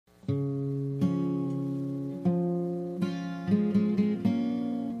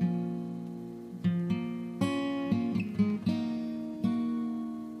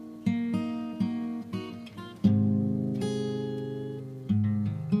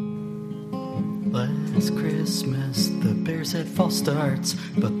Last Christmas, the Bears had false starts,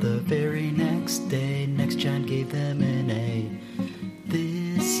 but the very next day, Next Gen gave them an A.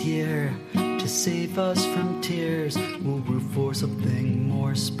 This year, to save us from tears, we'll root for something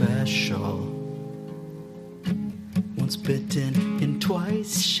more special. Once bitten and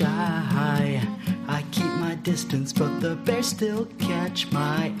twice shy, I keep my distance, but the Bears still catch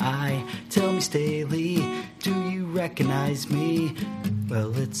my eye. Tell me, Staley, do you recognize me?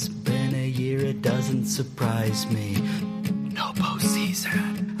 Well, it's been a year, it doesn't surprise me. No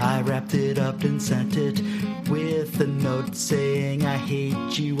postseason. I wrapped it up and sent it with a note saying I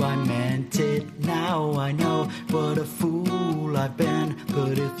hate you, I meant it. Now I know what a fool I've been,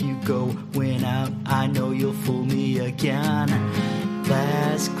 but if you go win out, I know you'll fool me again.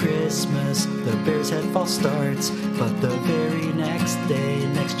 Last Christmas, the Bears had false starts, but the very next day,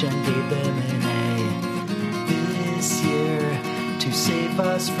 Next Gen gave them an A. This year, to save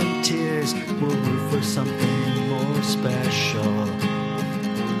us from tears, we'll root for something more special.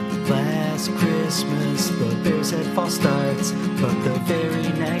 Last Christmas, the Bears had false starts, but the very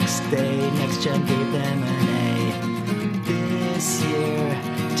next day, Next Gen gave them an A. This year,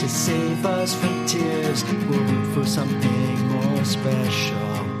 to save us from tears, we'll root for something more special.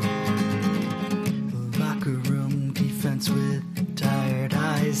 Locker room defense with tired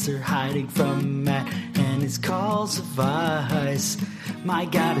eyes, they're hiding from Matt and his calls of ice. My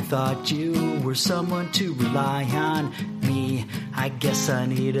God, I thought you were someone to rely on. Me, I guess I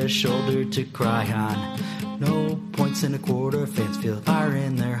need a shoulder to cry on. No points in a quarter, fans feel fire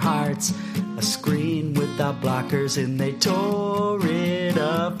in their hearts. A screen without blockers and they tore it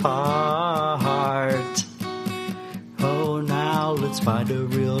apart. Oh, now let's find a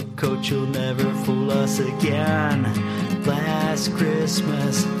real coach who'll never fool us again. Last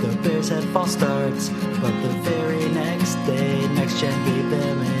Christmas, the Bears had false starts, but the very next day, Next Gen gave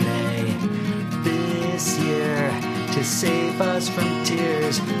them an A. This year, to save us from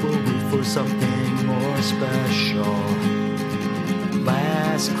tears, we'll root for something more special.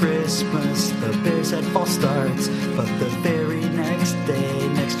 Last Christmas, the Bears had false starts, but the very next day,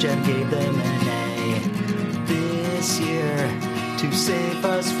 Next Gen gave them an A. This year, to save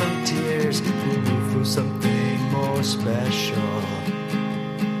us from tears, we'll root for something more special.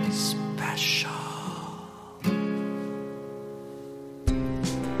 Special.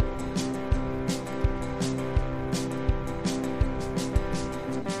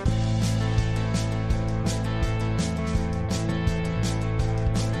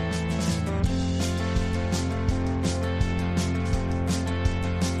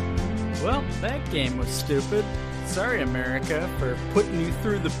 Well, that game was stupid. Sorry, America, for putting you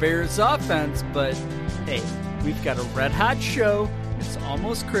through the Bears offense, but hey, we've got a red-hot show. It's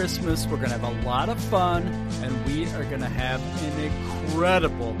almost Christmas. We're going to have a lot of fun, and we are going to have an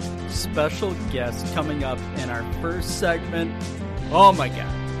incredible special guest coming up in our first segment. Oh, my God.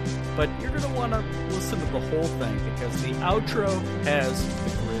 But you're going to want to listen to the whole thing because the outro has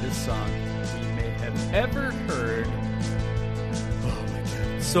the greatest song we may have ever heard. Oh, my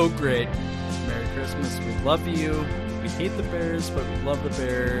God. It's so great. Merry Christmas. We love you. We hate the Bears, but we love the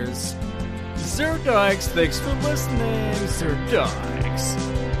Bears. Zero Dogs, thanks for listening. Zero Dogs.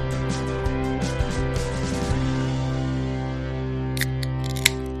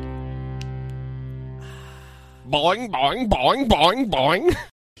 Boing, boing, boing, boing, boing.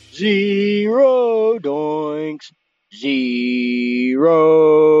 Zero doinks.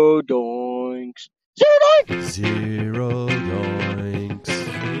 Zero doinks. Zero doinks. Zero doinks.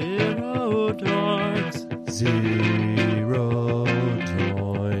 Zero Dogs. Zero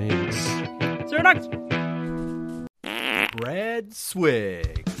doinks. Zero Dogs. Brad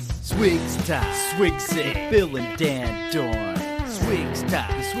Swigs. Swigs time. Swigsy. Bill and Dan Dorn. Swigs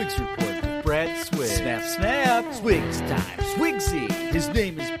time. The Swigs Report with Brad Swig. Snap, snap. Swigs time. Swigsy. His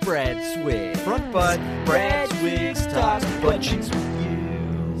name is Brad Swig. Front butt. Brad Swigs talks butt cheeks with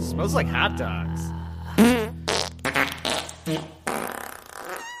you. Smells like hot dogs.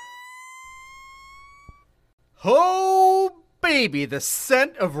 Oh, baby, the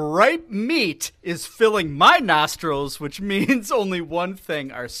scent of ripe meat is filling my nostrils, which means only one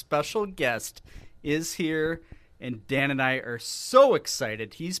thing. Our special guest is here, and Dan and I are so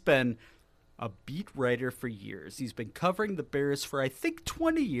excited. He's been a beat writer for years. He's been covering the Bears for, I think,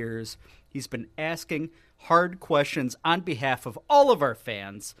 20 years. He's been asking hard questions on behalf of all of our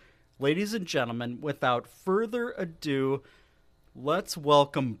fans. Ladies and gentlemen, without further ado, let's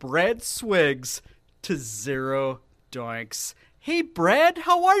welcome Brad Swigs to Zero Doinks. Hey, Brad,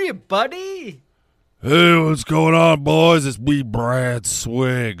 how are you, buddy? Hey, what's going on, boys? It's me, Brad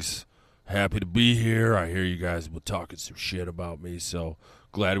Swigs. Happy to be here. I hear you guys were talking some shit about me, so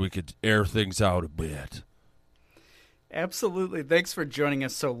glad we could air things out a bit. Absolutely. Thanks for joining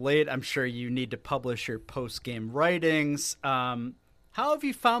us so late. I'm sure you need to publish your post-game writings. How have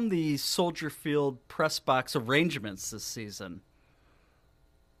you found the Soldier Field press box arrangements this season?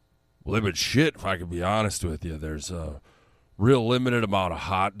 Well, they've been shit, if I can be honest with you. There's a real limited amount of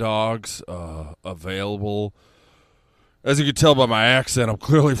hot dogs available. As you can tell by my accent, I'm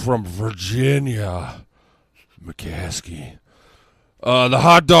clearly from Virginia. McCaskey. The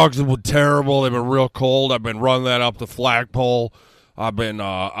hot dogs have been terrible. They've been real cold. I've been running that up the flagpole. I've been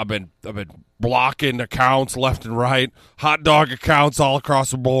blocking accounts left and right, hot dog accounts all across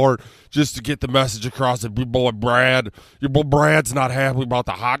the board, just to get the message across that your boy Brad's not happy about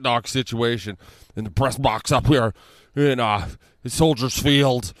the hot dog situation in the press box up here in Soldiers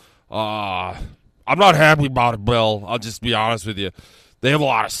Field. I'm not happy about it, Bill. I'll just be honest with you. They have a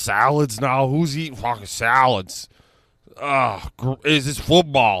lot of salads now. Who's eating fucking salads? Is this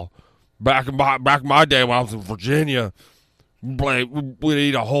football? Back in my day when I was in Virginia, we'd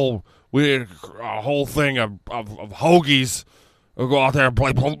eat a whole thing of hoagies. We'd go out there and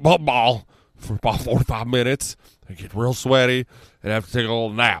play football for about 45 minutes and get real sweaty and have to take a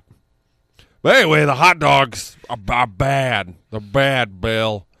little nap. But anyway, the hot dogs are bad. They're bad,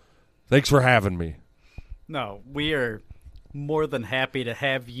 Bill. Thanks for having me. No, we are more than happy to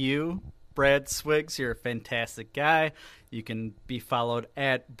have you, Brad Swigs. You're a fantastic guy. You can be followed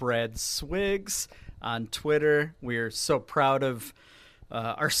at Brad Swigs on Twitter. We're so proud of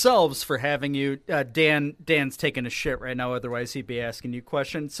ourselves for having you. Dan's taking a shit right now, otherwise he'd be asking you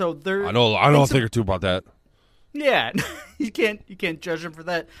questions. So there, I know a thing or two about that. Yeah, you can't judge him for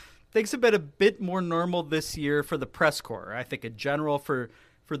that. Things have been a bit more normal this year for the press corps. I think in general for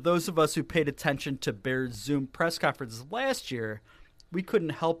those of us who paid attention to Bears Zoom press conferences last year, we couldn't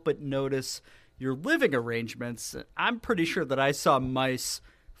help but notice your living arrangements. I'm pretty sure that I saw mice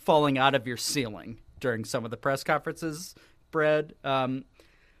falling out of your ceiling during some of the press conferences, Brad.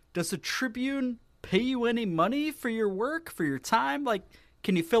 Does the Tribune pay you any money for your work, for your time? Like,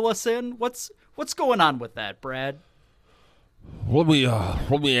 can you fill us in? What's going on with that, Brad? Let me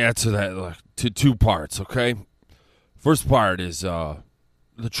answer that to two parts, okay? First part is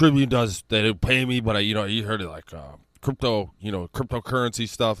the Tribune they don't pay me, but you heard it like cryptocurrency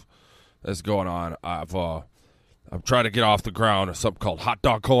stuff that's going on. I'm trying to get off the ground of something called hot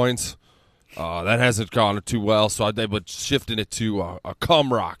dog coins. That hasn't gone too well, so they've been shifting it to a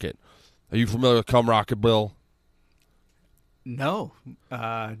cum rocket. Are you familiar with cum rocket, Bill? No.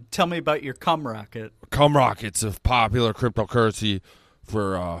 Tell me about your cum rocket. Cum rocket's a popular cryptocurrency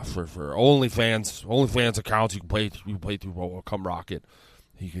for OnlyFans. OnlyFans accounts you can pay through cum rocket.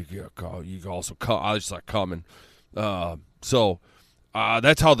 You can also cum. I just like coming. So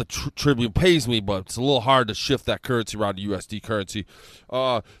that's how the Tribune pays me, but it's a little hard to shift that currency around to USD currency.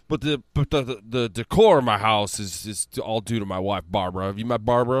 But the decor in my house is all due to my wife, Barbara. Have you met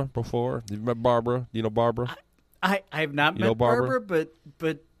Barbara before? Have you met Barbara? You know Barbara? I have not met Barbara, but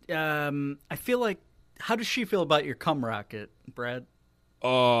I feel like, how does she feel about your cum rocket, Brad? We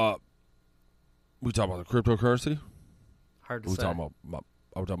talking about the cryptocurrency? Hard to say. Are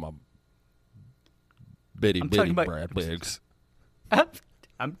we talking about Bitty Brad Biggs?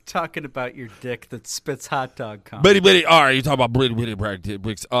 I'm talking about your dick that spits hot dog cum. Bitty. All right, you talking about Bitty Brad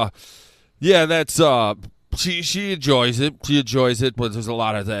Biggs? Yeah, that's she enjoys it. She enjoys it, but there's a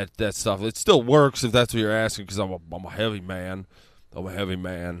lot of that stuff. It still works if that's what you're asking, because I'm a heavy man. We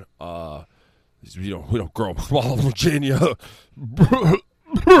don't grow up in small Virginia.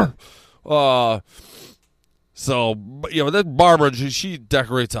 So that Barbara, she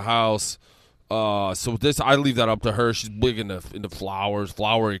decorates a house. So this, I leave that up to her. She's big into flowers,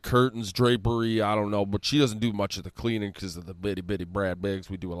 flowery curtains, drapery. I don't know, but she doesn't do much of the cleaning because of the bitty Brad Biggs.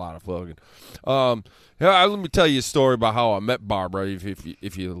 We do a lot of fucking. Let me tell you a story about how I met Barbara,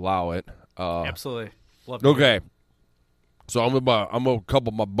 if you allow it. Absolutely, love to hear it. So I'm with a couple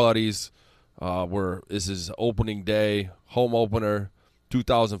of my buddies. This is opening day, home opener,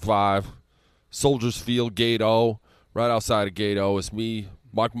 2005, Soldiers Field, Gate O, right outside of Gate O. It's me,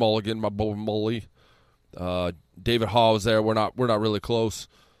 Mike Mulligan, my boy Mully. David Hall was there. We're not really close.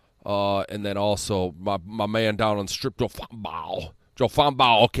 And then also my man down on the strip, Joe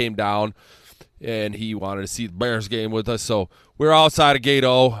Fonbaugh came down, and he wanted to see the Bears game with us. So we were outside of Gate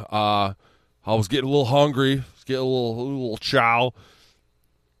O. I was getting a little hungry, getting a little chow,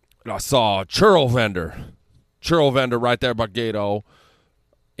 and I saw a churro vendor right there by Gate O.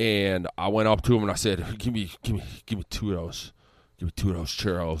 And I went up to him and I said, "Give me 2 of those. Give me 2 of those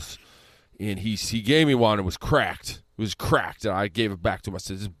churros." And he gave me one. It was cracked. And I gave it back to him. I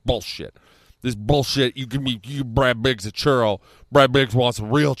said, "This is bullshit." This bullshit. You give Brad Biggs a churro. Brad Biggs wants a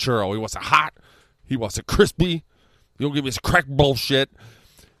real churro. He wants it hot. He wants it crispy. You don't give me this crack bullshit.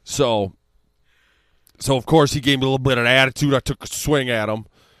 So of course he gave me a little bit of an attitude. I took a swing at him,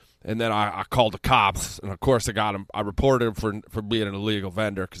 and then I called the cops, and of course I got him. I reported him for being an illegal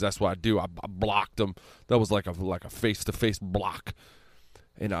vendor because that's what I do. I blocked him. That was like a face-to-face block,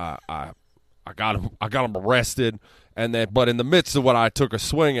 and I got him arrested. And then, but in the midst of when I took a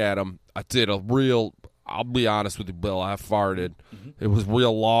swing at him, I did a real. I'll be honest with you, Bill. I farted. It was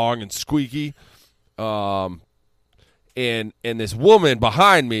real long and squeaky. And this woman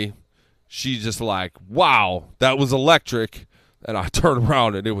behind me, she's just like, "Wow, that was electric." And I turned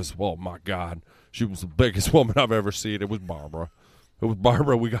around, and it was, oh my God, she was the biggest woman I've ever seen. It was Barbara.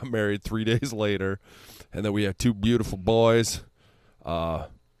 We got married 3 days later, and then we had 2 beautiful boys.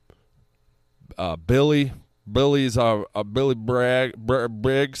 Billy's Billy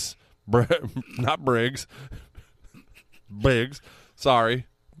Briggs, not Briggs, Biggs. Sorry.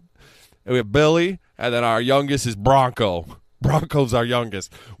 And we have Billy, and then our youngest is Bronco. Bronco's our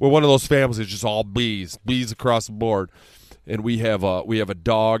youngest. We're one of those families that's just all bees across the board. And we have a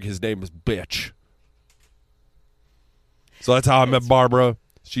dog. His name is Bitch. So that's how I met Barbara.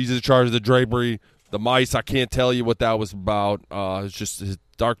 She's in charge of the drapery. The mice, I can't tell you what that was about. It's just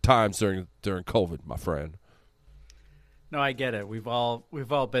dark times during COVID, my friend. No, I get it. We've all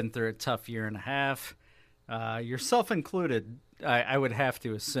been through a tough year and a half, yourself included. I would have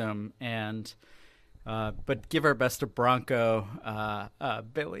to assume, and but give our best to Bronco,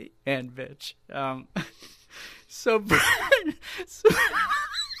 Billy, and Bitch. So.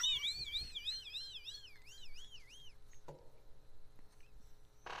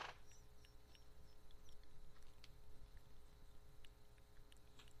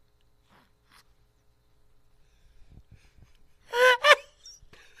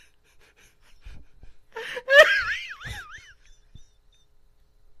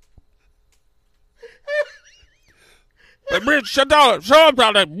 Hey, bitch, shut up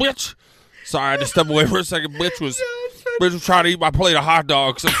down there, bitch. Sorry, I had to step away for a second. Bitch was trying to eat my plate of hot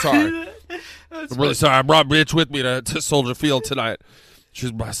dogs. I'm sorry. I'm really sorry. I brought Bitch with me to Soldier Field tonight.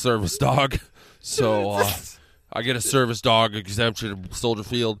 She's my service dog. So I get a service dog exemption at Soldier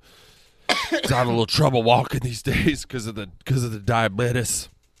Field. I have a little trouble walking these days because of the diabetes.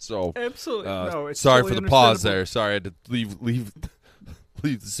 So Absolutely. No, it's sorry totally for the pause understandable. there. Sorry, I had to leave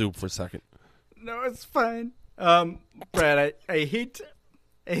the soup for a second. No, it's fine. Brad, I hate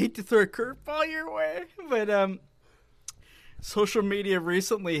to throw a curveball your way, but social media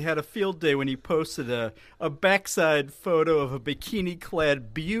recently had a field day when you posted a backside photo of a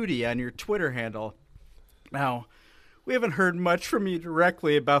bikini-clad beauty on your Twitter handle. Now, we haven't heard much from you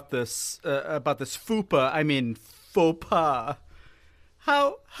directly about this FUPA. I mean, faux pas.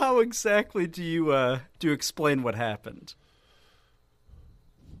 How exactly do you explain what happened?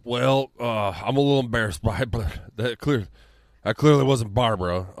 Well, I'm a little embarrassed by it, but that clearly wasn't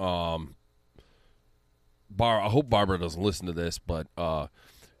Barbara. I hope Barbara doesn't listen to this, but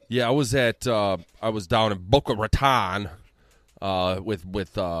yeah, I was down in Boca Raton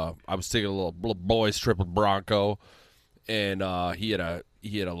with I was taking a little boys trip with Bronco, and he had a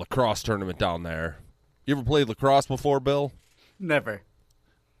lacrosse tournament down there. You ever played lacrosse before, Bill? Never.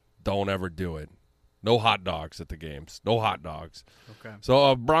 Don't ever do it. No hot dogs at the games. No hot dogs. Okay.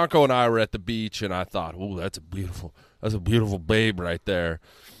 So Bronco and I were at the beach, and I thought, "Oh, that's a beautiful babe right there."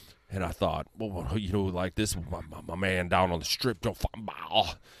 And I thought, well, like this, my man down on the strip, Joe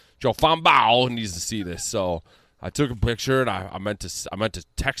Fambao needs to see this. So I took a picture, and I meant to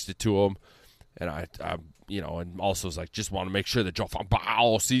text it to him, and I and also was like, just want to make sure that Joe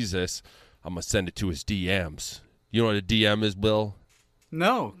Fambao sees this. I'm gonna send it to his DMs. You know what a DM is, Bill?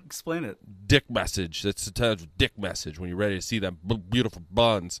 No, explain it. Dick message. That's the type of dick message. When you're ready to see them beautiful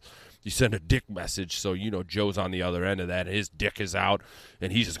buns, you send a dick message. So Joe's on the other end of that. His dick is out,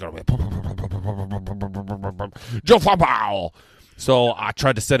 and he's just gonna be Joe Fambao. So I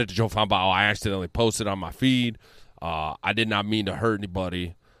tried to send it to Joe Fambao. I accidentally posted on my feed. I did not mean to hurt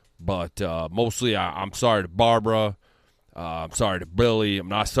anybody, but mostly I'm sorry to Barbara. I'm sorry to Billy. I'm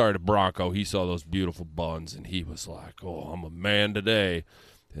not sorry to Bronco. He saw those beautiful buns, and he was like, "Oh, I'm a man today."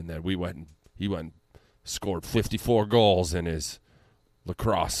 And then he went and scored 54 goals in his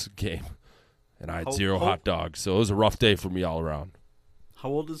lacrosse game, and I had zero hot dogs. So it was a rough day for me all around. How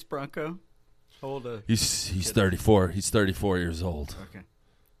old is Bronco? How old? He's 34. He's 34 years old. Okay.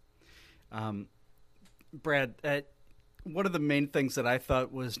 Brad, one of the main things that I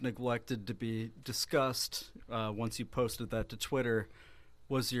thought was neglected to be discussed once you posted that to Twitter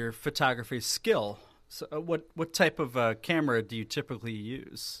was your photography skill. So, what type of camera do you typically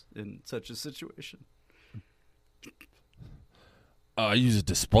use in such a situation? I use a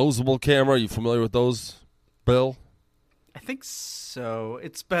disposable camera. Are you familiar with those, Bill? I think so.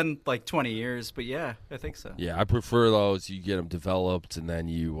 It's been like 20 years, but yeah, I think so. Yeah, I prefer those. You get them developed, and then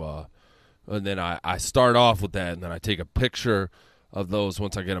I start off with that, and then I take a picture of those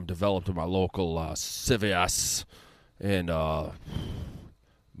once I get them developed in my local CVS and my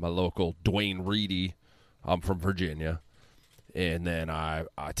local Dwayne Reedy. I'm from Virginia. And then I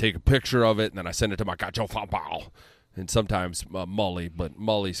take a picture of it, and then I send it to my gacho pal, and sometimes Mully, but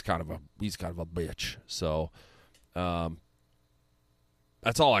Mully's kind of a bitch. So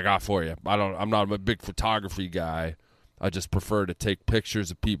that's all I got for you. I'm not a big photography guy. I just prefer to take pictures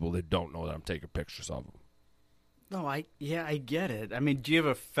of people that don't know that I'm taking pictures of them. No, I get it. I mean, do you have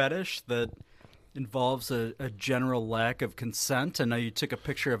a fetish that involves a general lack of consent? I know you took a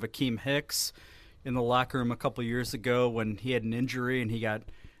picture of Akeem Hicks in the locker room a couple years ago when he had an injury, and he got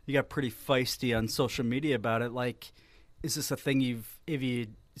pretty feisty on social media about it. Like, is this a thing have you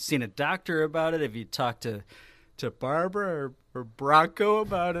seen a doctor about it? Have you talked to Barbara or Bronco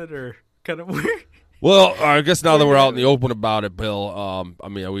about it, or kind of weird? Well, I guess now that we're out in the open about it, Bill, I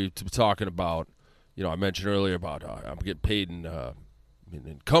mean, we were talking about, I mentioned earlier about I'm getting paid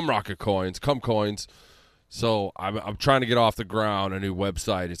in cum rocket coins, cum coins. So I'm trying to get off the ground a new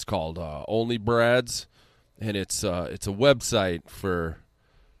website. It's called Only Brads, and it's a website for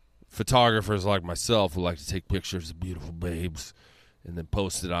photographers like myself who like to take pictures of beautiful babes and then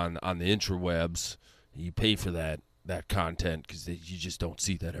post it on the interwebs. You pay for that content because you just don't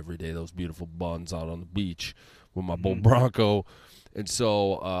see that every day, those beautiful buns out on the beach with my bull Bronco. And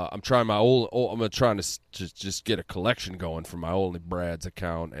so I'm trying to just get a collection going for my Only Brads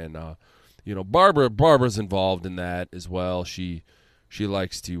account, and Barbara's involved in that as well. She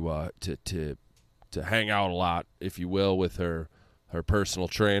likes to hang out a lot, if you will, with her personal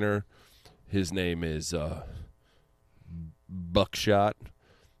trainer. His name is Buckshot,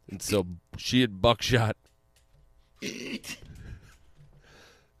 and so she and Buckshot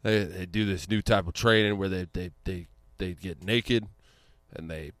they do this new type of training where they get naked and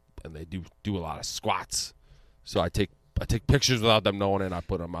they do a lot of squats. So I take pictures without them knowing it, and I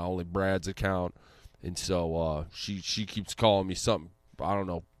put on my Only Brads account. And so she keeps calling me something. I don't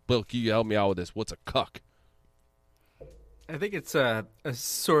know. Bill, can you help me out with this? What's a cuck? I think it's a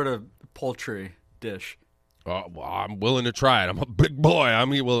sort of poultry dish. Well, I'm willing to try it. I'm a big boy. I'm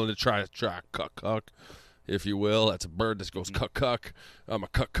willing to try cuck, if you will. That's a bird that goes cuck. I'm a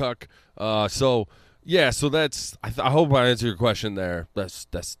cuck. So that's. I hope I answered your question there. That's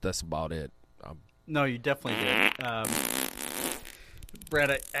about it. No, you definitely did.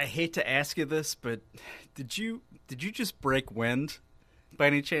 Brad, I hate to ask you this, but did you just break wind by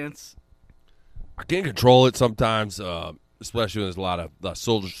any chance? I can't control it sometimes, especially when there's a lot of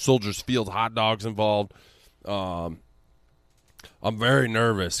Soldiers Field hot dogs involved. I'm very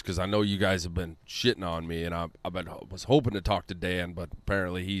nervous because I know you guys have been shitting on me, and I was hoping to talk to Dan, but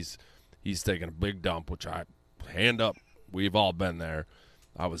apparently he's taking a big dump, which hand up. We've all been there.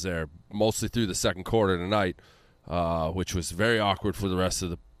 I was there mostly through the second quarter tonight, which was very awkward for the rest of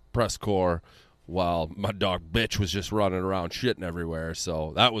the press corps, while my dog Bitch was just running around shitting everywhere.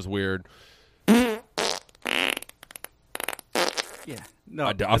 So that was weird. Yeah, no,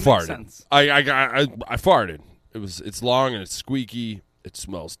 I farted. I farted. It's long and it's squeaky. It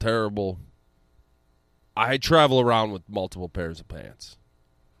smells terrible. I travel around with multiple pairs of pants.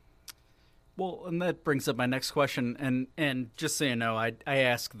 Well, and that brings up my next question, and just so you know, I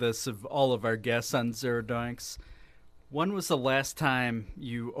ask this of all of our guests on Zero Doinks. When was the last time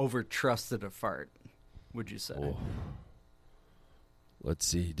you over-trusted a fart, would you say? Oh. Let's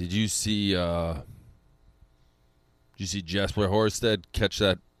see. Did you see Jesper Horsted catch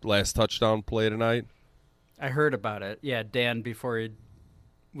that last touchdown play tonight? I heard about it. Yeah, Dan, before he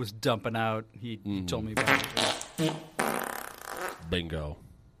was dumping out, he told me about it. Bingo.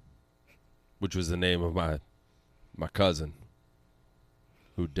 Which was the name of my cousin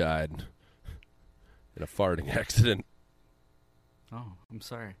who died in a farting accident. Oh, I'm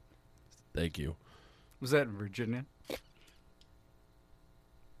sorry. Thank you. Was that in Virginia?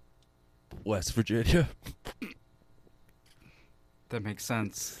 West Virginia. That makes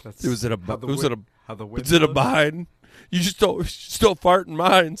sense. It was in a mine. You just don't fart in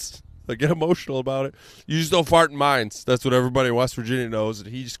mines. I get emotional about it. You just don't fart in mines. That's what everybody in West Virginia knows. And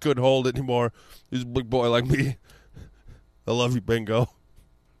he just couldn't hold it anymore. He's a big boy like me. I love you, Bingo.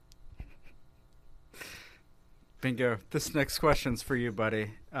 Bingo. This next question's for you,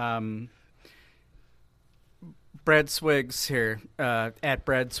 buddy. Brad Swiggs here, at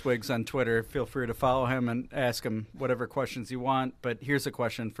Brad Swiggs on Twitter. Feel free to follow him and ask him whatever questions you want. But here's a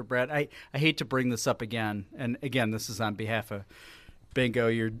question for Brad. I hate to bring this up again, and again, this is on behalf of Bingo,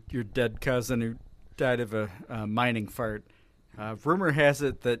 your dead cousin who died of a mining fart. Rumor has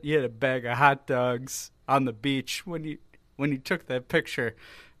it that you had a bag of hot dogs on the beach when you took that picture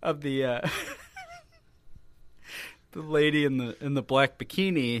of the the lady in the black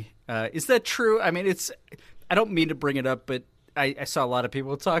bikini. Is that true? I mean, I don't mean to bring it up, but I saw a lot of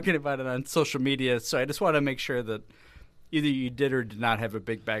people talking about it on social media, so I just want to make sure that either you did or did not have a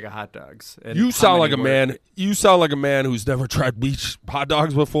big bag of hot dogs. And you sound like a man. You sound like a man who's never tried beach hot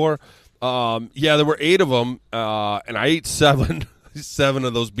dogs before. Yeah, there were 8 of them, and I ate 7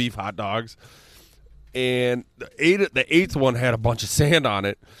 of those beef hot dogs. And the 8th one had a bunch of sand on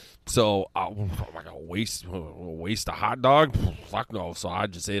it. So I'm like a waste a hot dog? Fuck no. So I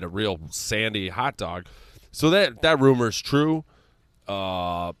just ate a real sandy hot dog. So that rumor is true.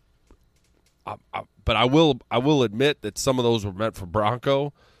 But I will admit that some of those were meant for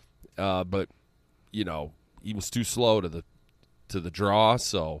Bronco. But he was too slow to the draw.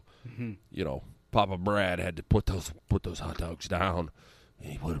 So Papa Brad had to put those hot dogs down,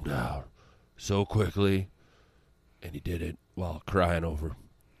 and he put them down so quickly, and he did it while crying over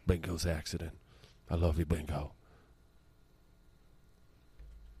Bingo's accident. I love you, Bingo.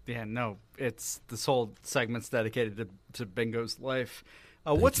 Yeah, no, it's this whole segment's dedicated to Bingo's life.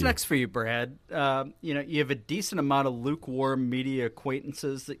 What's next for you, Brad? You have a decent amount of lukewarm media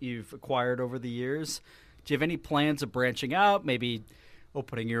acquaintances that you've acquired over the years. Do you have any plans of branching out, maybe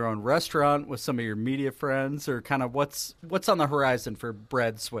opening your own restaurant with some of your media friends, or kind of what's on the horizon for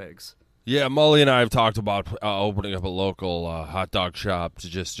Brad Swiggs? Yeah, Molly and I have talked about opening up a local hot dog shop to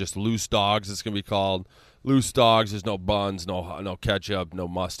just Loose Dogs. It's gonna be called Loose Dogs. There's no buns, no ketchup, no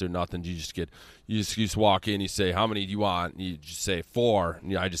mustard, nothing. You just walk in. You say, how many do you want? And you just say 4.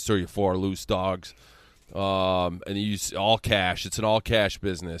 And I just throw you 4 Loose Dogs. And you use all cash. It's an all cash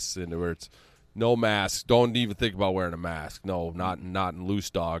business, and where it's no mask. Don't even think about wearing a mask. No, not in Loose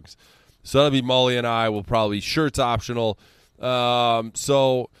Dogs. So that'll be Molly and I. Will probably shirts optional.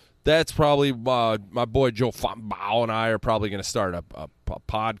 So. That's probably my boy Joe Fonbaugh and I are probably going to start a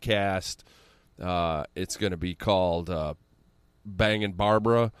podcast. It's going to be called Bangin'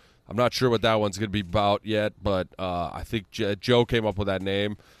 Barbara. I'm not sure what that one's going to be about yet, but I think Joe came up with that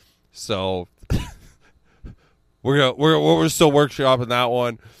name. So we're still workshopping that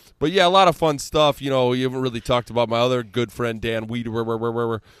one. But yeah, a lot of fun stuff. You haven't really talked about my other good friend Dan Weeder,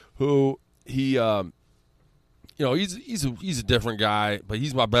 who he. He's a different guy, but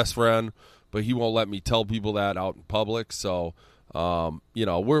he's my best friend. But he won't let me tell people that out in public. So,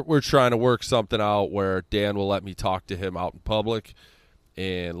 we're trying to work something out where Dan will let me talk to him out in public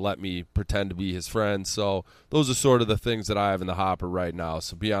and let me pretend to be his friend. So those are sort of the things that I have in the hopper right now.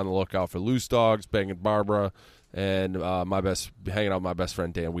 So be on the lookout for Loose Dogs, Bangin' Barbara, and hanging out with my best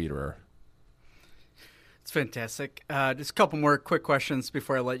friend Dan Weederer. It's fantastic. Just a couple more quick questions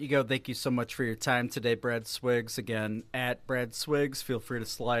before I let you go. Thank you so much for your time today, Brad Swiggs. Again, at Brad Swiggs. Feel free to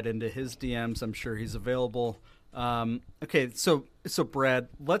slide into his DMs. I'm sure he's available. Okay, so Brad,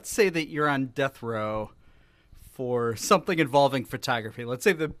 let's say that you're on death row for something involving photography. Let's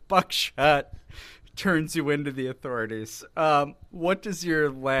say the buckshot turns you into the authorities. What does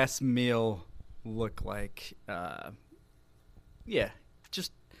your last meal look like?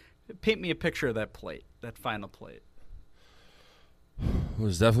 Just paint me a picture of that plate. That final plate.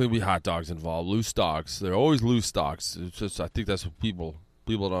 There's definitely be hot dogs involved. Loose dogs. They're always loose dogs. It's just I think that's what people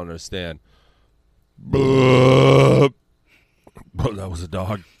don't understand. Bro, that was a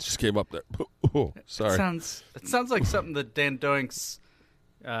dog. Just came up there. Oh, sorry. It sounds like something that Dan Doinks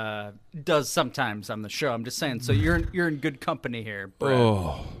does sometimes on the show. I'm just saying. So you're in good company here, Brad.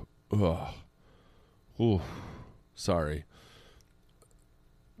 Oh, sorry.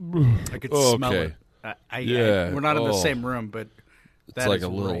 I could smell it. We're not in the same room, but it's like a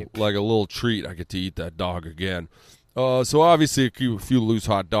little treat. I get to eat that dog again. So obviously, a few loose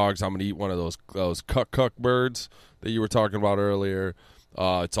hot dogs. I'm gonna eat one of those cuck birds that you were talking about earlier.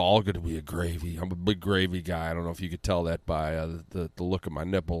 It's all gonna be a gravy. I'm a big gravy guy. I don't know if you could tell that by the look of my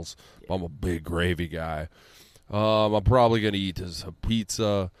nipples. But I'm a big gravy guy. I'm probably gonna eat a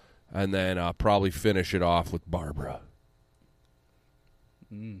pizza, and then probably finish it off with Barbara.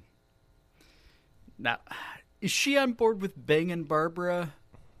 Now, is she on board with Bangin' Barbara?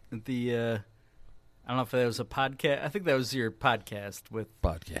 I don't know if that was a podcast. I think that was your podcast with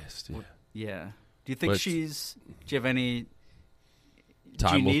podcast. Yeah. Yeah. Do you think do you have any?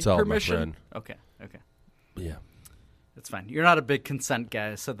 Time will tell, permission? my friend. Okay. Yeah. It's fine. You're not a big consent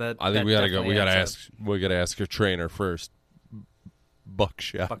guy, so that I think that we gotta go. definitely We gotta adds ask. We gotta ask your trainer first.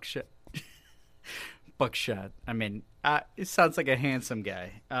 Buckshot. up. Buckshot. Buckshot. I mean, it sounds like a handsome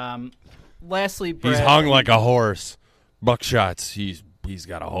guy. Lastly, Brad, He's hung like a horse. Buckshot's. He's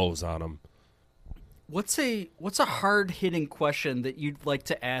got a hose on him. What's a hard hitting question that you'd like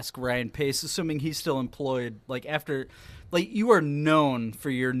to ask Ryan Pace, assuming he's still employed? Like after, like you are known for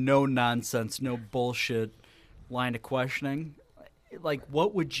your no nonsense, no bullshit line of questioning. Like,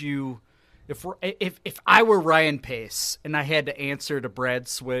 what would you, if I were Ryan Pace and I had to answer to Brad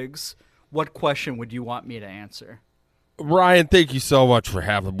Swiggs, what question would you want me to answer? Ryan, thank you so much for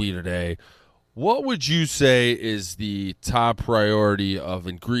having me today. What would you say is the top priority of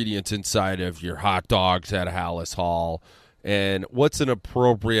ingredients inside of your hot dogs at Hallis Hall? And what's an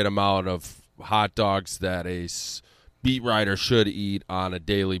appropriate amount of hot dogs that a beat writer should eat on a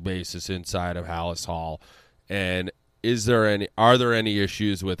daily basis inside of Hallis Hall? And are there any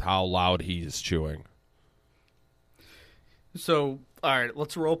issues with how loud he is chewing? So, all right,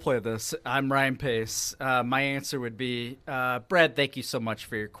 let's role play this. I'm Ryan Pace. My answer would be, Brad, thank you so much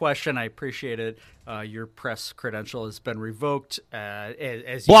for your question. I appreciate it. Your press credential has been revoked.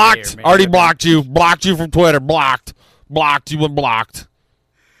 As you Blocked. may or may Already not blocked you. Blocked you from Twitter. Blocked. Blocked. You were blocked.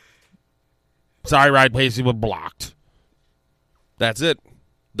 Sorry, Ryan Pace, you were blocked. That's it.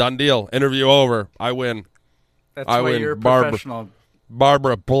 Done deal. Interview over. I win. That's I why win. you're a professional.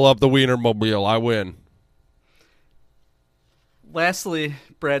 Barbara, pull up the Wienermobile. I win. Lastly,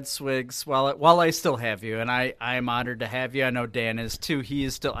 Brad Swiggs, while I still have you, and I am honored to have you. I know Dan is too. He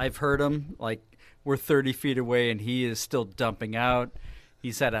is still. I've heard him. Like we're 30 feet away, and he is still dumping out.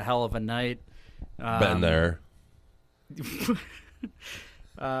 He's had a hell of a night. Been there.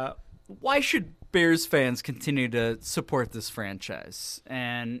 Why should Bears fans continue to support this franchise?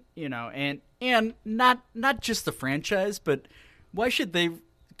 And and not just the franchise, but why should they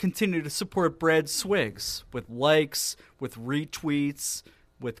continue to support Brad Swiggs with likes, with retweets,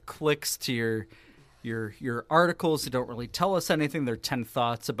 with clicks to your articles that don't really tell us anything? They're 10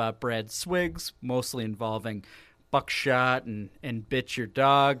 thoughts about Brad Swiggs, mostly involving Buckshot and Bitch your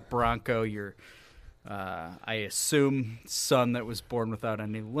dog, Bronco your I assume son that was born without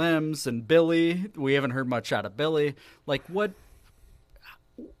any limbs, and Billy. We haven't heard much out of Billy. Like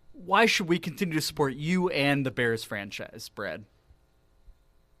why should we continue to support you and the Bears franchise, Brad?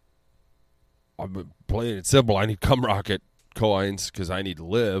 I'm playing it simple. I need Cum Rocket coins because I need to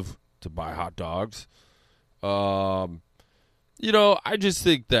live to buy hot dogs. I just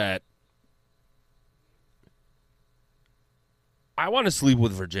think that I want to sleep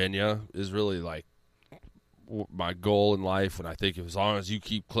with Virginia is really like my goal in life. And I think as long as you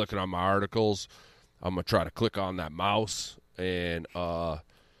keep clicking on my articles, I'm going to try to click on that mouse and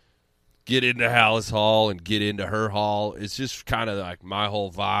get into Hallis Hall and get into her hall. It's just kind of like my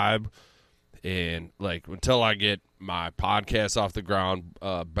whole vibe. And, like, until I get my podcast off the ground,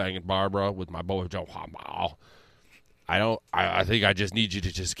 Banging Barbara with my boy Joe, I think I just need you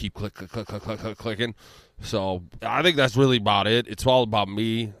to just keep clicking. So I think that's really about it. It's all about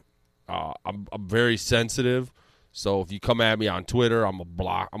me. I'm very sensitive. So if you come at me on Twitter, I'm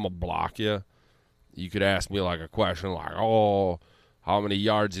gonna block you. You could ask me, like, a question like, how many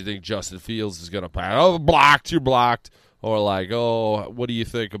yards do you think Justin Fields is going to pass? Oh, blocked, you're blocked. Or like, what do you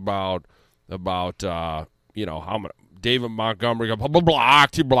think about how many David Montgomery got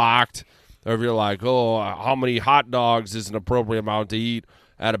blocked, you blocked. Or if you're like, how many hot dogs is an appropriate amount to eat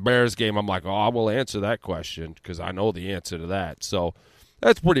at a Bears game? I'm like, I will answer that question because I know the answer to that. So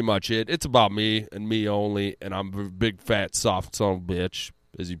that's pretty much it. It's about me and me only, and I'm a big, fat, soft son of a bitch,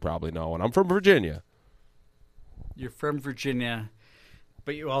 as you probably know, and I'm from Virginia. You're from Virginia,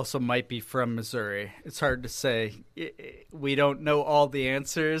 but you also might be from Missouri. It's hard to say. We don't know all the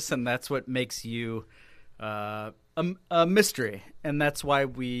answers, and that's what makes you a mystery. And that's why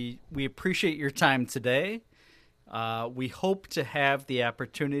we appreciate your time today. We hope to have the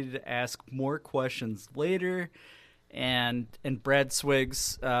opportunity to ask more questions later. And Brad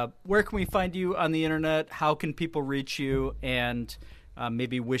Swiggs, where can we find you on the internet? How can people reach you? And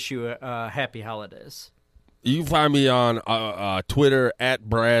maybe wish you happy holidays. You can find me on Twitter at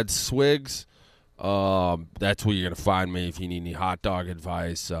Brad Swiggs. That's where you're going to find me if you need any hot dog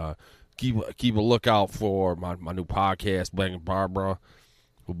advice. Keep a lookout for my new podcast, Banging Barbara,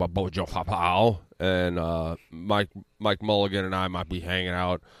 with my boy Joe Papao. And Mike Mulligan and I might be hanging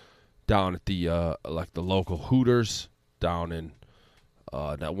out down at the local Hooters down in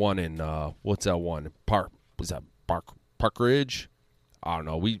that one in what's that one? Park Ridge? I don't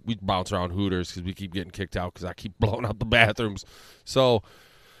know. We bounce around Hooters because we keep getting kicked out because I keep blowing up the bathrooms. So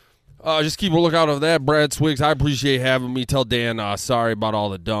Just keep a lookout of that, Brad Swiggs. I appreciate having me. Tell Dan sorry about all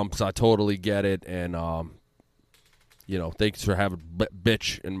the dumps. I totally get it. And, thanks for having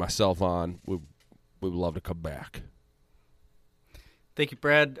Bitch and myself on. We would love to come back. Thank you,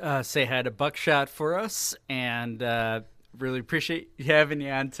 Brad. Say hi to Buckshot for us, and really appreciate having you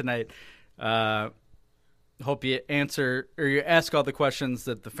on tonight. Hope you answer or you ask all the questions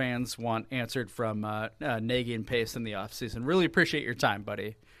that the fans want answered from Nagy and Pace in the offseason. Really appreciate your time,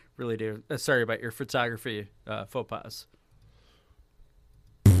 buddy. Really do. Sorry about your photography faux pas.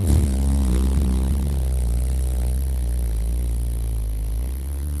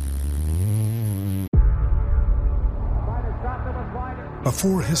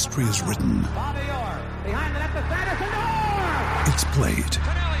 Before history is written, it's played.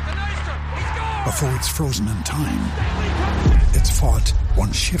 Before it's frozen in time, it's fought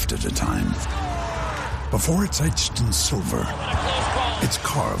one shift at a time. Before it's etched in silver, it's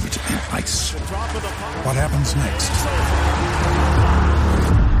carved in ice. What happens next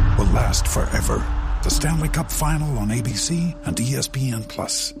will last forever. The Stanley Cup Final on ABC and ESPN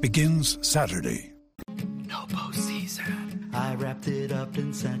Plus begins Saturday. No postseason. I wrapped it up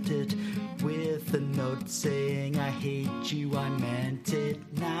and sent it with a note saying I hate you, I meant it.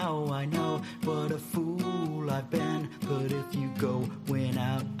 Now I know what a fool I've been, but if you go win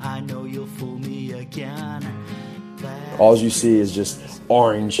out, I know you'll fool me again. All you see is just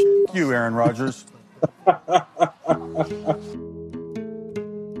orange. You, Aaron Rodgers.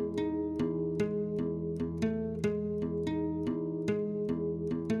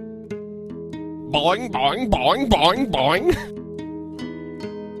 Boing, boing, boing, boing, boing.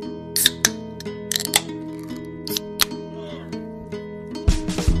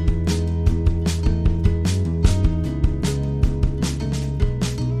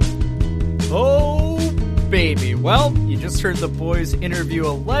 Oh, baby. Well, you just heard the boys interview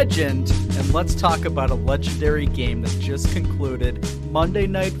a legend, and let's talk about a legendary game that just concluded. Monday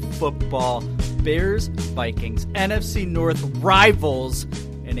Night Football, Bears, Vikings, NFC North rivals,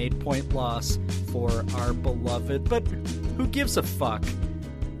 an 8-point loss for our beloved. But who gives a fuck?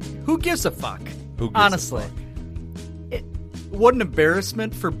 Who gives a fuck? Honestly. What an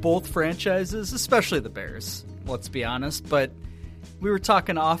embarrassment for both franchises, especially the Bears, let's be honest. But we were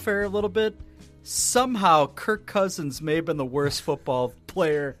talking off air a little bit. Somehow Kirk Cousins may have been the worst football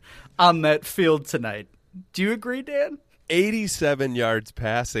player on that field tonight. Do you agree, Dan? 87 yards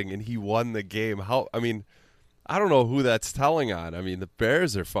passing, and he won the game. I don't know who that's telling on. I mean, the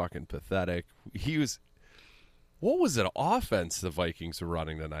Bears are fucking pathetic. What was an offense the Vikings were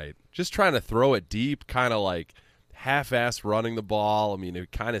running tonight? Just trying to throw it deep, kind of like half-ass running the ball. I mean,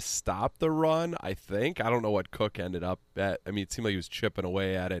 it kind of stopped the run, I think. I don't know what Cook ended up at. I mean, it seemed like he was chipping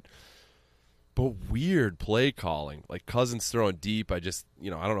away at it. But weird play calling. Like Cousins throwing deep. I don't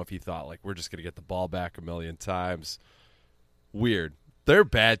know if he thought, like, we're just going to get the ball back a million times. Weird. They're a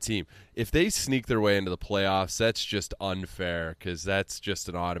bad team. If they sneak their way into the playoffs, that's just unfair because that's just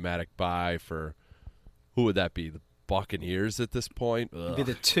an automatic bye for who would that be? The Buccaneers at this point? Ugh, It'd be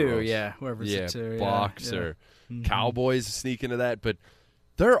the two, gross. yeah. Whoever's the two. Bucks or Cowboys sneak into that. But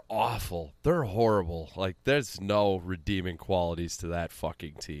they're awful. They're horrible. Like, there's no redeeming qualities to that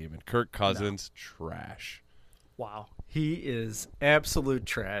fucking team. And Kirk Cousins, trash. Wow. He is absolute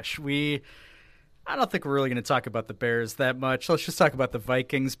trash. I don't think we're really going to talk about the Bears that much. Let's just talk about the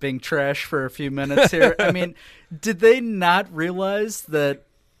Vikings being trash for a few minutes here. I mean, did they not realize that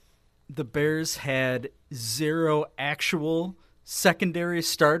the Bears had zero actual secondary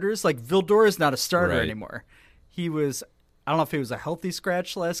starters? Like, Vildor is not a starter anymore. I don't know if he was a healthy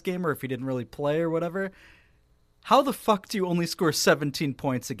scratch last game or if he didn't really play or whatever. How the fuck do you only score 17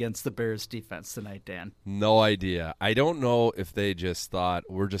 points against the Bears defense tonight, Dan? No idea. I don't know if they just thought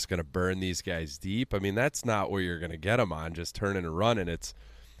we're just going to burn these guys deep. I mean, that's not where you're going to get them on, just turning and running. It's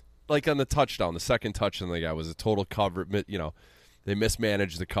like on the touchdown, the second touchdown the guy was a total cover. You know, they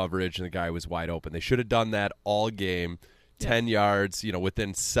mismanaged the coverage and the guy was wide open. They should have done that all game. 10 yards,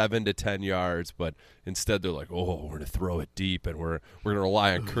 within 7 to 10 yards, but instead they're like, oh, we're going to throw it deep, and we're going to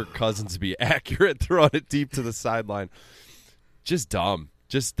rely on Kirk Cousins to be accurate throwing it deep to the sideline. Just dumb.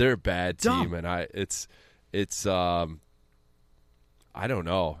 Just they're a bad team, and it's I don't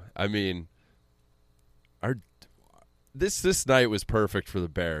know. I mean, this night was perfect for the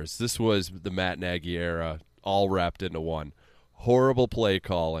Bears. This was the Matt Nagy era, all wrapped into one. Horrible play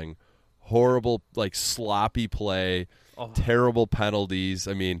calling, horrible sloppy play. Terrible penalties.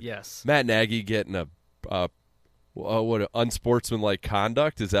 I mean, yes. Matt Nagy getting a unsportsmanlike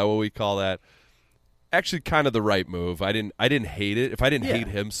conduct. Is that what we call that? Actually, kind of the right move. I didn't hate it. If I didn't hate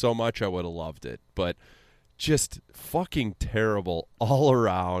him so much, I would have loved it. But just fucking terrible all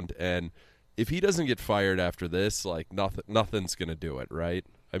around. And if he doesn't get fired after this, like nothing's gonna do it, right?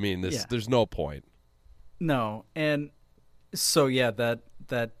 I mean, there's no point. No, and so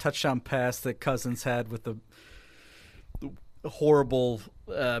that touchdown pass that Cousins had with the horrible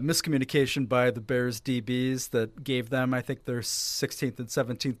miscommunication by the Bears DBs that gave them, I think, their 16th and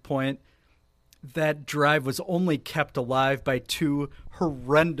 17th point. That drive was only kept alive by 2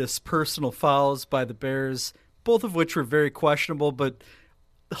 horrendous personal fouls by the Bears, both of which were very questionable, but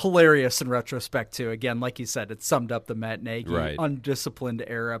hilarious in retrospect, too. Again, like you said, it summed up the Matt Nagy undisciplined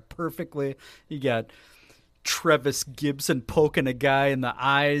era perfectly. You got Trevis Gibson poking a guy in the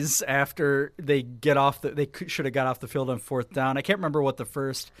eyes after they should have got off the field on 4th down. I can't remember what the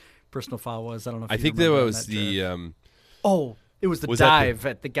first personal foul was. I don't know if I think there was the it was the dive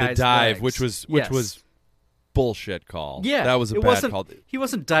at the guy's legs. which was bullshit call. Yeah, that was a bad call. He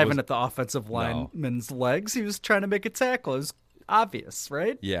wasn't diving at the offensive lineman's legs. He was trying to make a tackle. It was obvious,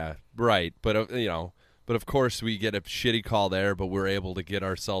 right? Yeah, right. But but of course we get a shitty call there, but we're able to get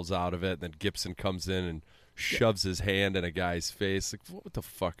ourselves out of it. And then Gibson comes in and shoves his hand in a guy's face. Like, what the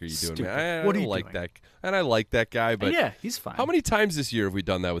fuck are you doing, man? I don't like that. And I like that guy, but yeah, he's fine. How many times this year have we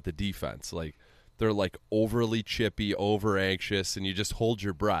done that with the defense? Like, they're like overly chippy, over anxious, and you just hold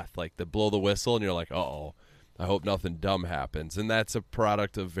your breath. Like, they blow the whistle, and you're like, uh-oh, I hope nothing dumb happens. And that's a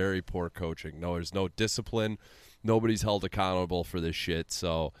product of very poor coaching. No, there's no discipline. Nobody's held accountable for this shit.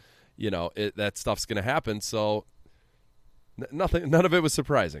 So, that stuff's going to happen. So, none of it was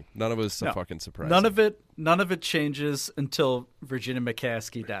surprising. None of it was fucking surprising. None of it changes until Virginia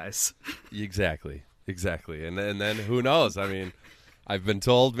McCaskey dies. Exactly. And then who knows? I mean, I've been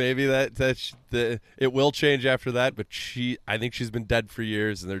told maybe that it will change after that, but I think she's been dead for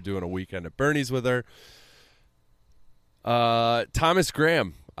years, and they're doing a weekend at Bernie's with her. Thomas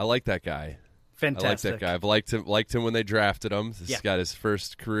Graham, I like that guy. Fantastic. I like that guy. I've liked him when they drafted him. He's got his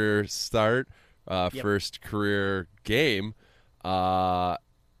first career start, first career game. I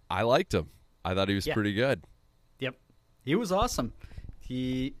liked him. I thought he was pretty good. Yep, he was awesome.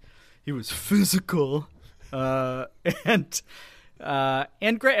 He was physical, and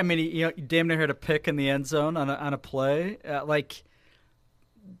great. I mean, he damn near had a pick in the end zone on a play.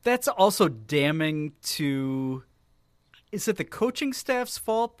 That's also damning to. Is it the coaching staff's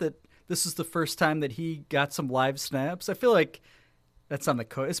fault that this is the first time that he got some live snaps? I feel like that's on the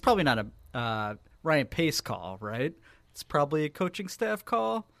coach. It's probably not a Ryan Pace call, right? It's probably a coaching staff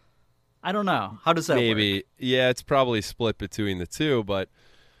call. I don't know. How does that work? Yeah, it's probably split between the two, but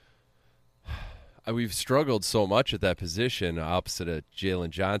we've struggled so much at that position opposite of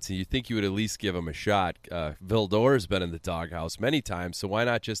Jalen Johnson. You think you would at least give him a shot. Vildor's been in the doghouse many times, so why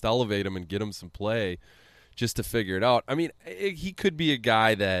not just elevate him and get him some play just to figure it out? I mean, he could be a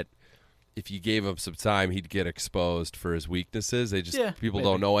guy that if you gave him some time, he'd get exposed for his weaknesses. People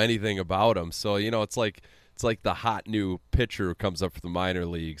don't know anything about him. So, it's like the hot new pitcher who comes up for the minor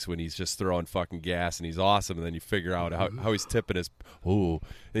leagues when he's just throwing fucking gas and he's awesome, and then you figure out how he's tipping his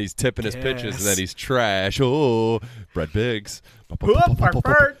his pitches, and then he's trash. Oh, Brett Biggs.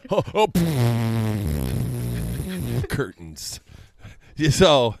 Curtains.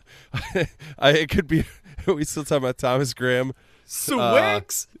 So it could be. Are we still talking about Thomas Graham?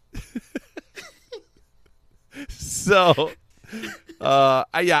 Swigs. So,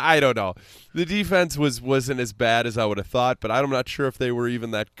 I don't know. The defense wasn't as bad as I would have thought, but I'm not sure if they were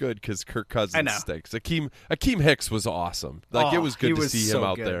even that good because Kirk Cousins stinks. Akeem Hicks was awesome. It was good to see him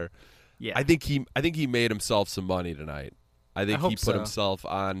out there. Yeah, I think he made himself some money tonight. I think he put himself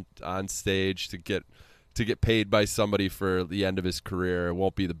on stage to get paid by somebody for the end of his career. It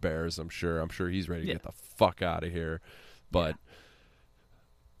won't be the Bears, I'm sure. I'm sure he's ready to get the fuck out of here. But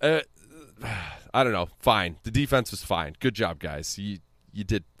I don't know. Fine. The defense was fine. Good job, guys. You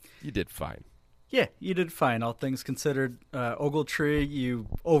did fine. Yeah, you did fine. All things considered, Ogletree, you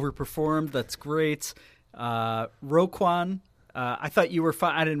overperformed. That's great. Roquan, I thought you were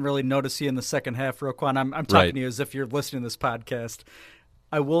fine. I didn't really notice you in the second half, Roquan. I'm talking to you as if you're listening to this podcast.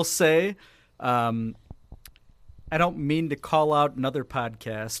 I will say, I don't mean to call out another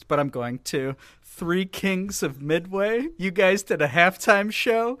podcast, but I'm going to. Three Kings of Midway. You guys did a halftime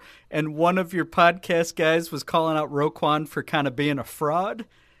show, and one of your podcast guys was calling out Roquan for kind of being a fraud.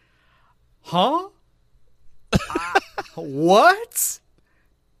 Huh? What?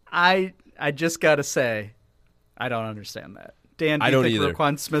 I just got to say, I don't understand that. Dan, do you think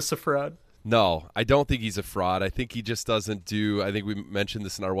Roquan Smith's a fraud? No, I don't think he's a fraud. I think he just doesn't do – I think we mentioned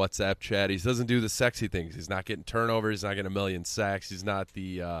this in our WhatsApp chat. He doesn't do the sexy things. He's not getting turnovers. He's not getting a million sacks. He's not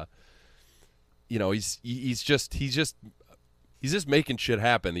the he's just He's just making shit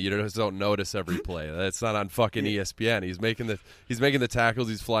happen. You just don't notice every play. That's not on fucking ESPN. He's making the tackles.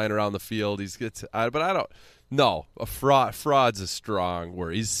 He's flying around the field. Fraud's a strong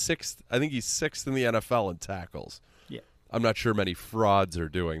word. He's sixth. I think he's sixth in the NFL in tackles. Yeah. I'm not sure many frauds are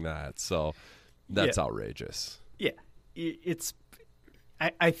doing that. So that's outrageous. Yeah.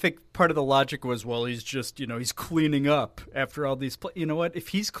 I think part of the logic was, well, he's just, he's cleaning up after all these plays. You know what? If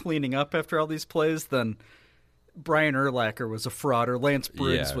he's cleaning up after all these plays, then Brian Urlacher was a fraud, or Lance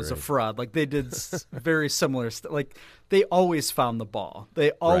Briggs was a fraud. Like, they did very similar stuff. Like, they always found the ball.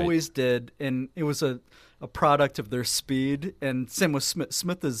 They always did, and it was a product of their speed. And same with Smith.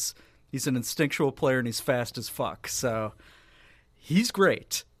 Smith he's an instinctual player, and he's fast as fuck. So he's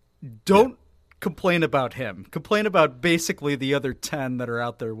great. Don't complain about him. Complain about basically the other 10 that are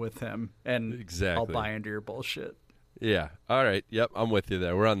out there with him, and I'll buy into your bullshit. Yeah. All right. Yep. I'm with you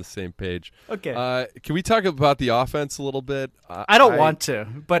there. We're on the same page. Okay. Can we talk about the offense a little bit? I don't want to,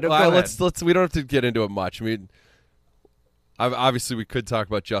 but let's. We don't have to get into it much. I mean, obviously we could talk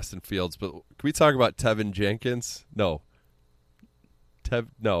about Justin Fields, but can we talk about Tevin Jenkins? No. Why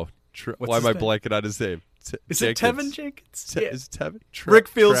am I blanking on his name? Is it Tevin Jenkins? Is it Tevin? Rick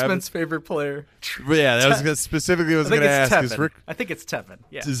Fieldsman's favorite player. Yeah, that was specifically what I was going to ask. I think it's Tevin.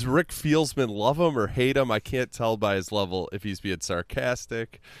 Yeah. Does Rick Fieldsman love him or hate him? I can't tell by his level if he's being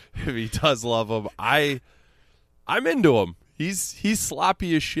sarcastic. If he does love him, I'm into him. He's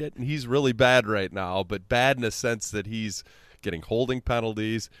sloppy as shit, and he's really bad right now. But bad in a sense that he's getting holding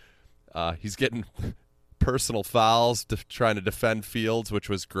penalties. He's getting personal fouls trying to defend Fields, which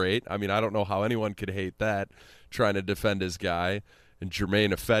was great. I mean, I don't know how anyone could hate that, trying to defend his guy. And Germain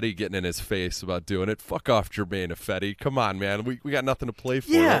Ifedi getting in his face about doing it. Fuck off, Germain Ifedi. Come on, man. We got nothing to play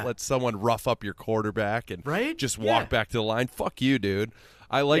for. Yeah. Don't let someone rough up your quarterback and just walk Yeah. back to the line. Fuck you, dude.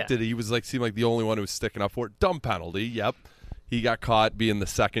 I liked it. He was seemed like the only one who was sticking up for it. Dumb penalty. Yep. He got caught being the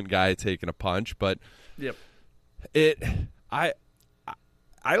second guy taking a punch, but yep. I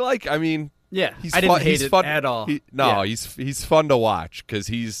mean, yeah, he's I didn't fun, hate he's it fun, at all. He's fun to watch because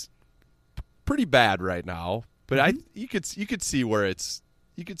he's pretty bad right now. But you could see where it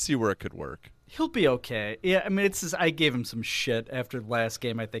could work. He'll be okay. Yeah, I mean, I gave him some shit after the last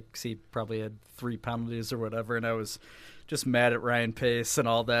game. I think he probably had 3 penalties or whatever, and I was just mad at Ryan Pace and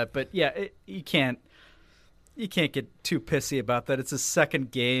all that. But yeah, you can't get too pissy about that. It's his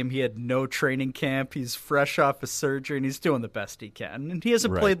second game. He had no training camp. He's fresh off his surgery, and he's doing the best he can. And he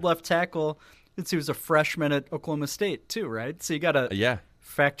hasn't played left tackle since he was a freshman at Oklahoma State, too, right? So you got to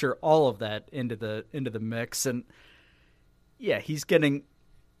factor all of that into the mix. And yeah, he's getting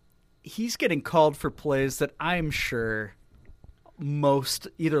called for plays that I'm sure most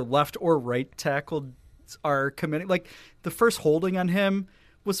either left or right tackled are committing. Like the first holding on him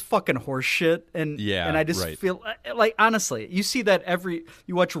was fucking horseshit, and I just feel like, honestly, you see that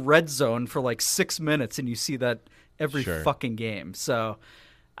you watch Red Zone for like 6 minutes, and you see that every fucking game. So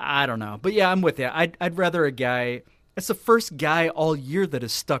I don't know, but yeah, I'm with you. I'd rather a guy. It's the first guy all year that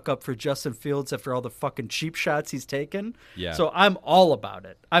has stuck up for Justin Fields after all the fucking cheap shots he's taken. Yeah. So I'm all about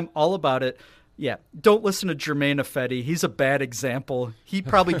it. Yeah, don't listen to Germain Ifedi. He's a bad example. He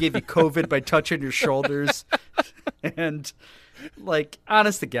probably gave you COVID by touching your shoulders, and. Like,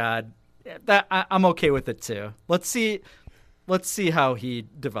 honest to God, I'm okay with it too. Let's see how he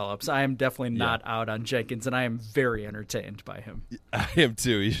develops. I am definitely not out on Jenkins, and I am very entertained by him. I am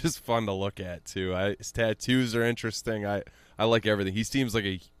too. He's just fun to look at too. His tattoos are interesting. I like everything. He seems like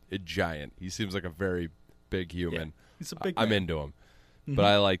a giant. He seems like a very big human. Yeah, he's a big I'm man. into him. Mm-hmm. But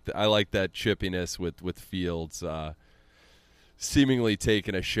I like that chippiness with Fields. Seemingly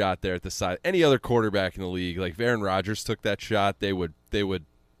taking a shot there at the side. Any other quarterback in the league, like if Aaron Rodgers took that shot, they would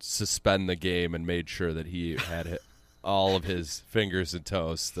suspend the game and made sure that he had all of his fingers and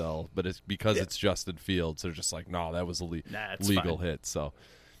toes still. But it's because it's Justin Fields. They're just like, no, that was a legal hit. So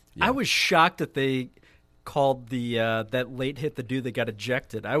I was shocked that they called that late hit the dude that got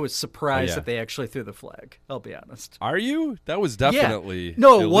ejected. I was surprised that they actually threw the flag. I'll be honest. Are you? That was definitely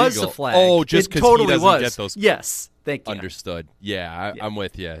no, it illegal. was a flag. Oh, just because totally he doesn't get those. Yes. Thank you. Understood. Yeah, I'm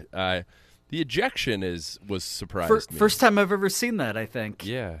with you. The ejection was surprised me. First time I've ever seen that, I think.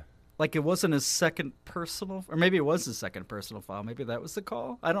 Yeah. Like it wasn't his second personal, or maybe it was his second personal foul. Maybe that was the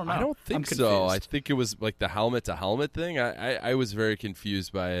call. I don't know. I don't think so. I think it was like the helmet to helmet thing. I was very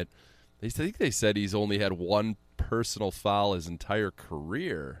confused by it. I think they said he's only had one personal foul his entire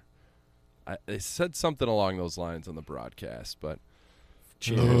career. They said something along those lines on the broadcast, but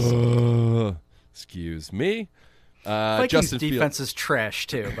excuse me. Vikings defense is trash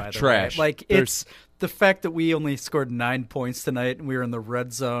too, by the way. Like it's the fact that we only scored 9 points tonight and we were in the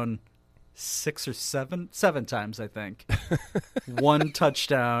red zone 6 or 7 times, I think. 1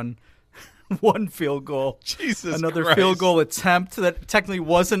 touchdown, 1 field goal. Jesus Another Christ. field goal attempt that technically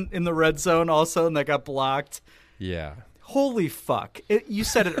wasn't in the red zone also, and that got blocked. Yeah. Holy fuck. You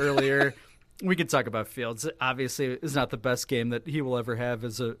said it earlier. We could talk about Fields. Obviously, it's not the best game that he will ever have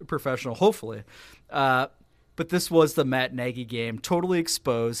as a professional, hopefully. But this was the Matt Nagy game. Totally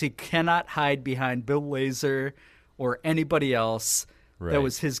exposed. He cannot hide behind Bill Lazor or anybody else. Right. That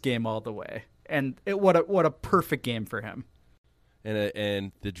was his game all the way. And what a perfect game for him.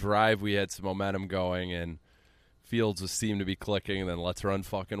 And the drive, we had some momentum going, and Fields seemed to be clicking, and then let's run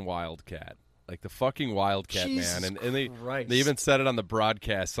fucking Wildcat. Like the fucking Wildcat, Jesus man. And Christ. they even said it on the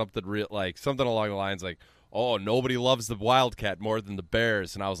broadcast, something along the lines like, oh, nobody loves the Wildcat more than the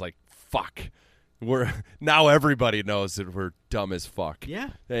Bears. And I was like, fuck. Now everybody knows that we're dumb as fuck. Yeah.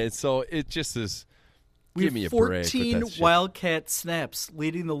 And so it just is, We give have me a break. 14 Wildcat snaps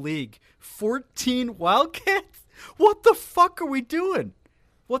leading the league. 14 Wildcats? What the fuck are we doing?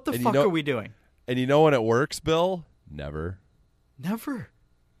 What the fuck are we doing? And you know when it works, Bill? Never. Never.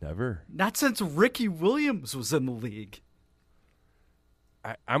 Not since Ricky Williams was in the league.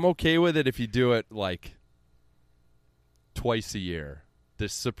 I'm okay with it if you do it like twice a year.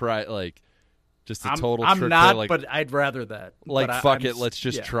 This surprise, like just a total. I'm trick not, play, like, but I'd rather that. Like but fuck I'm it, let's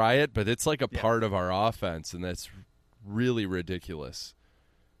just yeah. try it. But it's like a part of our offense, and that's really ridiculous.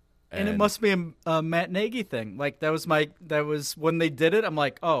 And it must be a Matt Nagy thing. Like that was when they did it. I'm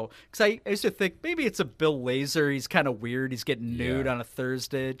like, oh, because I used to think maybe it's a Bill Lazor. He's kind of weird. He's getting nude on a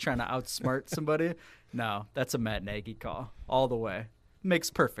Thursday, trying to outsmart somebody. No, that's a Matt Nagy call all the way. Makes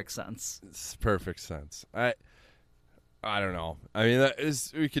perfect sense. It's perfect sense. I don't know. I mean,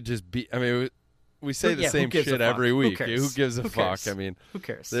 we could just be. I mean, we say the same shit every week. Who gives a fuck? I mean, who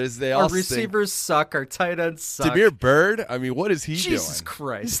cares? Our receivers suck. Our tight ends suck. Damiere Byrd. I mean, what is he doing? Jesus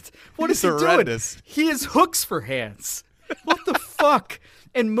Christ! What is He's he horrendous. doing? He has hooks for hands. What the fuck?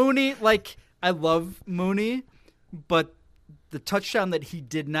 And Mooney, like, I love Mooney, but the touchdown that he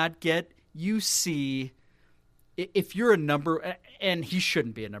did not get, you see, if you're a number, and he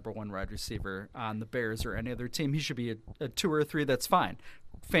shouldn't be a number 1 wide receiver on the Bears or any other team. He should be a 2 or 3. That's fine.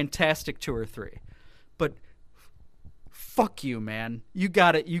 Fantastic 2 or 3. But fuck you, man. You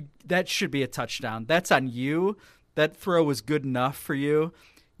got it. That should be a touchdown. That's on you. That throw was good enough for you.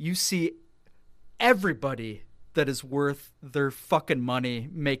 You see everybody that is worth their fucking money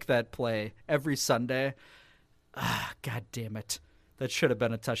make that play every Sunday. God damn it. That should have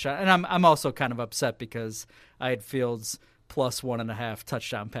been a touchdown. And I'm also kind of upset because I had Fields plus 1.5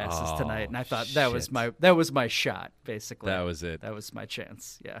 touchdown passes tonight, and I thought that was my shot, basically. That was it. That was my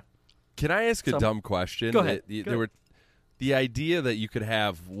chance. Yeah. Can I ask a dumb question? Go ahead. The idea that you could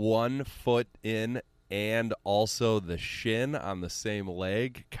have 1 foot in and also the shin on the same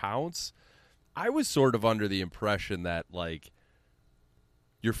leg counts. I was sort of under the impression that like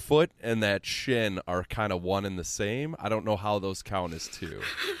your foot and that shin are kind of one and the same. I don't know how those count as 2.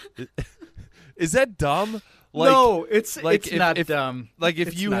 Is that dumb? Like, no, it's not dumb. Like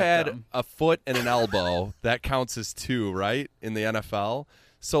if you had dumb. a foot and an elbow, that counts as 2, right? In the NFL.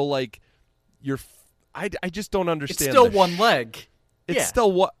 So like I just don't understand. It's still one leg. It's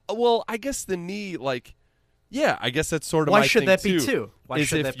still what? Well, I guess the knee, like, yeah, I guess that's sort of why my should thing that too. be 2? Why is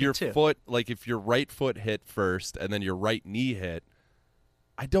should if that be your 2? foot, like if your right foot hit first and then your right knee hit,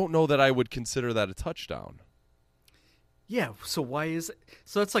 I don't know that I would consider that a touchdown. Yeah, so why is it?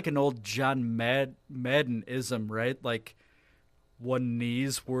 So that's like an old John Madden-ism, right? Like 1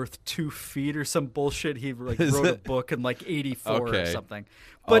 knee's worth 2 feet or some bullshit. He like wrote a book in like 84 or something.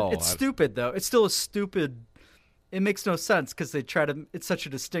 But it's stupid though. It's still a stupid. It makes no sense because they try to. It's such a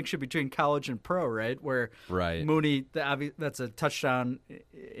distinction between college and pro, right? Where Mooney, that's a touchdown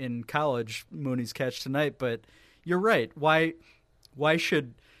in college. Mooney's catch tonight, but you're right. Why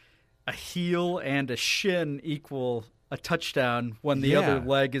should a heel and a shin equal a touchdown when the other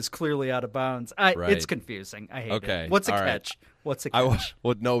leg is clearly out of bounds? It's confusing. I hate it. What's a catch? What's a catch?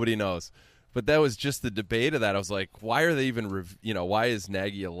 Well, nobody knows. But that was just the debate of that. I was like, why are they even, why is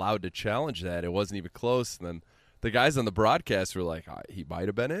Nagy allowed to challenge that? It wasn't even close. And then the guys on the broadcast were like, he might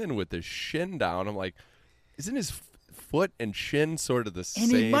have been in with his shin down. I'm like, isn't his foot and shin sort of the same?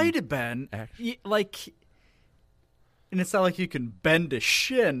 And he might have been. Like, and it's not like you can bend a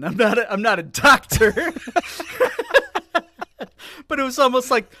shin. I'm not a doctor. But it was almost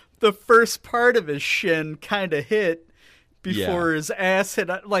like the first part of his shin kind of hit before his ass hit.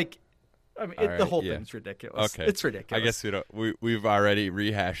 Like, I mean, the whole thing's ridiculous. Okay. It's ridiculous. I guess we've already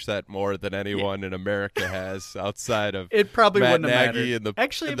rehashed that more than anyone in America has outside of it probably Matt wouldn't have Nagy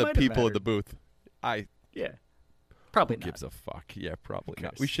mattered. and the people in the booth. Yeah. Probably Who not. gives a fuck? Yeah, probably Who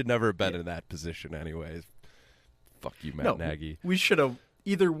not. cares? We should never have been in that position anyways. Fuck you, Matt Nagy. We should have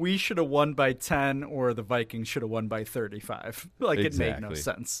won by 10 or the Vikings should have won by 35. Like, it made no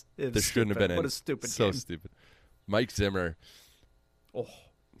Exactly. sense. There shouldn't have been What any. a stupid so game. stupid. Mike Zimmer. Oh.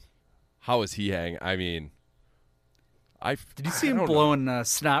 How is he hanging? I mean, Did you see him blowing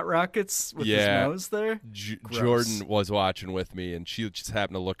snot rockets with his nose there? Jordan was watching with me, and she just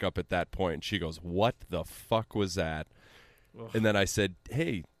happened to look up at that point, and she goes, "What the fuck was that?" Ugh. And then I said,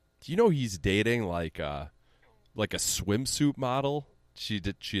 "Hey, do you know he's dating like a swimsuit model?" She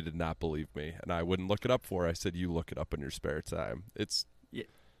did not believe me, and I wouldn't look it up for her. I said, "You look it up in your spare time. It's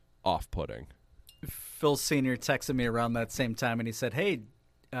off-putting." Phil Sr. texted me around that same time, and he said, "Hey,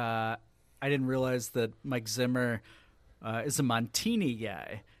 I didn't realize that Mike Zimmer is a Montini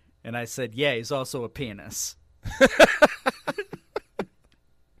guy." And I said, "Yeah, he's also a penis."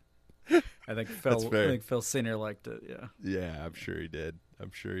 I think Phil Sr. liked it. Yeah. Yeah, I'm sure he did.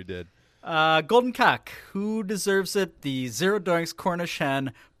 Golden Cock, who deserves it? The Zero Doinks Cornish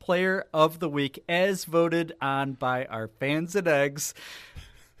Hen Player of the Week, as voted on by our fans and eggs.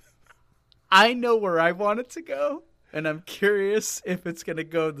 I know where I want it to go, and I'm curious if it's going to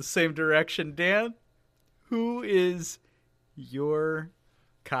go the same direction. Dan, who is your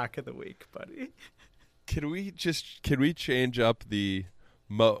cock of the week, buddy? Can we change up the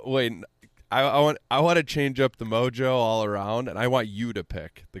wait? I want to change up the mojo all around, and I want you to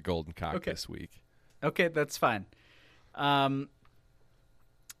pick the golden cock this week. Okay, that's fine.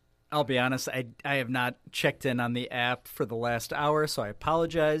 I'll be honest, I have not checked in on the app for the last hour, so I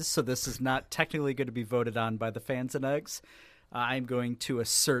apologize. So this is not technically going to be voted on by the fans and eggs. I'm going to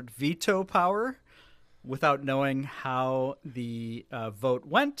assert veto power without knowing how the vote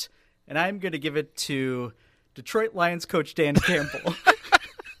went, and I'm going to give it to Detroit Lions coach Dan Campbell.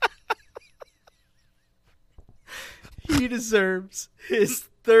 He deserves his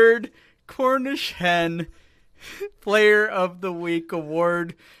third Cornish Hen Player of the Week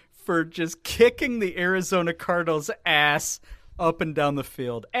award for just kicking the Arizona Cardinals' ass up and down the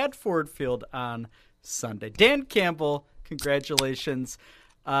field at Ford Field on Sunday. Dan Campbell, congratulations.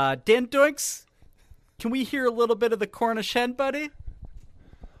 Dan Doinks, can we hear a little bit of the Cornish Hen, buddy?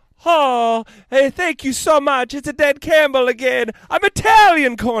 Oh, hey, thank you so much. It's a Dan Campbell again. I'm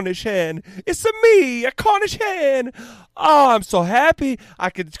Italian Cornish hen. It's me, a Cornish hen. Oh, I'm so happy.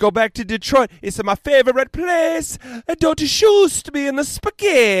 I could go back to Detroit. It's my favorite place. Don't you shoot me in the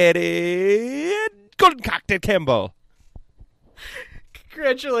spaghetti. Golden cock, Dan Campbell.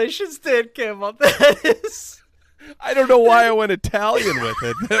 Congratulations, Dan Campbell. That is... I don't know why I went Italian with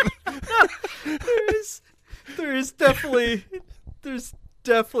it. There's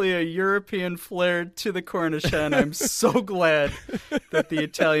definitely a European flair to the Cornish hen. I'm so glad that the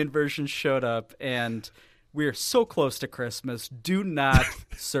Italian version showed up, and we're so close to Christmas. Do not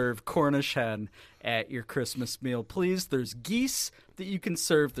serve Cornish hen at your Christmas meal, please. There's geese that you can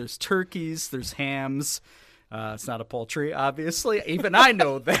serve. There's turkeys. There's hams. It's not a poultry, obviously. Even I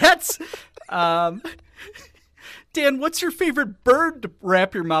know that. Dan, what's your favorite bird to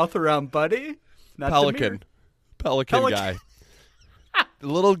wrap your mouth around, buddy? Not Pelican guy. A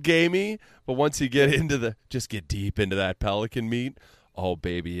little gamey, but once you get get deep into that pelican meat, oh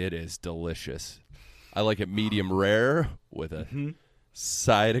baby, it is delicious. I like it medium rare with a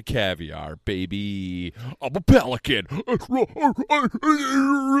side of caviar, baby. I'm a pelican.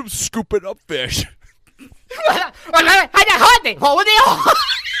 Scooping up fish.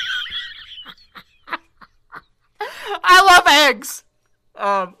 I love eggs.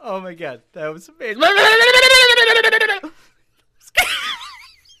 Oh my god, that was amazing.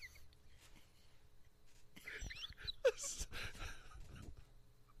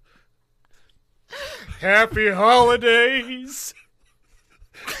 Happy holidays.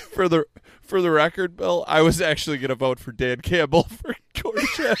 For the record, Bill, I was actually going to vote for Dan Campbell for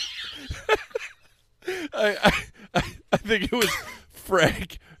Cornish hen. I think it was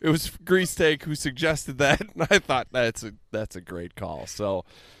Frank. It was Grease Tank who suggested that, and I thought that's a great call. So,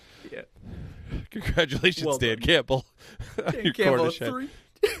 yeah, congratulations, Dan Campbell. Dan Campbell,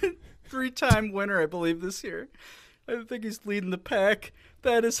 three-time winner, I believe, this year. I think he's leading the pack.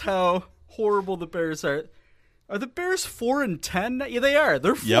 That is how horrible the Bears are. Are the Bears 4-10? Yeah, they are.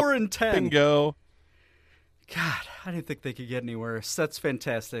 They're 4-10. Bingo. God, I didn't think they could get any worse. That's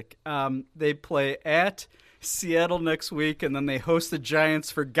fantastic. They play at Seattle next week, and then they host the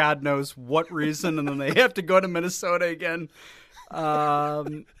Giants for God knows what reason, and then they have to go to Minnesota again. For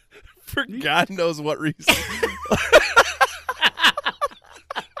God knows what reason.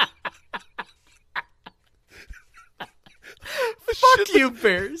 Fuck you,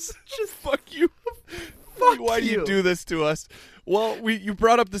 Bears. Just fuck you. Why do you do this to us? Well, you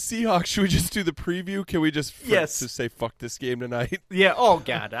brought up the Seahawks. Should we just do the preview? Can we just Yes. just say fuck this game tonight? Yeah. Oh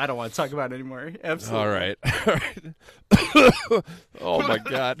God, I don't want to talk about it anymore. Absolutely. All right. Oh my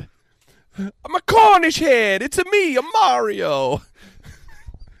God. I'm a Cornish head. It's a me, a Mario.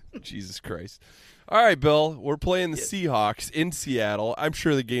 Jesus Christ. All right, Bill. We're playing the Seahawks in Seattle. I'm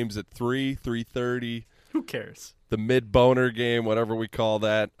sure the game's at 3:30. Who cares? The mid-boner game, whatever we call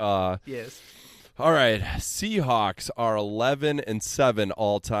that. Yes. All right. Seahawks are 11-7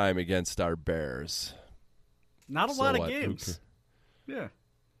 all time against our Bears. Not a So lot of what? games. Yeah.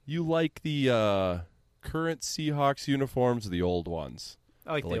 You like the current Seahawks uniforms or the old ones?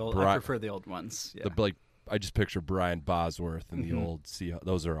 I like the old. I prefer the old ones. Yeah. I just picture Brian Bosworth and the old Seahawks.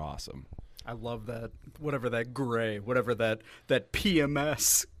 Those are awesome. I love that. Whatever that gray, whatever that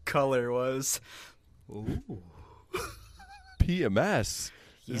PMS color was. Ooh. PMS.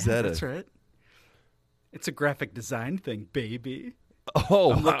 Is Yeah, that that's right. It's a graphic design thing, baby.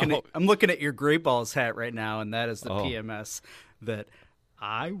 Oh, I'm looking at your Gray Balls hat right now, and that is the Oh. PMS that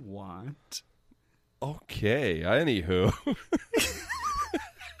I want. Okay. Anywho.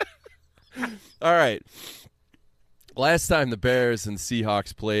 All right. Last time the Bears and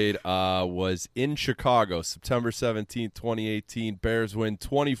Seahawks played was in Chicago, September 17th, 2018. Bears win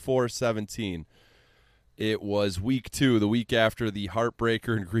 24-17. It was week 2, the week after the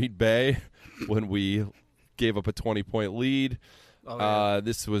heartbreaker in Green Bay when we gave up a 20-point lead. Oh, yeah.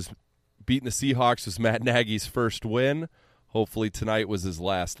 This was beating the Seahawks was Matt Nagy's first win. Hopefully tonight was his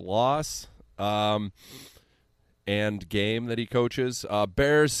last loss. And game that he coaches.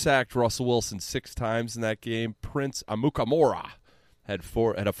 Bears sacked Russell Wilson 6 times in that game. Prince Amukamara had a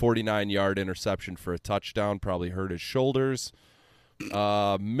 49-yard interception for a touchdown, probably hurt his shoulders.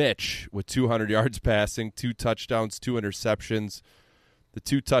 Mitch with 200 yards passing, 2 touchdowns, 2 interceptions. The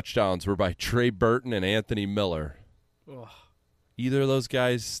 2 touchdowns were by Trey Burton and Anthony Miller. Ugh. Either of those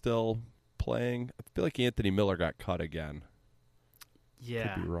guys still playing? I feel like Anthony Miller got cut again.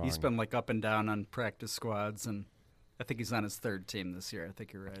 Yeah, Could be wrong. he's been like up and down on practice squads, and I think he's on his 3rd team this year. I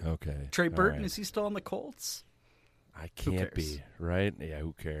think you're right. Okay. Trey all Burton, right. is he still on the Colts? I Who can't cares? be, right? Yeah,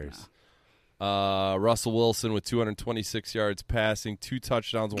 who cares? Russell Wilson with 226 yards passing, 2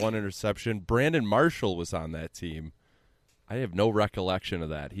 touchdowns, 1 interception. Brandon Marshall was on that team. I have no recollection of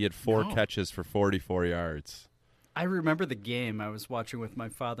that. He had 4 catches for 44 yards. I remember the game I was watching with my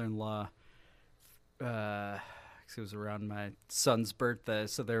father-in-law. It was around my son's birthday,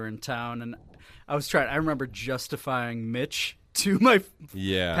 so they were in town, and I remember justifying Mitch to my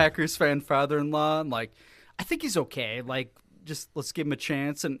Packers fan father-in-law. I'm like, I think he's okay. Like, just let's give him a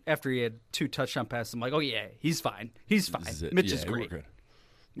chance. And after he had 2 touchdown passes, I'm like, oh yeah, he's fine. He's fine. Mitch is great. We're good.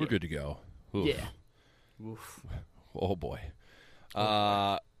 We're good to go. Oof. Yeah. Oof. Oh boy.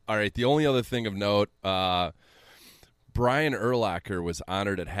 All right. The only other thing of note, Brian Urlacher was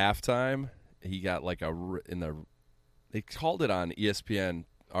honored at halftime. He got like they called it on ESPN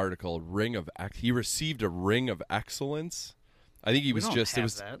article he received a ring of excellence. I think he was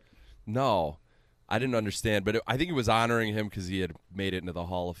that. No, I didn't understand, but I think it was honoring him because he had made it into the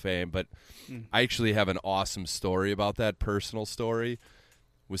Hall of Fame. But I actually have an awesome story about that. Personal story.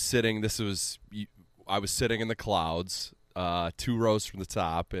 I was sitting in the clouds, 2 rows from the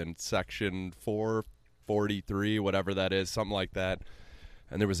top in section 443, whatever that is, something like that.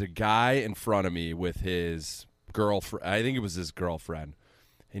 And there was a guy in front of me with his girlfriend. I think it was his girlfriend.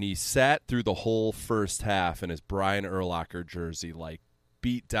 And he sat through the whole first half in his Brian Urlacher jersey, like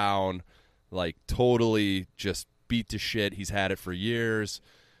beat down, like totally just beat to shit. He's had it for years.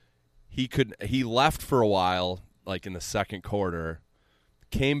 He left for a while, like in the second quarter,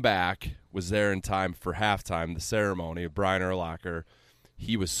 came back, was there in time for halftime, the ceremony of Brian Urlacher.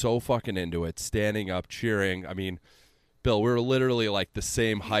 He was so fucking into it, standing up, cheering. I mean, Bill, we were literally like the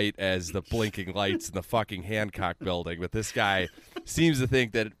same height as the blinking lights in the fucking Hancock building, but this guy seems to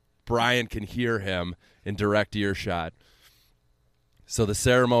think that Brian can hear him in direct earshot. So the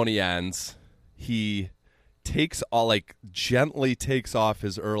ceremony ends. He gently takes off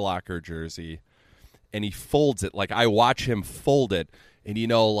his Urlacher jersey, and he folds it. Like, I watch him fold it, and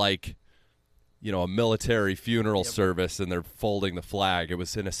a military funeral service, and they're folding the flag. It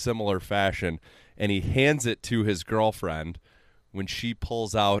was in a similar fashion. And he hands it to his girlfriend when she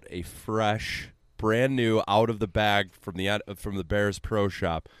pulls out a fresh, brand new, out of the bag from the Bears Pro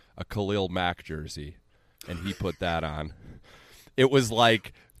Shop, a Khalil Mack jersey, and he put that on. It was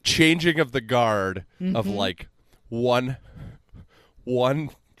like changing of the guard of like one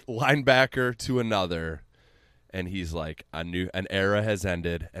linebacker to another, and he's like, an era has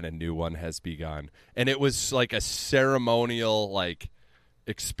ended and a new one has begun. And it was like a ceremonial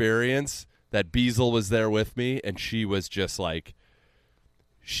experience that Beazle was there with me, and she was just like,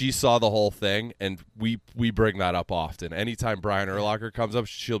 she saw the whole thing, and we bring that up often. Anytime Brian Urlacher comes up,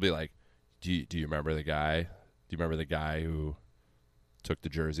 she'll be like, do you remember the guy? Do you remember the guy who took the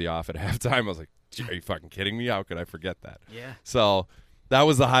jersey off at halftime? I was like, are you fucking kidding me? How could I forget that? Yeah. So that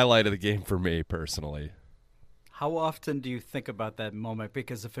was the highlight of the game for me personally. How often do you think about that moment?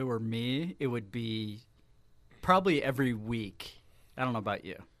 Because if it were me, it would be probably every week. I don't know about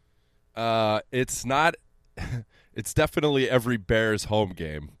you. It's not. It's definitely every Bears home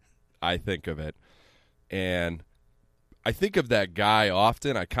game. I think of it, and I think of that guy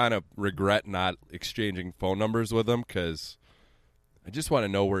often. I kind of regret not exchanging phone numbers with him because I just want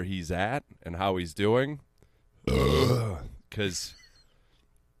to know where he's at and how he's doing. Because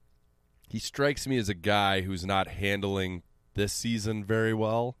he strikes me as a guy who's not handling this season very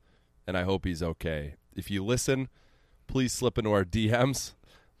well, and I hope he's okay. If you listen, please slip into our DMs.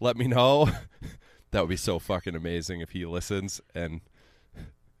 Let me know. That would be so fucking amazing if he listens. And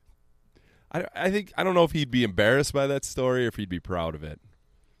I don't know if he'd be embarrassed by that story or if he'd be proud of it.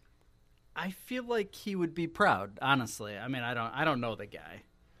 I feel like he would be proud, honestly. I mean, I don't know the guy,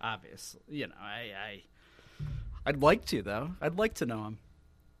 obviously. You know, I'd like to, though. I'd like to know him.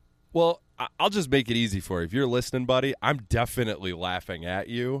 Well, I'll just make it easy for you. If you're listening, buddy, I'm definitely laughing at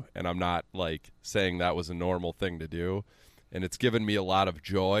you, and I'm not, like, saying that was a normal thing to do. And it's given me a lot of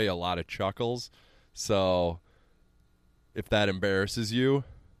joy, a lot of chuckles. So if that embarrasses you,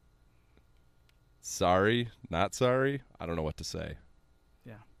 sorry, not sorry. I don't know what to say.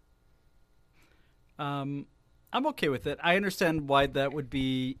 Yeah. I'm okay with it. I understand why that would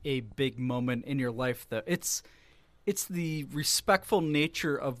be a big moment in your life, though. It's the respectful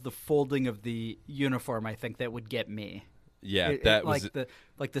nature of the folding of the uniform, I think, that would get me. Yeah, was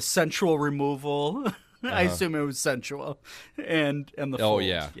like the sensual removal. I assume it was sensual, and the fold.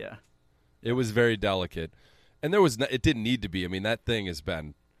 Yeah. It was very delicate, and it didn't need to be. I mean, that thing has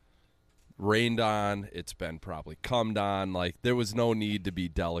been rained on. It's been probably cummed on. Like, there was no need to be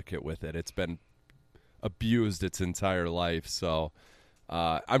delicate with it. It's been abused its entire life. So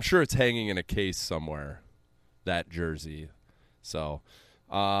I'm sure it's hanging in a case somewhere, that jersey. So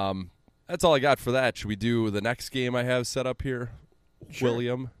that's all I got for that. Should we do the next game I have set up here, Sure.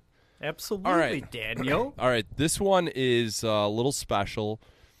 William? Absolutely, all right. Daniel. All right, this one is a little special.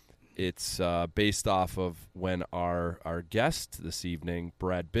 It's based off of when our guest this evening,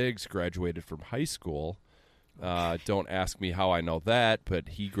 Brad Biggs, graduated from high school. Don't ask me how I know that, but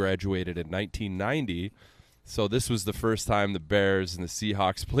he graduated in 1990. So this was the first time the Bears and the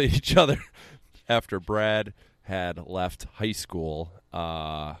Seahawks played each other after Brad had left high school.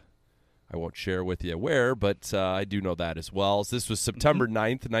 I won't share with you where, but I do know that as well. So this was September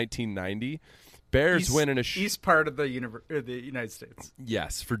 9th, 1990. Bears win in a east part of the United States.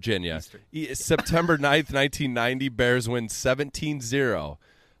 Yes, Virginia. September 9th, 1990, Bears win 17-0.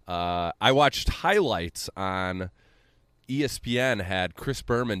 I watched highlights on ESPN, had Chris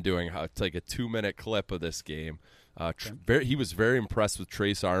Berman doing like a 2-minute clip of this game. He was very impressed with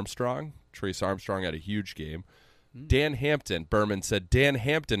Trace Armstrong. Trace Armstrong had a huge game. Dan Hampton, Berman said, Dan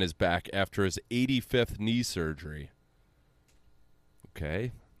Hampton is back after his 85th knee surgery.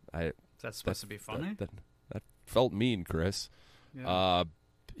 Okay. That's supposed to be funny? That felt mean, Chris. Yeah.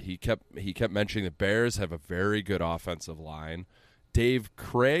 He kept mentioning the Bears have a very good offensive line. Dave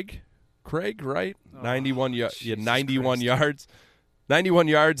Craig, right? 91 yards. 91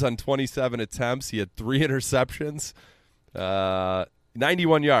 yards on 27 attempts. He had 3 interceptions.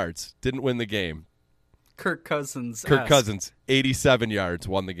 91 yards. Didn't win the game. Kirk Cousins, 87 yards,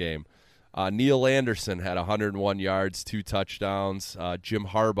 won the game. Neil Anderson had 101 yards, 2 touchdowns. Jim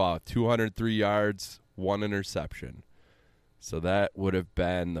Harbaugh, 203 yards, 1 interception. So that would have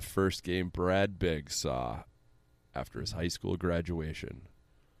been the first game Brad Biggs saw after his high school graduation.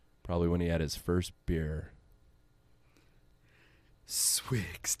 Probably when he had his first beer.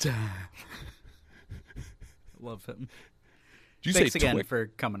 Swigs time. Love him. Thanks again for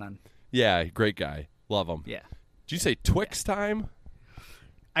coming on. Yeah, great guy. Love him. Yeah. Did you say Twix time?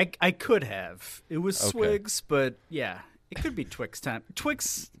 I could have. It was Swigs, but yeah, it could be Twix time.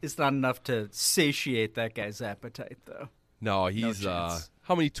 Twix is not enough to satiate that guy's appetite, though. No, he's how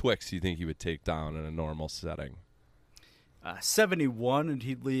many Twix do you think he would take down in a normal setting? 71, and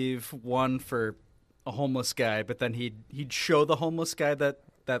he'd leave 1 for a homeless guy, but then he'd show the homeless guy that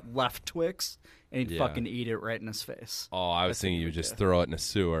left Twix, and he'd fucking eat it right in his face. Oh, I was thinking you would just throw it in a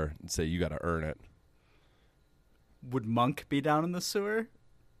sewer and say, you got to earn it. Would Monk be down in the sewer?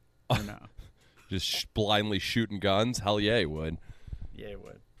 Or no? Just blindly shooting guns? Hell yeah, he would. Yeah, he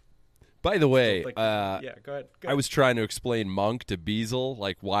would. By the way, yeah, go ahead. I was trying to explain Monk to Beazle,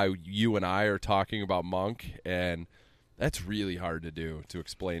 like why you and I are talking about Monk, and that's really hard to do, to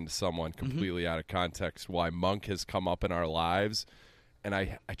explain to someone completely out of context why Monk has come up in our lives. And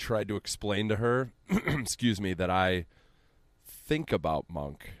I tried to explain to her, excuse me, that I think about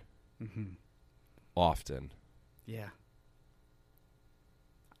Monk often. Yeah.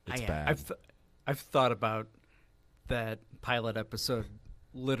 It's bad. I've thought about that pilot episode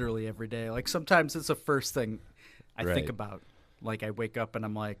literally every day. Like sometimes it's the first thing I think about. Like I wake up and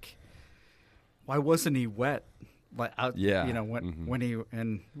I'm like, why wasn't he wet? Like out, you know, when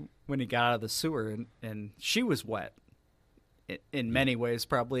he got out of the sewer and she was wet in many ways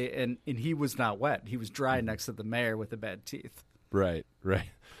probably, and he was not wet. He was dry next to the mayor with the bad teeth. Right.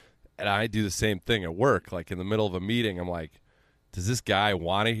 And I do the same thing at work. Like in the middle of a meeting, I'm like, does this guy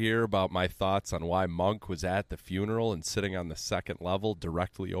want to hear about my thoughts on why Monk was at the funeral and sitting on the second level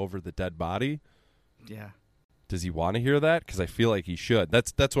directly over the dead body? Yeah. Does he want to hear that? Because I feel like he should.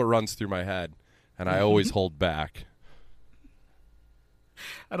 That's what runs through my head, and I always hold back.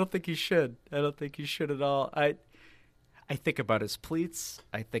 I don't think he should. I don't think he should at all. I think about his pleats.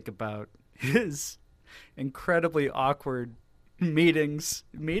 I think about his incredibly awkward meetings.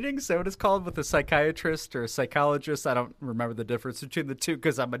 Is that what it's called, with a psychiatrist or a psychologist? I don't remember the difference between the two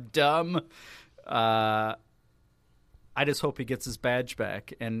because I'm a dumb. I just hope he gets his badge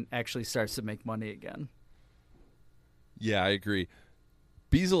back and actually starts to make money again. Yeah, I agree.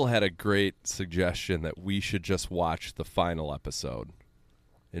 Beazle had a great suggestion that we should just watch the final episode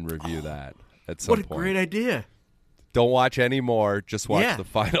and review that at some point. What a great idea. Don't watch any more. Just watch the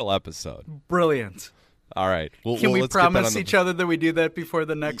final episode. Brilliant. All right. Can we promise each other that we do that before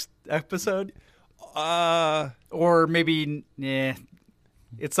the next episode? Or maybe,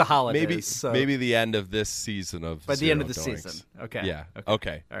 it's the holidays. Maybe the end of this season of By the Zero end of the Doinks. season. Okay. Yeah.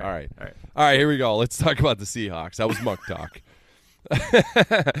 Okay. All right, here we go. Let's talk about the Seahawks. That was Monk talk.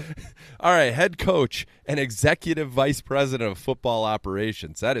 All right, head coach and executive vice president of football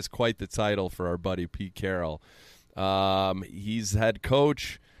operations. That is quite the title for our buddy Pete Carroll. He's head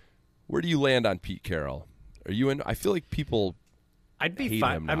coach. Where do you land on Pete Carroll? Are you in? I feel like people I'd be hate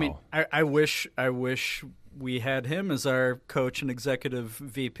fine. him now. I mean, I wish we had him as our coach and executive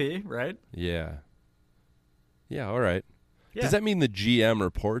VP, right? Yeah. Yeah, all right. Yeah. Does that mean the GM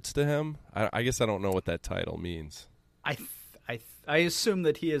reports to him? I guess I don't know what that title means. I assume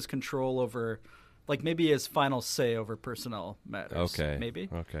that he has control over, like maybe he has final say over personnel matters. Okay. Maybe.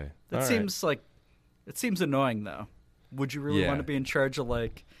 Okay. That seems like, it seems annoying though. Would you really want to be in charge of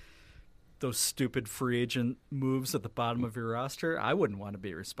like those stupid free agent moves at the bottom of your roster? I wouldn't want to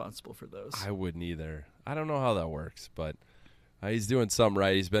be responsible for those. I wouldn't either. I don't know how that works, but he's doing something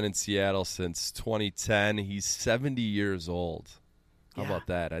right. He's been in Seattle since 2010. He's 70 years old. How about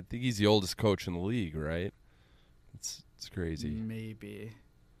that? I think he's the oldest coach in the league, right? It's crazy. Maybe.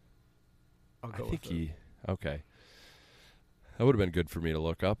 I'll go I think with it. Okay. That would have been good for me to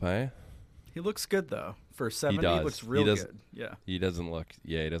look up, eh? He looks good though. For 70, he does. He looks real good. Yeah. He doesn't look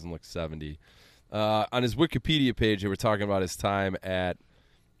 70. On his Wikipedia page, they were talking about his time at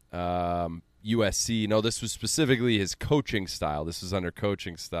USC. No, this was specifically his coaching style. This was under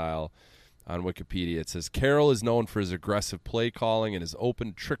coaching style on Wikipedia. It says, Carroll is known for his aggressive play calling and his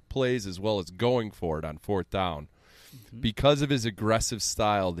open trick plays as well as going for it on fourth down. Because of his aggressive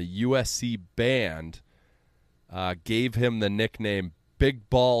style, the USC band gave him the nickname Big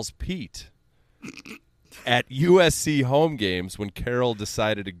Balls Pete. At USC home games, when Carroll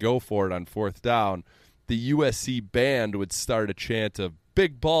decided to go for it on fourth down, the USC band would start a chant of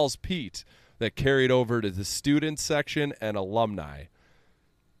Big Balls Pete that carried over to the student section and alumni.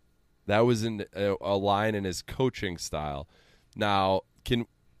 That was a line in his coaching style. Now,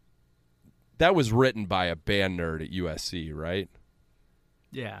 that was written by a band nerd at USC, right?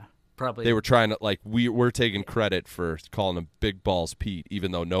 Yeah, probably. They were trying to, like, we're taking credit for calling him Big Balls Pete,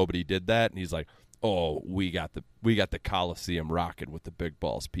 even though nobody did that. And he's like, oh, we got the Coliseum rocking with the Big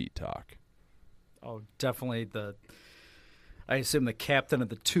Balls Pete talk. Oh, definitely I assume the captain of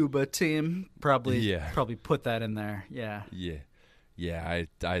the tuba team probably put that in there. Yeah. Yeah.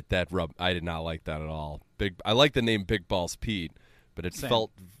 I did not like that at all. I like the name Big Balls Pete, but it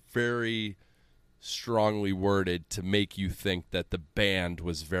felt very strongly worded to make you think that the band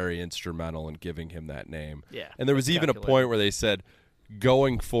was very instrumental in giving him that name. Yeah. And there was even a point where they said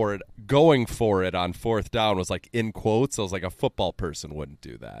going for it on fourth down was like in quotes. I was like, a football person wouldn't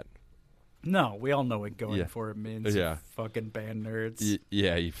do that. No, we all know what going for it means. Yeah. You fucking band nerds.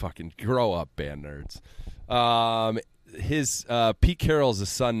 You fucking grow up, band nerds. Pete Carroll is a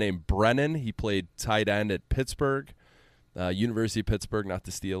son named Brennan. He played tight end at Pittsburgh. University of Pittsburgh, not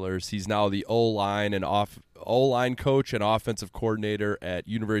the Steelers. He's now the O-line coach and offensive coordinator at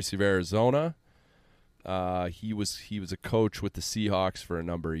University of Arizona. He was a coach with the Seahawks for a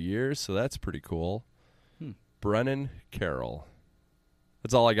number of years, so that's pretty cool. Brennan Carroll.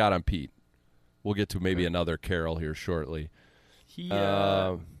 That's all I got on Pete. We'll get to maybe another Carroll here shortly.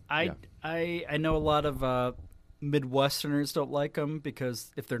 I know a lot of Midwesterners don't like him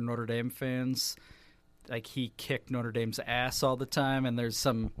because if they're Notre Dame fans, like he kicked Notre Dame's ass all the time, and there's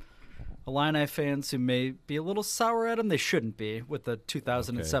some Illini fans who may be a little sour at him. They shouldn't be with the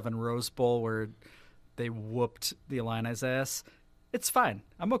 2007 Rose Bowl where they whooped the Illini's ass. It's fine.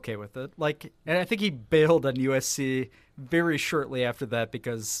 I'm okay with it. And I think he bailed on USC very shortly after that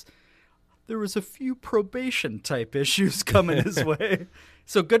because there was a few probation type issues coming his way.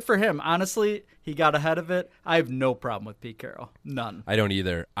 So good for him. Honestly, he got ahead of it. I have no problem with Pete Carroll. None. I don't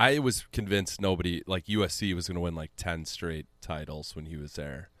either. I was convinced nobody, like USC, was going to win like 10 straight titles when he was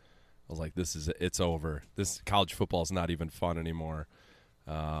there. I was like, it's over. This college football is not even fun anymore.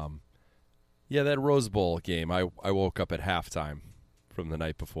 Yeah, that Rose Bowl game, I woke up at halftime from the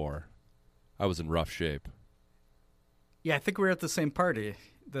night before. I was in rough shape. Yeah, I think we were at the same party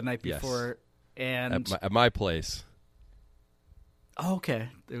the night before. Yes. And at my place. Oh, okay.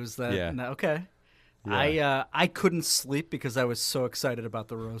 It was that. Yeah. No, okay. Yeah. I couldn't sleep because I was so excited about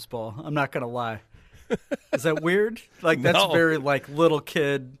the Rose Bowl. I'm not going to lie. Is that weird? Like, that's No. very, like, little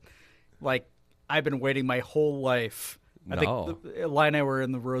kid. Like, I've been waiting my whole life. I think Illini were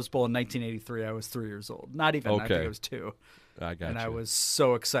in the Rose Bowl in 1983. I was 3 years old. Not even. Okay. I think I was 2. I got and you. I was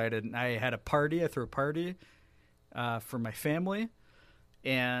so excited. And I had a party. I threw a party for my family.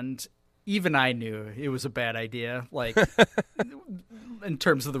 And even I knew it was a bad idea. Like, in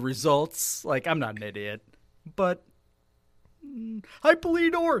terms of the results, like, I'm not an idiot. But I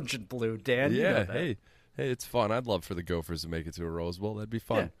bleed orange and blue, Dan. You know Yeah, that. hey, it's fun. I'd love for the Gophers to make it to a Rose Bowl. That'd be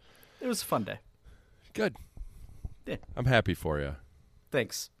fun. Yeah, it was a fun day. Good. Yeah. I'm happy for you.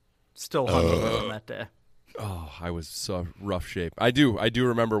 Thanks. Still hungover on that day. Oh, I was so rough shape. I do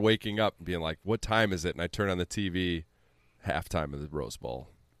remember waking up and being like, what time is it? And I turn on the TV, halftime of the Rose Bowl.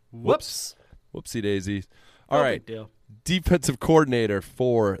 Whoops. Whoopsie daisies. All No right. big deal. Defensive coordinator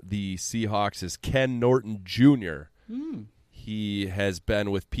for the Seahawks is Ken Norton Jr. He has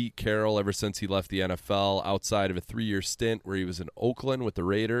been with Pete Carroll ever since he left the NFL, outside of a 3-year stint where he was in Oakland with the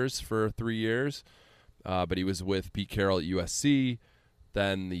Raiders for 3 years. But he was with Pete Carroll at USC,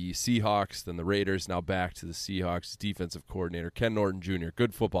 then the Seahawks, then the Raiders, now back to the Seahawks. Defensive coordinator, Ken Norton Jr.,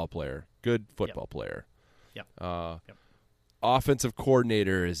 good football player. Player. Yep. Offensive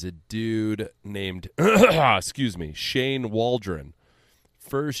coordinator is a dude named, Shane Waldron.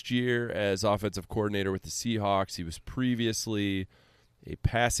 First year as offensive coordinator with the Seahawks. He was previously a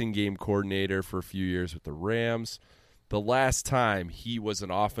passing game coordinator for a few years with the Rams. The last time he was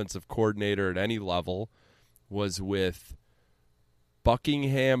an offensive coordinator at any level was with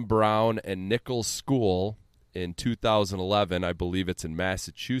Buckingham, Brown, and Nichols School in 2011. I believe it's in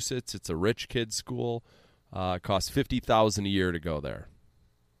Massachusetts. It's a rich kid school. It costs $50,000 a year to go there.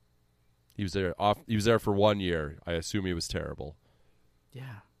 He was there for 1 year. I assume he was terrible.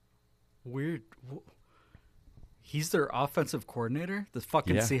 Yeah. Weird. He's their offensive coordinator? The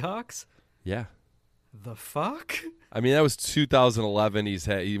fucking Seahawks? Yeah. The fuck? I mean, that was 2011.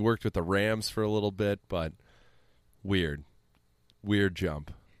 He worked with the Rams for a little bit, but weird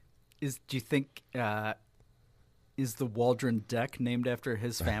jump. Do you think is the Waldron deck named after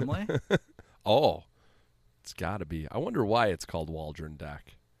his family? Oh, it's got to be. I wonder why it's called Waldron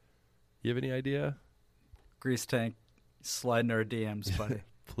Deck. You have any idea? Grease tank, slide in our DMs, buddy.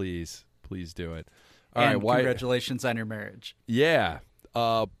 Please do it. All right, why? Congratulations on your marriage. Yeah,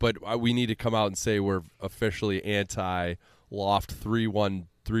 but we need to come out and say we're officially anti Loft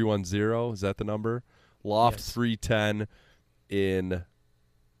 310. Is that the number? Loft 310 in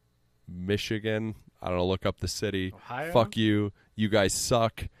Michigan. I don't know. Look up the city. Ohio? Fuck you. You guys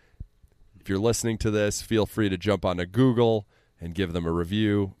suck. If you're listening to this, feel free to jump onto Google and give them a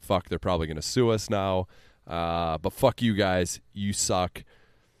review. Fuck, they're probably going to sue us now. But fuck you guys. You suck.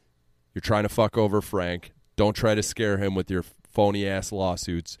 You're trying to fuck over Frank. Don't try to scare him with your phony-ass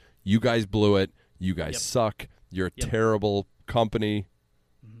lawsuits. You guys blew it. You guys suck. You're a terrible company,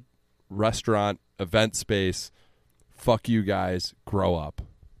 restaurant, event space. Fuck you guys. Grow up.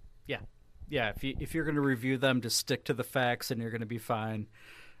 Yeah. If you're going to review them, just stick to the facts and you're going to be fine.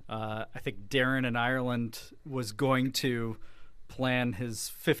 I think Darren in Ireland was going to plan his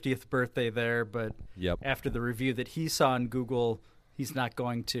 50th birthday there, but after the review that he saw on Google, he's not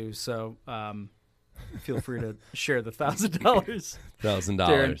going to. So feel free to share the $1,000.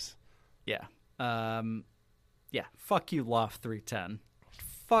 $1,000. Yeah. Yeah, fuck you, Loft 310.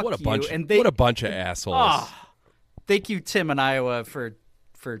 Fuck What a you. bunch! And What a bunch of assholes! Thank you, Tim in Iowa, for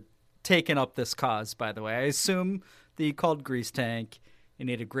taking up this cause, by the way. I assume that you called Grease Tank and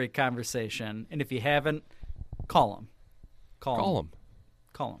had a great conversation. And if you haven't, call him. Call him.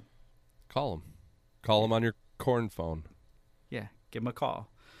 Call him on your corn phone. Yeah, give him a call.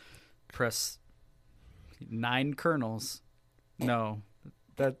 Press 9 kernels. No,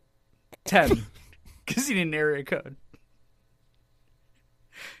 that 10, because you need an area code.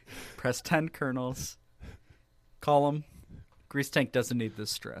 Press 10 kernels. Call him. Grease Tank doesn't need this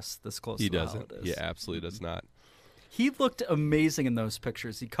stress this close He to the doesn't. holidays. He absolutely does not. He looked amazing in those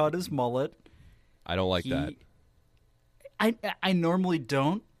pictures. He cut his mullet. I don't like that. I normally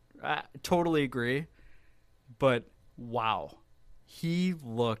don't. I totally agree. But wow. He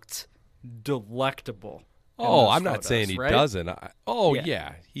looked delectable. in Oh, those I'm not photos, saying he right? doesn't. Yeah.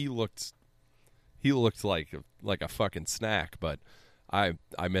 Yeah, he looked like a fucking snack. But I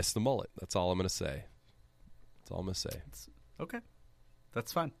miss the mullet. That's all I'm gonna say. That's all I'm gonna say. Okay.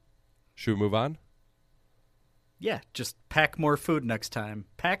 That's fine. Should we move on? Yeah, just pack more food next time.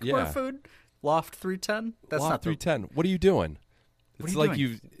 Pack more Yeah. food. Loft 310. That's Loft not 310. What are you doing? What It's are you like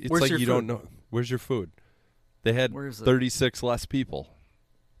doing? It's Where's like your you don't food? know. Where's your food? They had Where is it? 36 less people.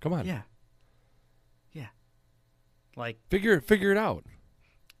 Come on. Yeah. Like Figure it out.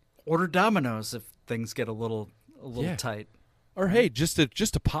 order Domino's if things get a little Yeah. tight. Or hey, just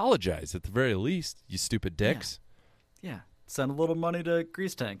apologize at the very least, you stupid dicks. Yeah. Send a little money to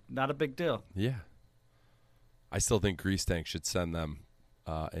Grease Tank. Not a big deal. Yeah. I still think Grease Tank should send them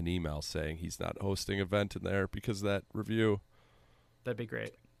an email saying he's not hosting an event in there because of that review. That'd be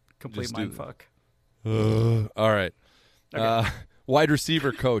great. Complete Just do mindfuck. All right. Okay. Wide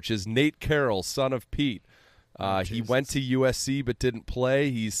receiver coach is Nate Carroll, son of Pete. He went to USC but didn't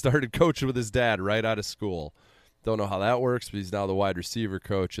play. He started coaching with his dad right out of school. Don't know how that works, but he's now the wide receiver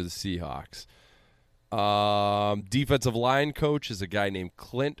coach of the Seahawks. Defensive line coach is a guy named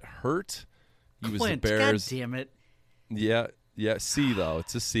Clint Hurt. He was the Bears. God damn it. Yeah, C though.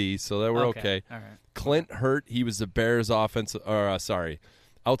 It's a C, so that we're okay. All right. Clint Hurt, he was the Bears outside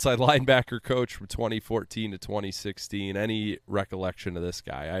linebacker coach from 2014 to 2016. Any recollection of this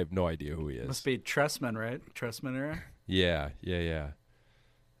guy? I have no idea who he is. Must be Tressman, right? Tressman era? Yeah.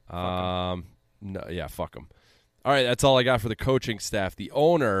 Fuck him. All right, that's all I got for the coaching staff. The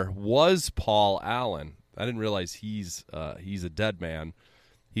owner was Paul Allen. I didn't realize he's a dead man.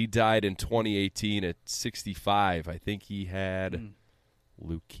 He died in 2018 at 65. I think he had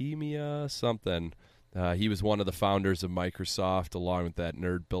leukemia, something. He was one of the founders of Microsoft, along with that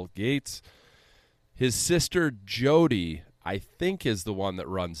nerd Bill Gates. His sister Jody, I think, is the one that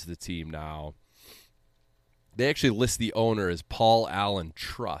runs the team now. They actually list the owner as Paul Allen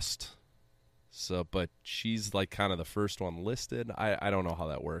Trust. So, but she's like kind of the first one listed. I don't know how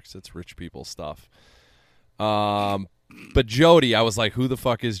that works. It's rich people stuff. But Jody, I was like, who the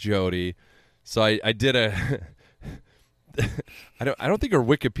fuck is Jody? So I did a. I don't think her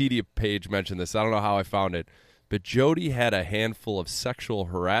Wikipedia page mentioned this. I don't know how I found it, but Jody had a handful of sexual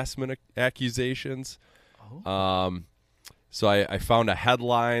harassment accusations. So I found a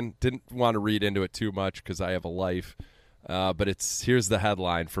headline. Didn't want to read into it too much because I have a life. But here's the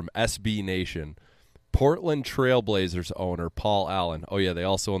headline from SB Nation. Portland Trailblazers owner Paul Allen. Oh, yeah, they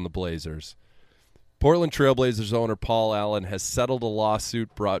also own the Blazers. Portland Trailblazers owner Paul Allen has settled a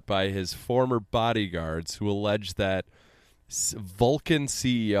lawsuit brought by his former bodyguards who allege that Vulcan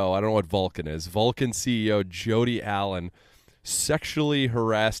CEO, I don't know what Vulcan is, Vulcan CEO Jody Allen sexually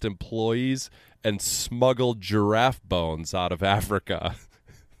harassed employees and smuggled giraffe bones out of Africa.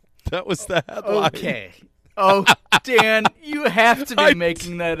 That was the headline. Okay. Oh, Dan, you have to be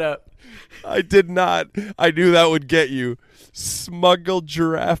making that up. I did not. I knew that would get you. Smuggled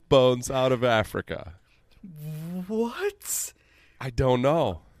giraffe bones out of Africa. What? I don't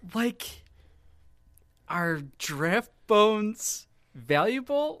know. Like, are giraffe bones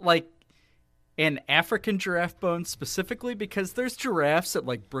valuable? Like, an African giraffe bone specifically? Because there's giraffes at,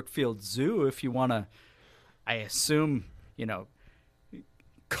 like, Brookfield Zoo if you want to, I assume,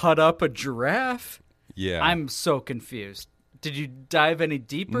 cut up a giraffe. Yeah. I'm so confused. Did you dive any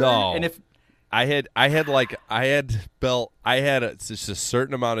deeper? No. And if I had just a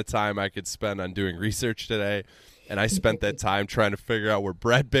certain amount of time I could spend on doing research today, and I spent that time trying to figure out where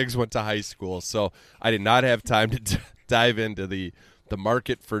Brad Biggs went to high school. So I did not have time to dive into the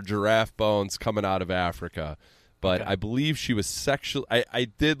market for giraffe bones coming out of Africa. But I believe she was sexual. I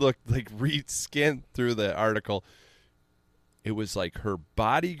did scan through the article. It was like her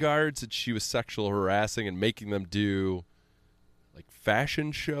bodyguards that she was sexual harassing and making them do like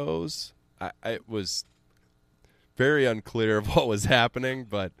fashion shows. It was very unclear of what was happening,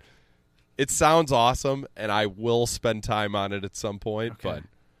 but it sounds awesome, and I will spend time on it at some point, but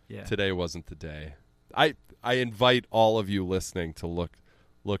today wasn't the day. I invite all of you listening to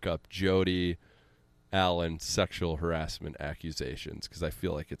look up Jody Allen sexual harassment accusations, because I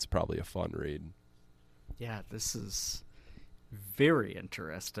feel like it's probably a fun read. Yeah, this is very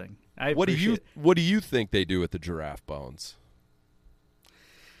interesting. What do you think they do with the giraffe bones?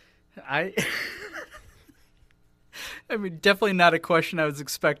 I mean, definitely not a question I was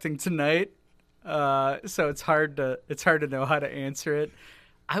expecting tonight. So it's hard to know how to answer it.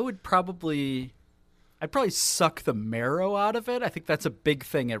 I'd probably suck the marrow out of it. I think that's a big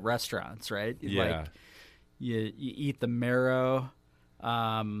thing at restaurants, right? Yeah. Like, you eat the marrow.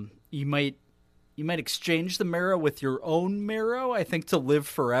 You might exchange the marrow with your own marrow, I think, to live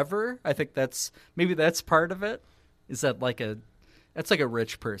forever. I think that's part of it. Is that that's like a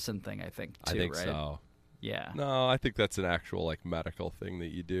rich person thing, I think, too, I think right? so. Yeah. No, I think that's an actual like medical thing that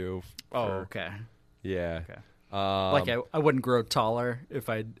you do. Okay. Yeah. Okay. I wouldn't grow taller if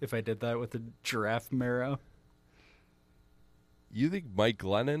I did that with a giraffe marrow. You think Mike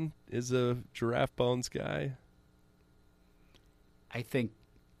Glennon is a giraffe bones guy? I think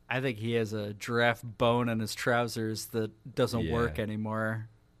he has a giraffe bone in his trousers that doesn't work anymore.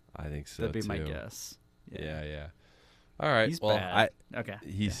 I think so. That'd be too. my guess. Yeah. All right. He's well, bad. Okay.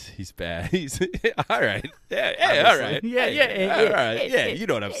 He's bad. He's all right. Yeah. All right. Yeah. All right. Yeah. You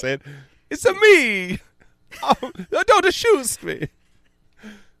know what I'm saying? It's a me. Oh, don't shoot me.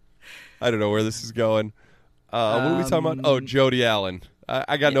 I don't know where this is going. What are we talking about? Oh, Jody Allen.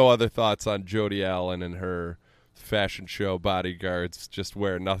 I got no other thoughts on Jody Allen and her fashion show bodyguards just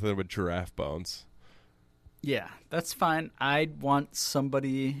wear nothing but giraffe bones. Yeah, that's fine. I'd want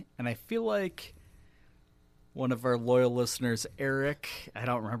somebody, and I feel like one of our loyal listeners, Eric, I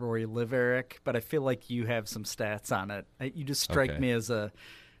don't remember where you live, Eric, but I feel like you have some stats on it. You just strike me as a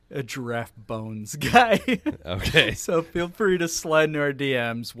giraffe bones guy. Okay. So feel free to slide into our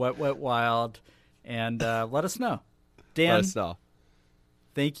DMs, Wet Wild, and let us know. Dan, let us know.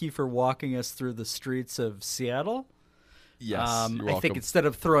 Thank you for walking us through the streets of Seattle. Yes, you're welcome. I think instead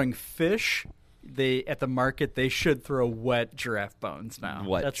of throwing fish, at the market they should throw wet giraffe bones now.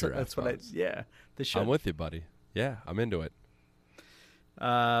 That's what they should. I'm with you, buddy. Yeah, I'm into it.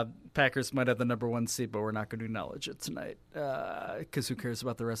 Packers might have the number 1 seed, but we're not going to acknowledge it tonight because who cares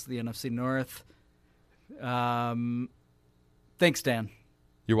about the rest of the NFC North? Thanks, Dan.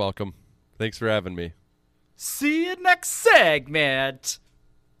 You're welcome. Thanks for having me. See you next segment.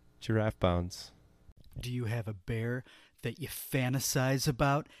 Giraffe bones. Do you have a bear that you fantasize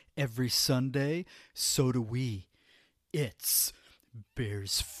about every Sunday? So do we. It's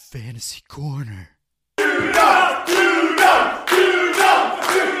Bears Fantasy Corner. Zero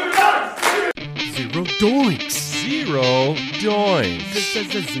doinks. Zero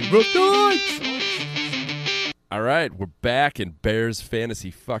doinks. Zero doinks. All right, we're back in Bears Fantasy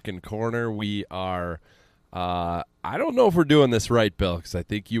fucking Corner. We are, I don't know if we're doing this right, Bill, because I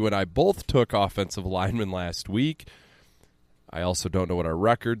think you and I both took offensive linemen last week. I also don't know what our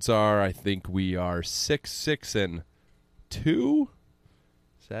records are. I think we are 6-6-2. Does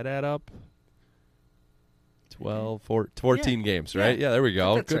that add up? 14 games, right? Yeah, there we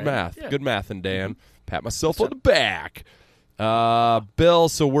go. Good math. Yeah. Good math, and Dan. Pat myself on the back. Bill,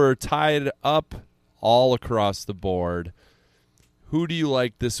 so we're tied up all across the board. Who do you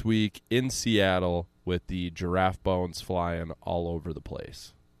like this week in Seattle with the giraffe bones flying all over the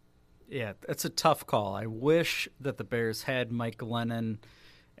place? Yeah, that's a tough call. I wish that the Bears had Mike Glennon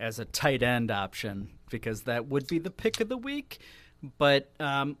as a tight end option because that would be the pick of the week. But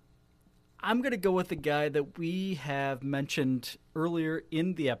I'm going to go with the guy that we have mentioned earlier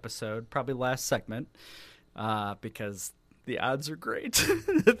in the episode, probably last segment, because the odds are great.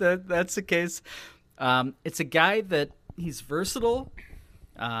 That's the case. It's a guy that he's versatile.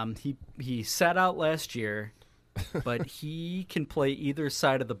 He sat out last year, but he can play either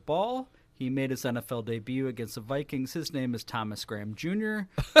side of the ball. He made his NFL debut against the Vikings. His name is Thomas Graham Jr.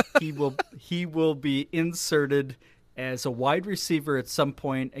 He will be inserted as a wide receiver at some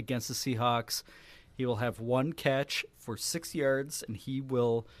point against the Seahawks. He will have one catch for 6 yards, and he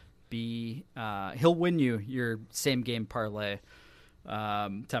will be he'll win you your same game parlay.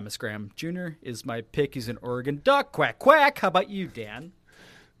 Thomas Graham Jr. is my pick. He's an Oregon Duck. Quack, quack. How about you, Dan?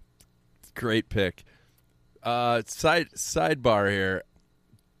 Great pick. Sidebar here.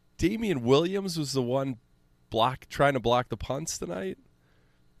 Damian Williams was the one trying to block the punts tonight.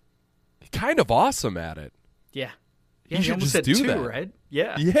 Kind of awesome at it. Yeah. He should just do that, right?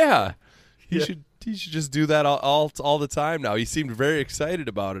 Yeah. Yeah. He should just do that all the time now. He seemed very excited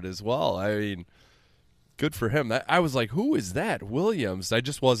about it as well. I mean, good for him. I was like, who is that? Williams. I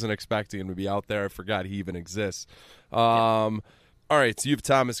just wasn't expecting him to be out there. I forgot he even exists. All right, so you have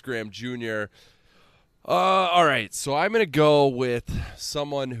Thomas Graham Jr. All right, so I'm going to go with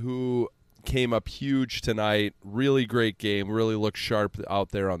someone who came up huge tonight. Really great game. Really looked sharp out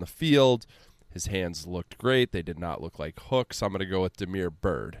there on the field. His hands looked great. They did not look like hooks. I'm going to go with Damiere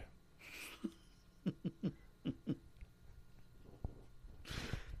Byrd.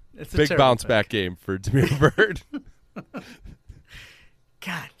 It's a big terrible bounce pick. back game for Damiere Byrd.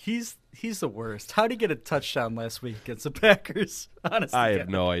 God, he's the worst. How did he get a touchdown last week against the Packers? Honestly, I have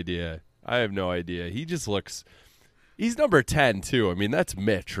no idea. He just looks. He's number 10 too. I mean, that's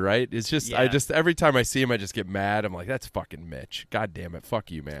Mitch, right? It's just Yeah. every time I see him, I just get mad. I'm like, that's fucking Mitch. God damn it,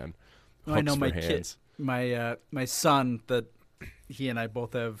 fuck you, man. Well, I know Hooks my for kid, hands. my son, that he and I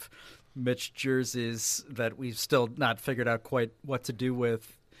both have Mitch jerseys that we've still not figured out quite what to do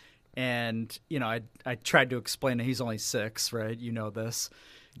with. And, I tried to explain that he's only 6, right? You know this.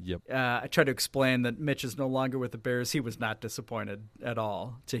 Yep. I tried to explain that Mitch is no longer with the Bears. He was not disappointed at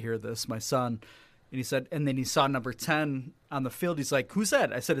all to hear this, my son. And he said, and then he saw number 10 on the field. He's like, who's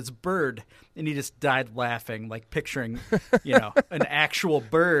that? I said, it's Bird. And he just died laughing, like picturing, an actual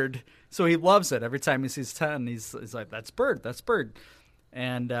bird. So he loves it. Every time he sees 10, he's like, that's Bird. That's Bird.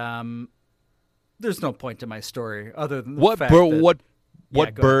 And there's no point to my story other than the fact that,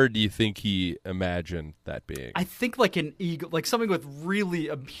 what go bird do you think he imagined that being? I think like an eagle, like something with really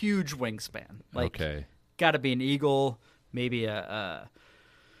a huge wingspan. Like, okay. Got to be an eagle, maybe a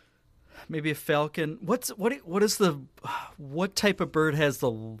falcon. What type of bird has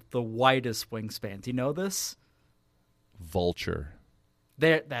the widest wingspan? Do you know this? Vulture.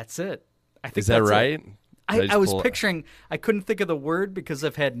 That's it. I think Is that that's right? it. I was picturing. I couldn't think of the word because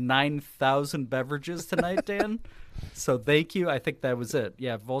I've had 9,000 beverages tonight, Dan. So thank you. I think that was it.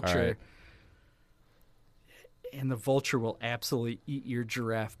 Yeah, vulture. All right. And the vulture will absolutely eat your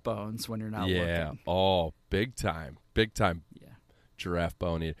giraffe bones when you're not looking. Oh, big time. Yeah. Giraffe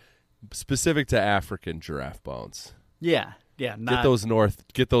bone eat. Specific to African giraffe bones. Yeah. Get those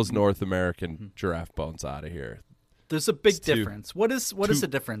North American giraffe bones out of here. There's a big difference. What is the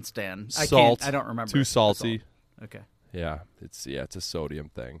difference, Dan? Salt. I don't remember. Too salty. Okay. Yeah, it's a sodium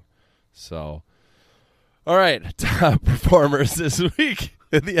thing. So, all right, top performers this week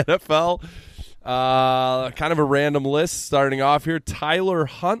in the NFL. Kind of a random list starting off here. Tyler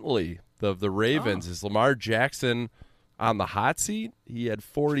Huntley of the Ravens. Is Lamar Jackson on the hot seat? He had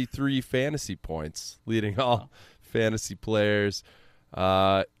 43 fantasy points, leading all fantasy players.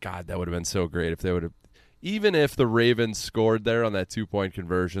 God, that would have been so great if they would have. Even if the Ravens scored there on that 2-point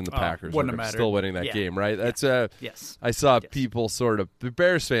conversion, the Packers were still winning that game, right? That's yes. I saw people sort of, the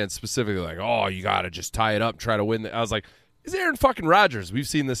Bears fans specifically, like, oh, you got to just tie it up, try to win. I was like, it's Aaron fucking Rodgers. We've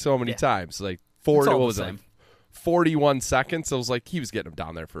seen this so many times. Like 41 seconds. I was like, he was getting him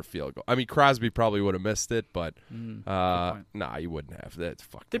down there for a field goal. I mean, Crosby probably would have missed it, but nah, he wouldn't have.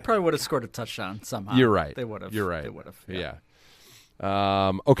 They probably would have scored a touchdown somehow. You're right. They would have. You're right. They would have. Yeah.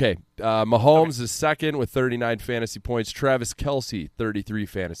 Okay. Mahomes is second with 39 fantasy points. Travis Kelce, 33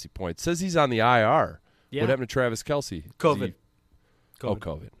 fantasy points. Says he's on the IR. Yeah. What happened to Travis Kelce? COVID. Oh,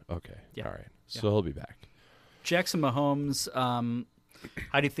 COVID. Okay. Yeah. All right. So he'll be back. Jackson Mahomes,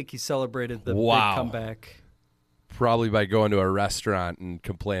 how do you think he celebrated the big comeback? Probably by going to a restaurant and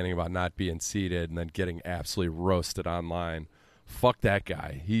complaining about not being seated and then getting absolutely roasted online. Fuck that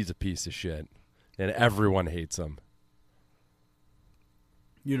guy. He's a piece of shit. And everyone hates him.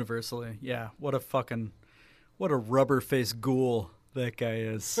 Universally, yeah. What a rubber-faced ghoul that guy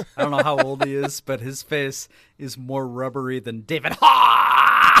is. I don't know how old he is, but his face is more rubbery than David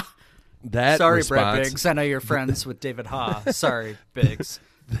Ha! Sorry, Brett Biggs. I know you're friends with David Ha. Sorry, Biggs.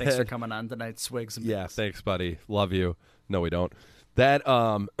 Thanks for coming on tonight, Swigs. And yeah, thanks, buddy. Love you. No, we don't. That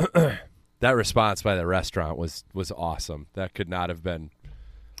that response by the restaurant was awesome. That could not have been.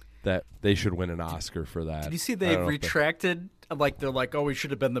 That they should win an Oscar for that. Did you see they've retracted? Like they're like, oh, we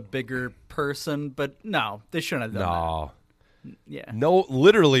should have been the bigger person, but no, they shouldn't have done that. Yeah. No,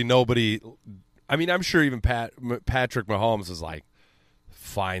 literally nobody. I mean, I'm sure even Patrick Mahomes was like,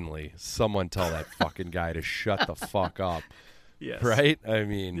 finally, someone tell that fucking guy to shut the fuck up. Yes. Right? I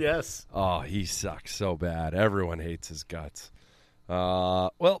mean, yes. Oh, he sucks so bad. Everyone hates his guts.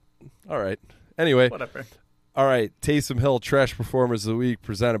 Well, all right. Anyway. Whatever. All right. Taysom Hill, Trash Performers of the Week,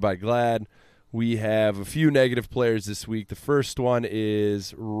 presented by Glad. We have a few negative players this week. The first one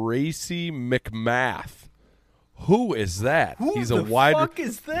is Racey McMath. Who is that? He's a wide. Who the fuck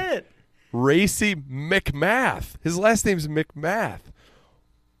is that? Racey McMath. His last name's McMath.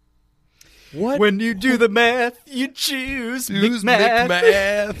 What? When you do the math, you choose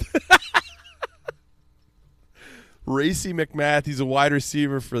McMath. Racey McMath, he's a wide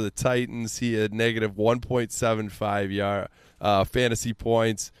receiver for the Titans. He had negative 1.75 fantasy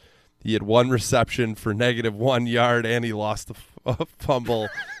points. He had one reception for negative 1 yard, and he lost a fumble.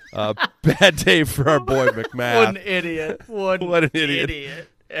 Bad day for our boy McMath. What an idiot. What an idiot.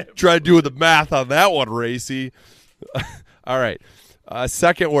 Try doing the math on that one, Racey. All right.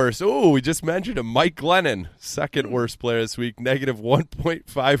 Second worst. Oh, we just mentioned him. Mike Glennon, second worst player this week. Negative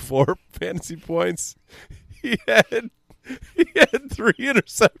 1.54 fantasy points. He had 3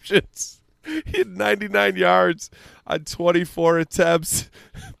 interceptions. He had 99 yards on 24 attempts.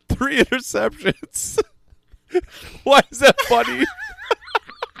 3 interceptions. Why is that funny?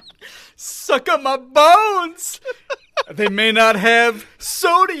 Suck on my bones. They may not have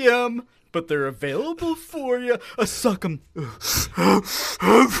sodium, but they're available for you. Suck 'em.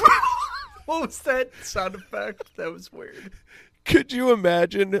 What was that sound effect? That was weird. Could you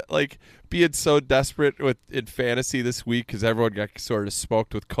imagine, like, being so desperate in fantasy this week because everyone got sort of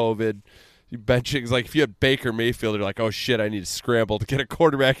smoked with COVID? You benching, like, if you had Baker Mayfield, you're like, oh, shit, I need to scramble to get a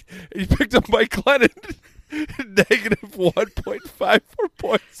quarterback. And you picked up Mike Glennon, negative 1.54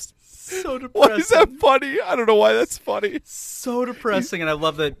 points. So depressing. Why is that funny? I don't know why that's funny. So depressing, and I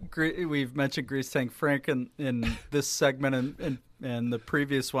love that we've mentioned Grease Tank Frank in this segment and the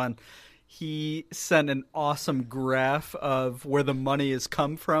previous one. He sent an awesome graph of where the money has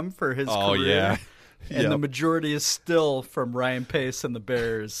come from for his career. Yeah. And the majority is still from Ryan Pace and the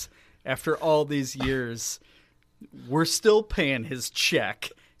Bears. After all these years, we're still paying his check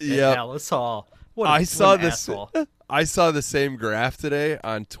at Dallas Hall. I saw the same graph today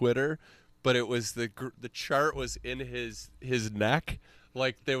on Twitter, but it was the chart was in his neck.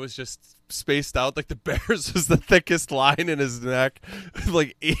 Like, there was just spaced out. Like, the Bears was the thickest line in his neck,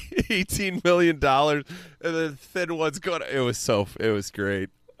 like $18 million, and the thin one's going. It was great.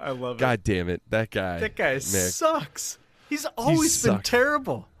 I love it. God damn it, that guy sucks. He's always been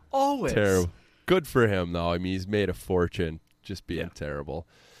terrible. Always terrible. Good for him though. I mean, he's made a fortune just being terrible.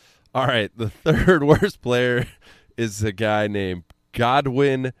 All right, the third worst player is a guy named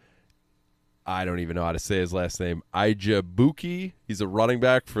Godwin. I don't even know how to say his last name. Ijabuki. He's a running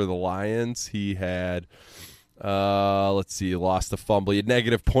back for the Lions. He had, lost a fumble. He had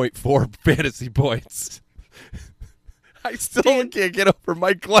negative 0.4 fantasy points. I still can't get over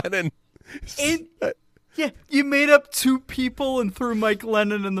Mike Glennon. You made up 2 people and threw Mike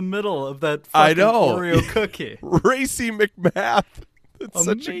Glennon in the middle of that fucking Oreo cookie. Racey McMath. It's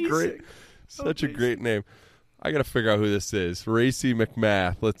Amazing. such a great name. I got to figure out who this is. Racey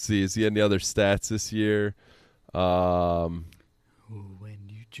McMath. Let's see. Is he any other stats this year? When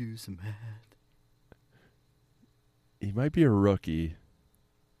you choose a man. He might be a rookie.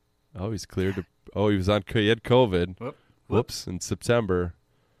 Oh, he's cleared to. Oh, he had COVID. Whoops, in September.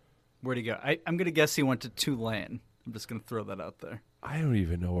 Where'd he go? I'm going to guess he went to Tulane. I'm just going to throw that out there. I don't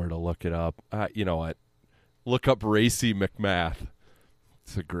even know where to look it up. You know what? Look up Racey McMath.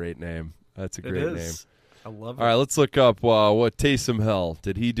 It's a great name. That's a great name. I love it. All right, let's look up what Taysom Hill.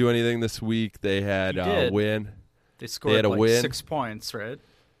 Did he do anything this week? They had a win. They scored a win. 6 points, right?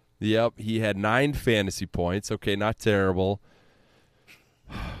 Yep. He had 9 fantasy points. Okay, not terrible.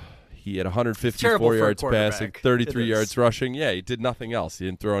 He had 154 yards passing, 33 yards rushing. Yeah, he did nothing else. He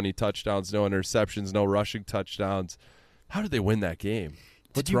didn't throw any touchdowns, no interceptions, no rushing touchdowns. How did they win that game?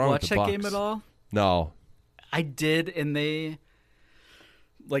 Did you watch that game at all? No. I did, and they,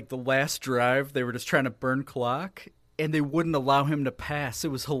 like the last drive, they were just trying to burn clock, and they wouldn't allow him to pass. It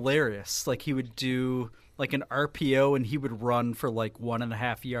was hilarious. Like, he would do like an RPO, and he would run for like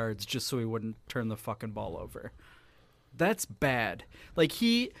 1.5 yards just so he wouldn't turn the fucking ball over. That's bad. Like,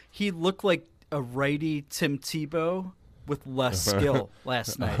 he looked like a righty Tim Tebow with less skill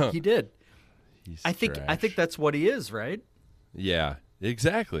last night. He did. I think that's what he is, right? Yeah,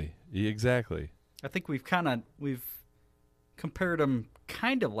 exactly. I think we've compared him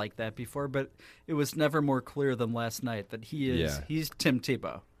kind of like that before, but it was never more clear than last night that he's Tim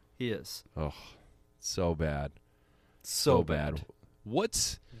Tebow. He is. Oh, so bad. So bad.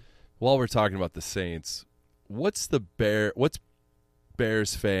 While we're talking about the Saints, what's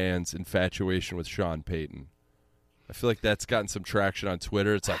Bears fans' infatuation with Sean Payton? I feel like that's gotten some traction on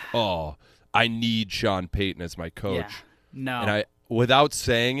Twitter. It's like, oh, I need Sean Payton as my coach. Yeah. No. And without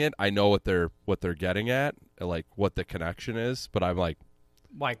saying it, I know what they're getting at, like what the connection is. But I'm like,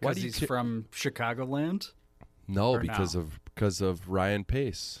 why? Because he's from Chicagoland? No, because of Ryan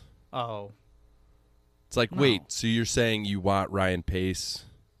Pace. Oh. It's like, wait, so you're saying you want Ryan Pace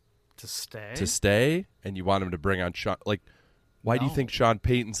to stay, and you want him to bring on Sean? Like, why do you think Sean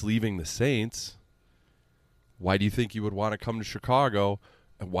Payton's leaving the Saints? Why do you think you would want to come to Chicago?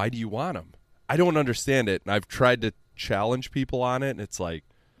 And why do you want him? I don't understand it. And I've tried to challenge people on it, and it's like,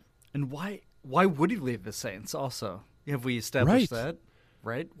 And why would he leave the Saints? Also, have we established that?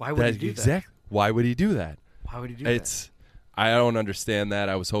 Right? Why would he do that? Why would he do that? Why would he do that? I don't understand that.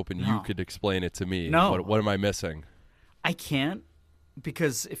 I was hoping you could explain it to me. No. What am I missing? I can't,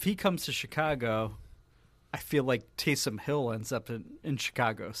 because if he comes to Chicago, I feel like Taysom Hill ends up in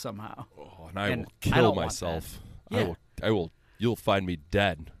Chicago somehow. Oh, and I will I kill don't want myself. that. I will. You'll find me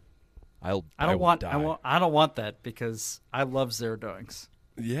dead. I don't will die. I don't want that because I love Zero Doinks.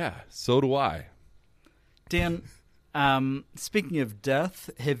 Yeah, so do I. Dan, speaking of death,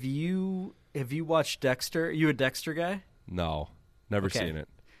 have you watched Dexter? Are you a Dexter guy? No, never Okay. seen it.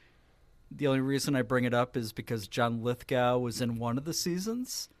 The only reason I bring it up is because John Lithgow was in one of the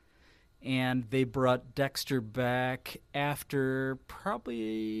seasons, and they brought Dexter back after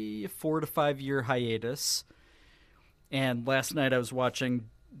probably a 4 to 5 year hiatus. And last night I was watching,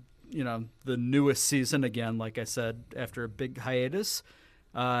 the newest season again, like I said, after a big hiatus.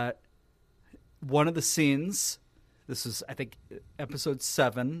 One of the scenes, this is, I think, episode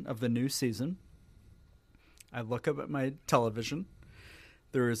 7 of the new season. I look up at my television.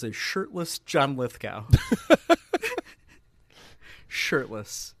 There is a shirtless John Lithgow.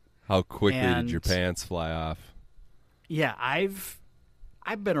 Shirtless. How quickly And- did your pants fly off? Yeah, I've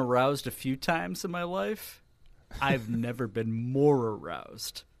been aroused a few times in my life. I've never been more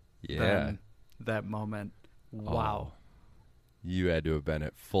aroused than that moment. Wow. You had to have been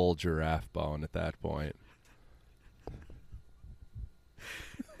at full giraffe bone at that point.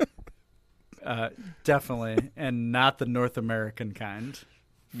 Definitely, and not the North American kind.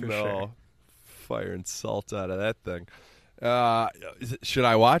 For no, sure. firing salt out of that thing. Should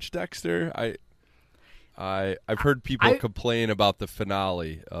I watch Dexter? I've heard people complain about the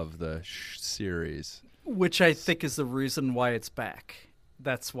finale of the series, Which I think is the reason why it's back.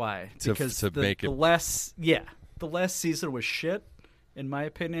 That's why. Because to make it... the last season was shit, in my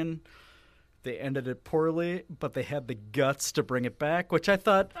opinion. They ended it poorly, but they had the guts to bring it back, which I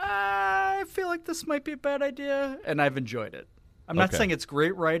thought, I feel like this might be a bad idea, and I've enjoyed it. I'm not saying it's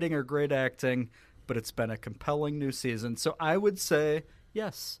great writing or great acting, but it's been a compelling new season. So I would say,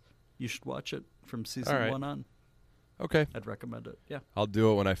 yes, you should watch it from season 1 on. Okay. I'd recommend it, yeah. I'll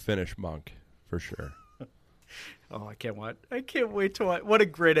do it when I finish Monk, for sure. Oh, I can't wait to watch. What a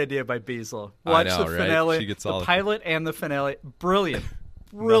great idea by Beazle. I Watch know, the right? finale, She gets the all pilot and the finale. Brilliant.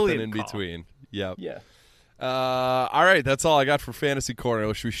 Brilliant Nothing in call. between. Yep. Yeah. All right, that's all I got for Fantasy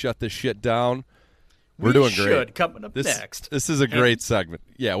Corner. Should we shut this shit down? We're We doing should. great. Coming up next. This is a great segment.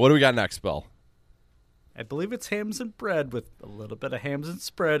 Yeah, what do we got next, Bill? I believe it's hams and bread with a little bit of hams and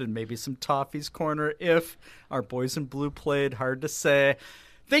spread and maybe some Toffee's Corner if our boys in blue played. Hard to say.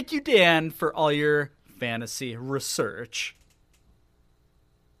 Thank you, Dan, for all your fantasy research.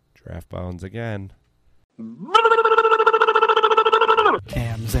 Draft bounds again.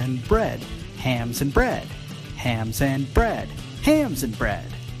 Hams and bread, hams and bread, hams and bread, hams and bread.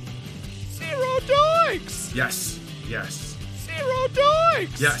 Zero doinks! Yes. Yes. Zero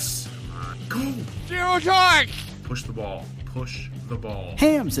doinks! Yes. Come on. Go. Zero doinks! Push the ball. Push the ball.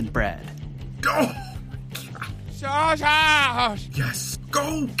 Hams and bread. Go. Sausage! Yes.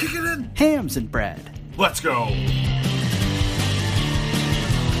 Go. Kick it in. Hams and bread. Let's go.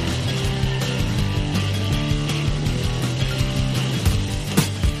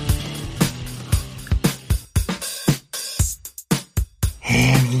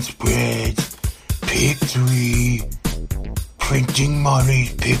 Hams and spreads. Pick 3. Printing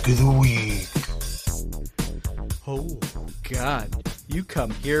Money's pick of the week. Oh, God. You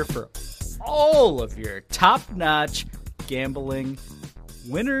come here for all of your top-notch gambling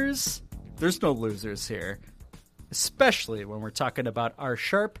winners. There's no losers here, especially when we're talking about our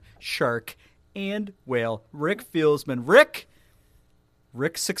sharp shark and whale, Rick Fieldsman. Rick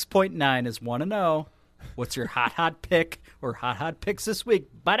 6.9 is 1-0. What's your hot pick or hot picks this week,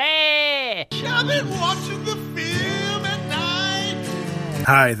 buddy? I've been watching the film at night.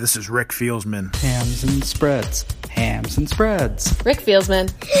 Hi, this is Rick Fieldsman. Hams and spreads, hams and spreads. Rick Fieldsman.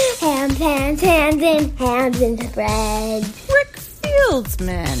 Hams and spreads. Rick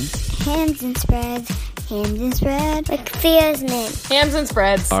Fieldsman. Hams and spreads. Hams and spreads. Rick Fieldsman. Hams and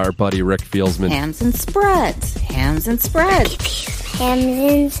spreads. Our buddy Rick Fieldsman. Hams and spreads. Hams and spreads. Hams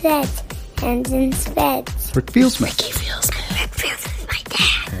and spreads. Hams and spreads. Rick Fieldsman. Ricky Fieldsman. Rick Fieldsman's my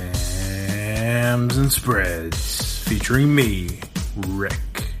dad. Hams and Spreads. Featuring me, Rick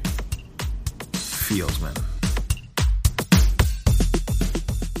Fieldsman.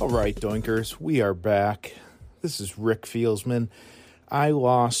 All right, Doinkers, we are back. This is Rick Fieldsman. I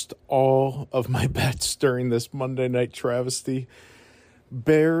lost all of my bets during this Monday night travesty.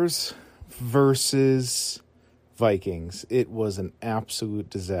 Bears versus Vikings. It was an absolute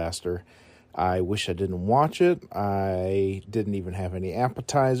disaster. I wish I didn't watch it. I didn't even have any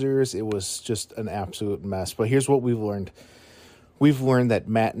appetizers. It was just an absolute mess. But here's what we've learned. We've learned that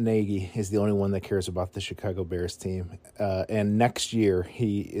Matt Nagy is the only one that cares about the Chicago Bears team. And next year,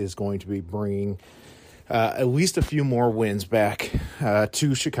 he is going to be bringing at least a few more wins back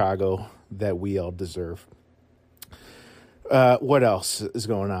to Chicago that we all deserve. What else is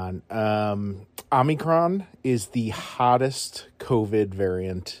going on? Omicron is the hottest COVID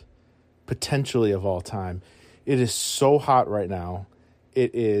variant potentially of all time. It is so hot right now.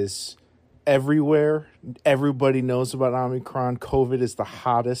 It is everywhere. Everybody knows about Omicron. COVID is the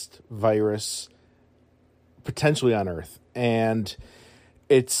hottest virus potentially on Earth. And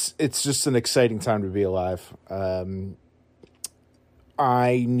it's just an exciting time to be alive.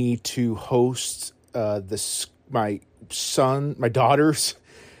 I need to host my daughter's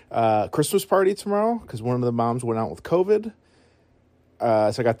Christmas party tomorrow because one of the moms went out with COVID.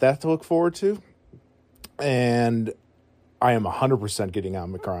 So I got that to look forward to. And I am 100% getting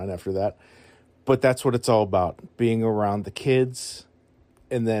Omicron after that. But that's what it's all about, being around the kids.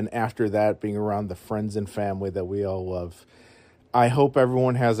 And then after that, being around the friends and family that we all love. I hope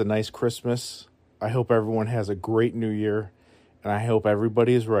everyone has a nice Christmas. I hope everyone has a great New Year. And I hope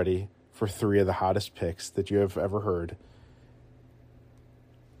everybody is ready for 3 of the hottest picks that you have ever heard.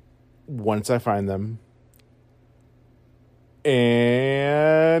 Once I find them.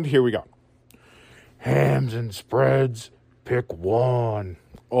 And here we go. Hams and spreads, pick 1.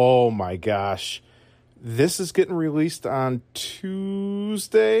 Oh my gosh. This is getting released on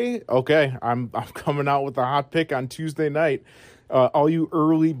Tuesday. Okay, I'm coming out with a hot pick on Tuesday night. All you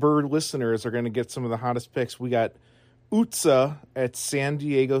early bird listeners are going to get some of the hottest picks. We got UTSA at San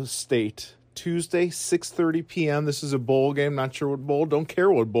Diego State. Tuesday, 6:30 p.m. This is a bowl game. Not sure what bowl. Don't care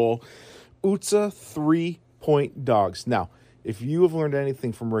what bowl. UTSA 3-point dogs. Now, if you have learned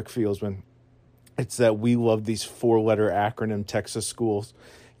anything from Rick Fieldsman, it's that we love these 4-letter acronym Texas schools.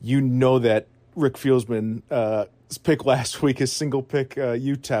 You know that Rick Fieldsman's pick last week, his single pick,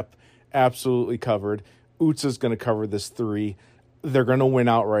 UTEP, absolutely covered. UTSA's going to cover this 3. They're going to win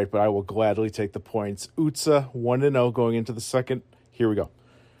outright, but I will gladly take the points. UTSA 1-0 going into the second. Here we go.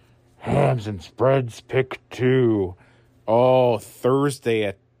 Hams and spreads, pick 2. Oh, Thursday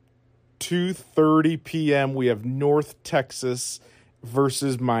at 2:30 p.m. we have North Texas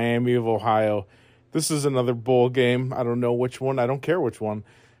versus Miami of Ohio. This is another bowl game. I don't know which one. I don't care which one.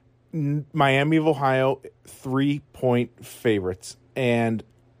 Miami of Ohio, 3-point favorites. And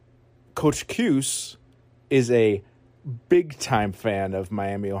Coach Cuse is a big-time fan of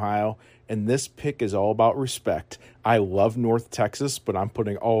Miami, Ohio, and this pick is all about respect. I love North Texas, but I'm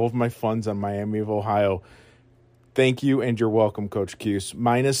putting all of my funds on Miami of Ohio. Thank you, and you're welcome, Coach Cuse.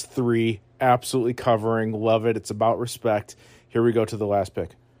 -3, absolutely covering. Love it. It's about respect. Here we go to the last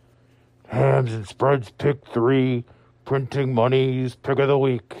pick. Hams and spreads, pick 3. Printing money's pick of the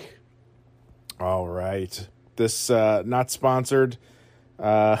week. All right. This, not sponsored,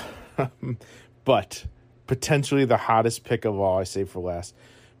 but potentially the hottest pick of all, I say for last.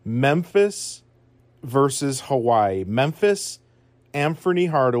 Memphis versus Hawaii. Memphis, Anthony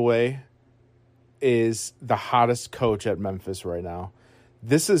Hardaway is the hottest coach at Memphis right now.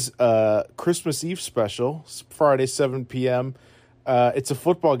 This is a Christmas Eve special, Friday, 7 p.m. It's a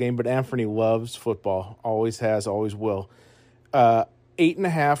football game, but Anthony loves football. Always has, always will.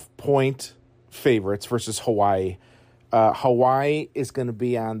 8.5-point favorites versus Hawaii. Hawaii is going to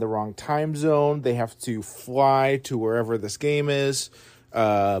be on the wrong time zone. They have to fly to wherever this game is.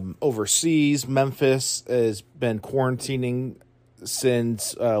 Overseas, Memphis has been quarantining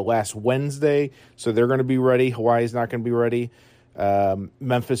since last Wednesday, so they're going to be ready. Hawaii's not going to be ready.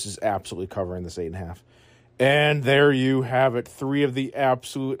 Memphis is absolutely covering this 8.5. And there you have it. 3 of the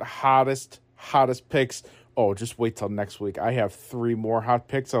absolute hottest picks. Oh, just wait till next week. I have 3 more hot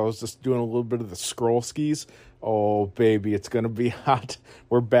picks. I was just doing a little bit of the scroll skis. Oh, baby, it's going to be hot.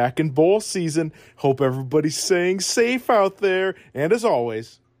 We're back in bowl season. Hope everybody's staying safe out there. And as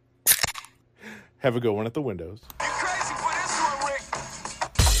always, have a good one at the windows.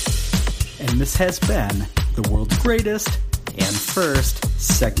 And this has been the world's greatest and first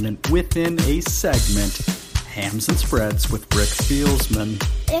segment within a segment, Hams and Spreads with Rick Fieldsman.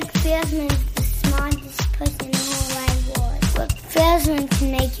 Rick Fieldsman is the smartest person in the whole wide world. Rick Fieldsman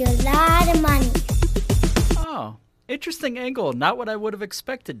can make you a lot of money. Oh, interesting angle. Not what I would have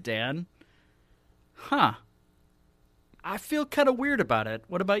expected, Dan. Huh. I feel kind of weird about it.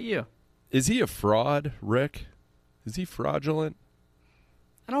 What about you? Is he a fraud, Rick? Is he fraudulent?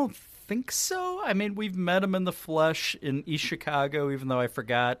 I don't think so. I mean, we've met him in the flesh in East Chicago, even though I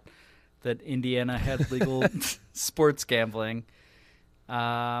forgot that Indiana had legal sports gambling.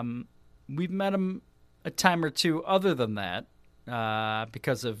 We've met him a time or two other than that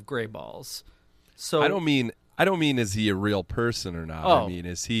because of gray balls. So I don't mean is he a real person or not. Oh, I mean,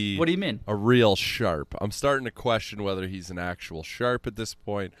 is he what do you mean? A real sharp? I'm starting to question whether he's an actual sharp at this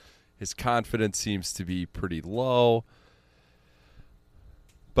point. His confidence seems to be pretty low.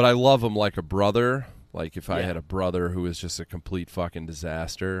 But I love him like a brother. Like if I had a brother who was just a complete fucking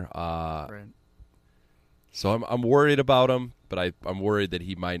disaster. Right. So I'm worried about him, but I'm worried that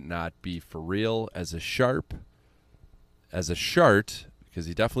he might not be for real as a sharp. As a shart, because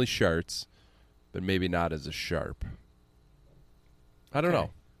he definitely sharts, but maybe not as a sharp. I don't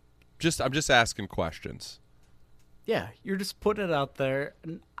know. I'm just asking questions. Yeah, you're just putting it out there.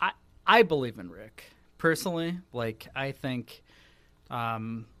 And I believe in Rick. Personally, like, I think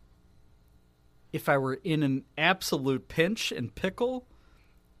if I were in an absolute pinch and pickle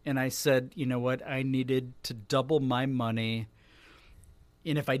and I said, you know what, I needed to double my money,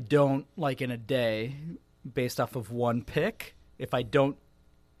 and if I don't, like in a day, based off of one pick, if I don't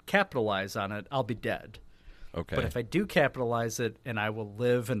capitalize on it, I'll be dead. Okay. But if I do capitalize it and I will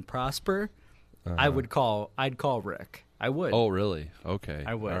live and prosper, I'd call Rick. I would. Oh, really? Okay.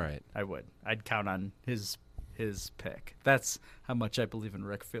 I would. All right. I would. I'd count on his pick. That's how much I believe in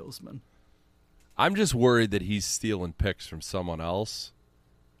Rick Fieldsman. I'm just worried that he's stealing picks from someone else,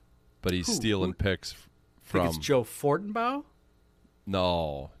 but he's stealing picks from. Think it's Joe Fortenbaugh?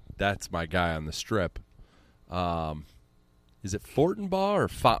 No, that's my guy on the strip. Is it Fortenbaugh or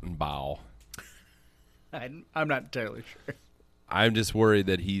Fontenbaugh? I'm not entirely sure. I'm just worried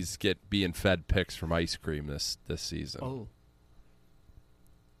that he's being fed picks from ice cream this season. Oh,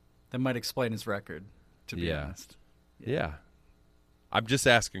 that might explain his record. To be honest. Yeah. I'm just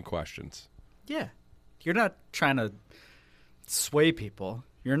asking questions. Yeah, you're not trying to sway people.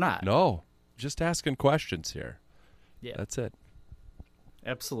 You're not. No, just asking questions here. Yeah, that's it.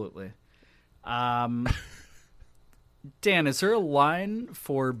 Absolutely. Dan, is there a line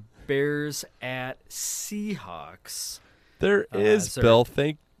for Bears at Seahawks? There is, Bill.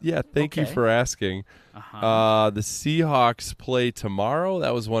 Thank you for asking. The Seahawks play tomorrow.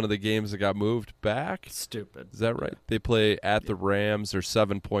 That was one of the games that got moved back. Stupid. Is that right? They play at the Rams. They're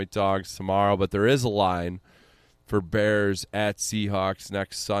 7-point dogs tomorrow, but there is a line for Bears at Seahawks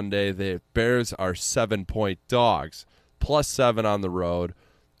next Sunday. The Bears are 7-point dogs, +7 on the road.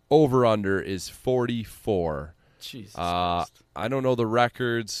 Over-under is 44. Jesus Christ. I don't know the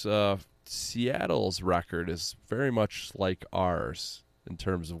records. Seattle's record is very much like ours in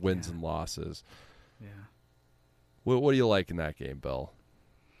terms of wins and losses. Yeah. What do you like in that game, Bill?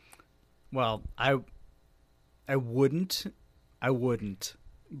 Well, I wouldn't,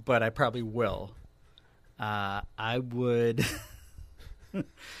 but I probably will. I would.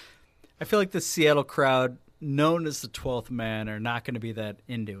 I feel like the Seattle crowd, known as the 12th man, are not going to be that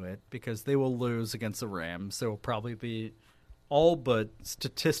into it because they will lose against the Rams. They will probably be all but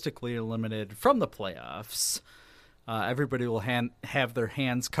statistically eliminated from the playoffs. Everybody will have their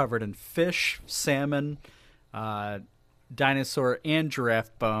hands covered in fish, salmon, dinosaur, and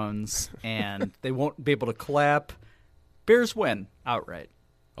giraffe bones, and they won't be able to clap. Bears win outright.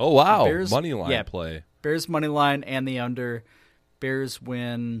 Oh, wow. Bears, money line play. Bears money line and the under. Bears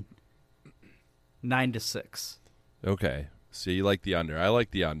win 9-6. Okay. So you like the under. I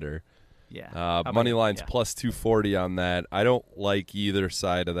like the under. Yeah. Money line's plus 240 on that. I don't like either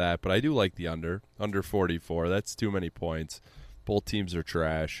side of that, but I do like the under. Under 44. That's too many points. Both teams are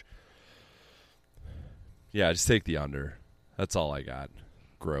trash. Yeah, just take the under. That's all I got.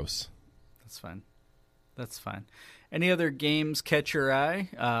 Gross. That's fine. Any other games catch your eye?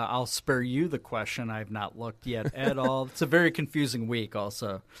 I'll spare you the question. I've not looked yet at all. It's a very confusing week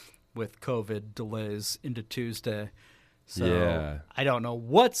also with COVID delays into Tuesday. So I don't know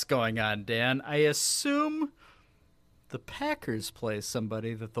what's going on, Dan. I assume the Packers play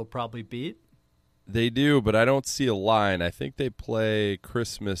somebody that they'll probably beat. They do, but I don't see a line. I think they play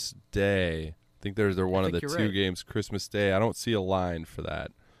Christmas Day. I think they're one of the two games Christmas Day. I don't see a line for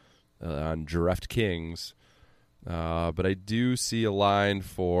that on DraftKings. But I do see a line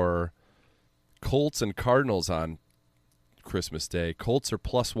for Colts and Cardinals on Christmas Day. Colts are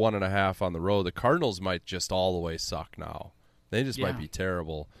plus 1.5 on the road. The Cardinals might just all the way suck now. They just might be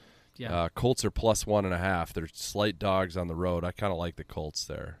terrible. Yeah. Colts are plus 1.5. They're slight dogs on the road. I kind of like the Colts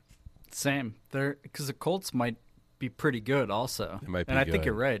there. Same. Because the Colts might be pretty good also. They might be and I good. think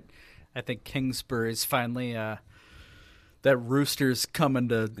you're right. I think Kingsbury's finally that rooster's coming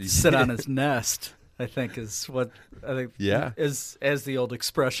to sit on his nest. I think is what I think. Yeah, as the old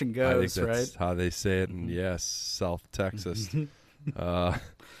expression goes, I think that's right? how they say it in South Texas.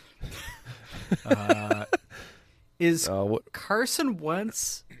 Is Carson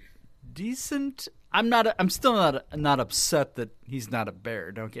Wentz decent? I'm still not upset that he's not a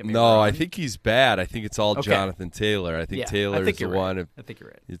Bear. Don't get me wrong. No, I think he's bad. I think it's all Jonathan Taylor. I think Taylor's the one. Right. I think you're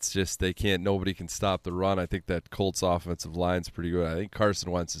right. It's just nobody can stop the run. I think that Colts offensive line's pretty good. I think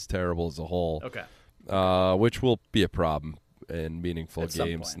Carson Wentz is terrible as a whole. Okay. Which will be a problem in meaningful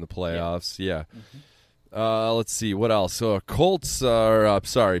games in the playoffs. Yeah. Mm-hmm. Let's see what else. So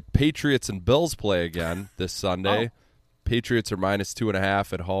Patriots and Bills play again this Sunday. Patriots are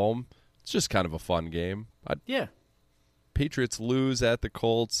 -2.5 at home. It's just kind of a fun game. Patriots lose at the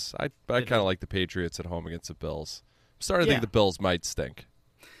Colts. I kind of like the Patriots at home against the Bills. I'm starting to think the Bills might stink.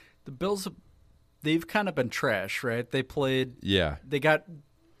 The Bills, they've kind of been trash, right? They played. Yeah.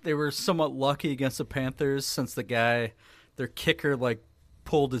 They were somewhat lucky against the Panthers since their kicker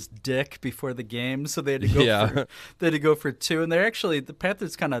pulled his dick before the game, so they had to go they had to go for 2, and the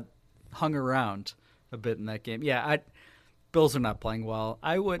Panthers kind of hung around a bit in that game. Yeah, Bills are not playing well.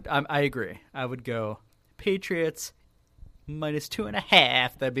 I agree. I would go Patriots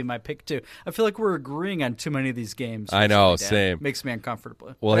 -2.5. That'd be my pick too. I feel like we're agreeing on too many of these games. I know, same. Makes me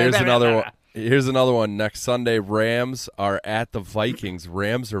uncomfortable. Well, here's another one. Here's another one. Next Sunday, Rams are at the Vikings.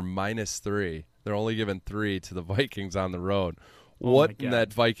 Rams are -3. They're only giving 3 to the Vikings on the road. What in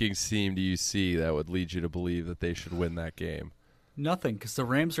that Vikings team do you see that would lead you to believe that they should win that game? Nothing, because the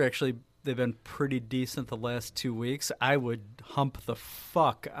Rams are they've been pretty decent the last 2 weeks. I would hump the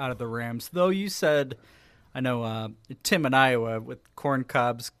fuck out of the Rams. Though you said, I know Tim in Iowa with corn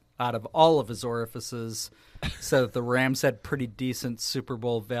cobs out of all of his orifices said that the Rams had pretty decent Super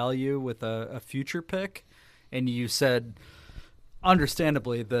Bowl value with a future pick. And you said,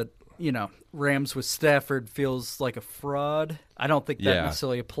 understandably, that, Rams with Stafford feels like a fraud. I don't think that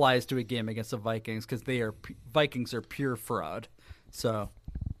necessarily applies to a game against the Vikings because Vikings are pure fraud. So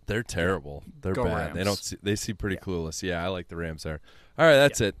they're terrible. They're bad. Rams. They seem pretty clueless. Yeah, I like the Rams there. All right,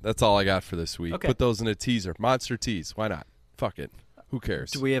 that's it. That's all I got for this week. Okay. Put those in a teaser. Monster tease. Why not? Fuck it. Who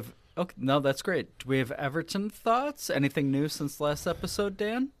cares? Do we have Okay, no, that's great. Do we have Everton thoughts? Anything new since last episode,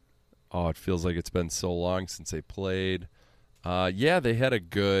 Dan? Oh, it feels like it's been so long since they played. Yeah, they had a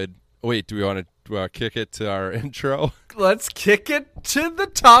good... Wait, do we want to kick it to our intro? Let's kick it to the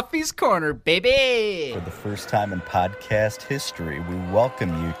Toffee's Corner, baby! For the first time in podcast history, we welcome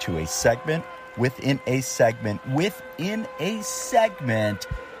you to a segment within a segment within a segment.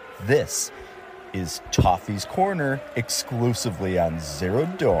 This is Toffee's Corner, exclusively on Zero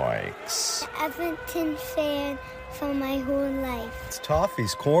Doinks. Everton fan for my whole life. It's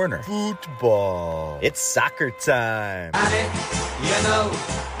Toffee's Corner. Football. It's soccer time. And it, you know,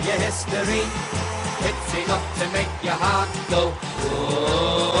 your history, it's enough to make your heart go,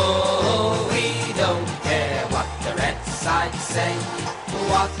 whoa. We don't care what the red side say.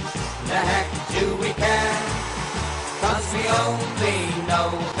 What the heck do we care? 'Cause we only know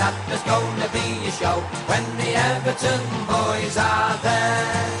that there's gonna be a show when the Everton boys are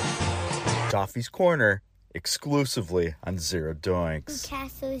there. Toffee's Corner, exclusively on Zero Doinks.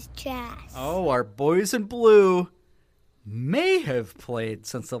 Castle's trash. Oh, our boys in blue may have played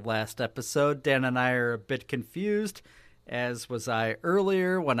since the last episode. Dan and I are a bit confused, as was I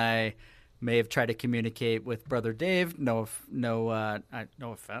earlier when I may have tried to communicate with Brother Dave. No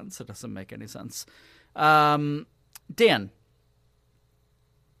offense. It doesn't make any sense. Dan,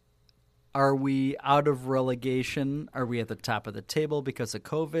 are we out of relegation? Are we at the top of the table because of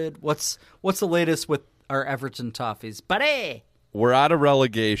COVID? What's the latest with our Everton Toffees, buddy? We're out of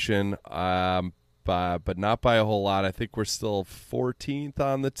relegation, but not by a whole lot. I think we're still 14th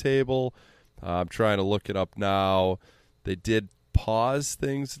on the table. I'm trying to look it up now. They did pause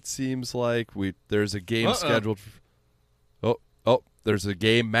things, it seems like. There's a game scheduled. There's a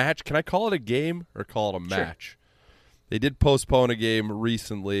game match. Can I call it a game or call it a match? Sure. They did postpone a game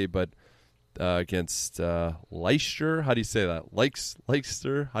recently, but against Leicester. How do you say that?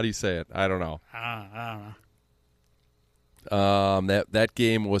 Leicester? How do you say it? I don't know. I don't know. That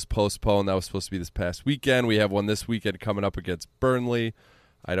game was postponed. That was supposed to be this past weekend. We have one this weekend coming up against Burnley.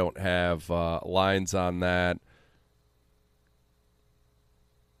 I don't have lines on that.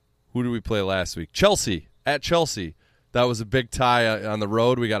 Who did we play last week? Chelsea. At Chelsea. That was a big tie on the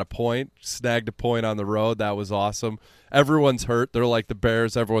road. We got a point. Snagged a point on the road. That was awesome. Everyone's hurt. They're like the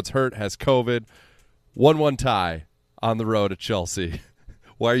Bears. Everyone's hurt, has COVID. 1-1 tie on the road at Chelsea.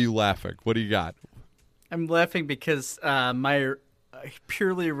 Why are you laughing? What do you got? I'm laughing because my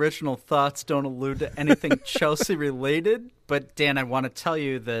purely original thoughts don't allude to anything Chelsea-related. But, Dan, I want to tell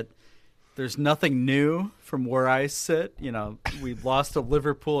you that there's nothing new from where I sit. You know, we lost to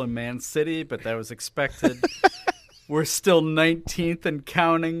Liverpool and Man City, but that was expected. We're still 19th and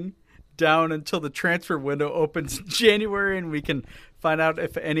counting down until the transfer window opens in January, and we can find out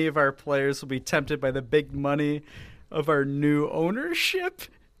if any of our players will be tempted by the big money of our new ownership.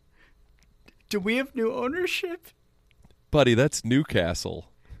 Do we have new ownership? Buddy, that's Newcastle.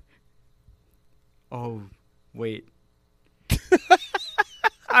 Oh, wait.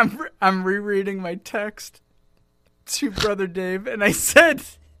 I'm rereading my text to Brother Dave, and I said,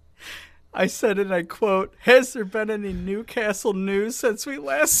 and I quote, "Has there been any Newcastle news since we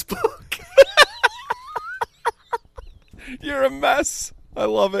last spoke?" You're a mess. I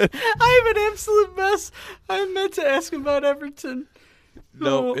love it. I am an absolute mess. I meant to ask him about Everton.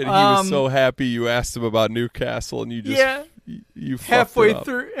 No, and he was so happy you asked him about Newcastle, and you just you halfway fucked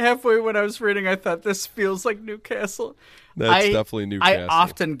it up. halfway when I was reading, I thought this feels like Newcastle. That's definitely Newcastle. I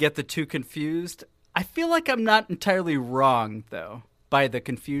often get the two confused. I feel like I'm not entirely wrong though by the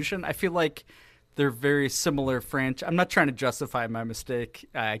confusion. I feel like they're very similar franchise. I'm not trying to justify my mistake.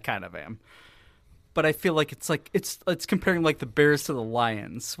 I kind of am. But I feel like it's comparing like the Bears to the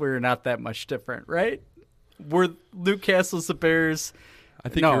Lions. We're not that much different, right? We're Newcastle's the Bears. I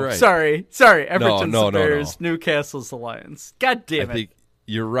think you're right. Sorry. Everton's the Bears. No. Newcastle's the Lions. God damn it. I think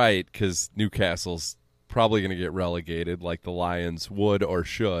you're right because Newcastle's probably going to get relegated like the Lions would or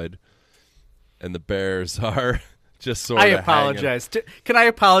should. And the Bears are just sort of I apologize. Can I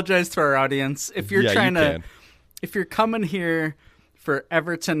apologize to our audience? If you're if you're coming here for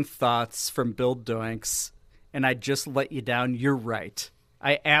Everton thoughts from Bill Doinks and I just let you down, you're right.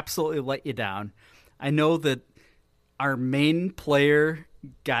 I absolutely let you down. I know that our main player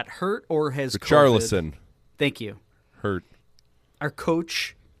got hurt or has COVID. Richarlison. Thank you. Hurt. Our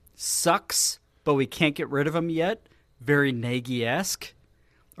coach sucks, but we can't get rid of him yet. Very Nagy-esque.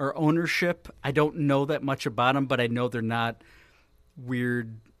 Our ownership, I don't know that much about them, but I know they're not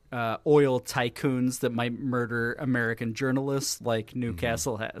weird oil tycoons that might murder American journalists like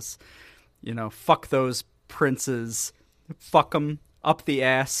Newcastle has. You know, fuck those princes. Fuck them up the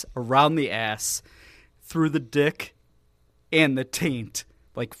ass, around the ass, through the dick, and the taint.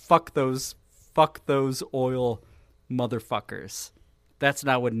 Like, fuck those oil motherfuckers. That's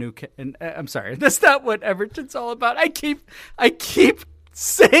not what I'm sorry. That's not what Everton's all about. I keep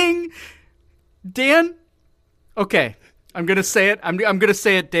saying, Dan. Okay, I'm gonna say it. I'm gonna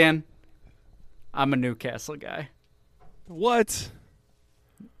say it, Dan. I'm a Newcastle guy. What?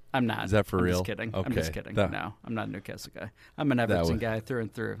 I'm not. Is that for real? Just kidding. Okay. I'm just kidding. No, I'm not a Newcastle guy. I'm an Everton guy through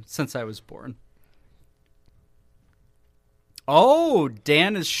and through since I was born. Oh,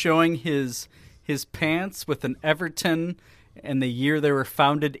 Dan is showing his pants with an Everton and the year they were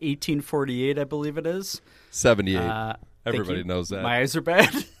founded, 1848, I believe it is. 78. Everybody knows that. My eyes are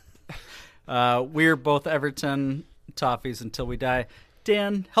bad. We're both Everton Toffees until we die.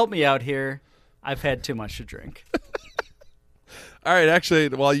 Dan, help me out here. I've had too much to drink. All right, actually,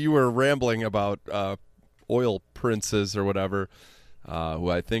 while you were rambling about oil princes or whatever, who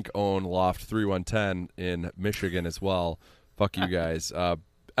I think own Loft 3110 in Michigan as well, fuck you guys.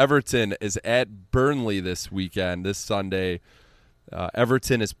 Everton is at Burnley this weekend, this Sunday.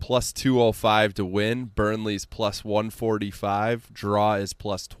 Everton is plus 205 to win. Burnley's plus 145. Draw is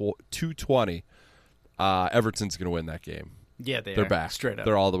plus 220. Everton's going to win that game. Yeah, they're back. Straight up.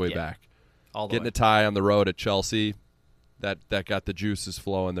 They're all the way back. Getting a tie on the road at Chelsea. That got the juices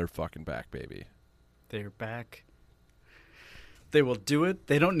flowing. They're fucking back, baby. They're back. They will do it.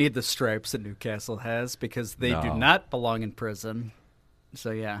 They don't need the stripes that Newcastle has because they do not belong in prison.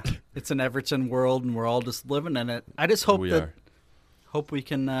 So, yeah, it's an Everton world, and we're all just living in it. I just hope we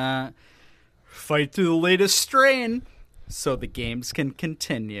can fight through the latest strain so the games can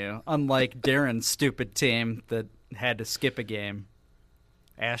continue, unlike Darren's stupid team that had to skip a game.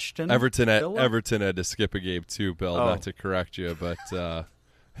 Ashton? Everton had to skip a game too, Bill, not to correct you, but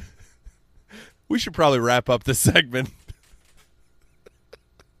we should probably wrap up the segment.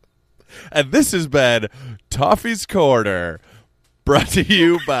 And this has been Toffee's Corner, brought to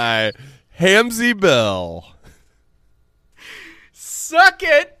you by Hamzy Bill. Suck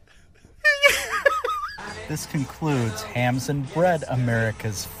it! This concludes Hams and Bread,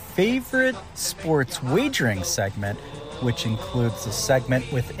 America's favorite sports wagering segment, which includes the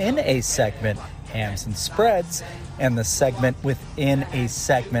segment within a segment, Hams and Spreads, and the segment within a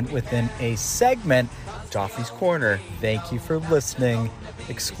segment within a segment, Toffee's Corner. Thank you for listening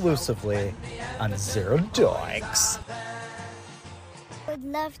exclusively on Zero Doinks. Would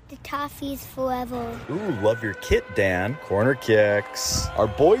love the toffees forever. Ooh, love your kit, Dan. Corner kicks. Our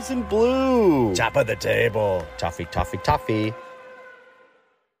boys in blue. Top of the table. Toffee, toffee, toffee.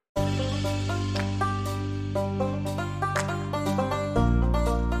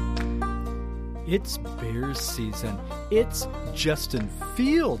 It's Bears Bears season. It's Justin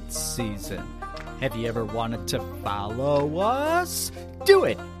Fields season. Have you ever wanted to follow us? Do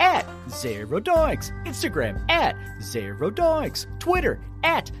it at Zero Doinks. Instagram at Zero Doinks. Twitter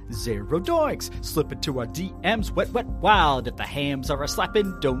at Zero Doinks. Slip into our DMs wet, wet, wild. If the hams are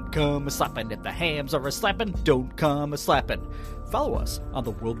a-slapping, don't come a-slapping. If the hams are a-slapping, don't come a-slapping. Follow us on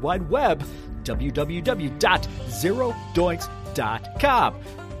the World Wide Web, www.zerodoinks.com.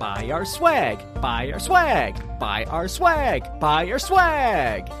 Buy our swag, buy our swag, buy our swag, buy our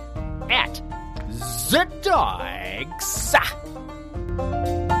swag at Zdoinks.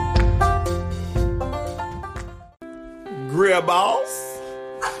 Gray balls.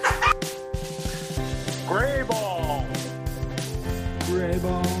 Gray balls. Gray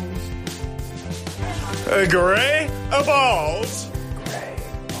balls. Gray balls.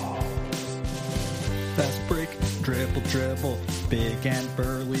 Fast break, dribble, big and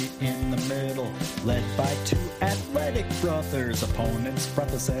burly in the middle. Led by two athletic brothers, opponents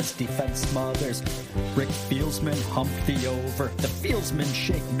breathless as defense mothers. Rick Fieldsman humped the over. The Fieldsman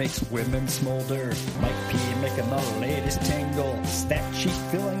shake makes women smolder. Mike P making the latest tingle. Stat sheet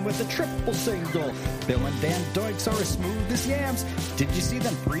filling with a triple single. Bill and Dan Doinks are as smooth as yams. Did you see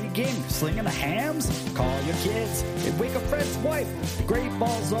them pregame slinging the hams? Call your kids and wake up Fred's wife. The Gray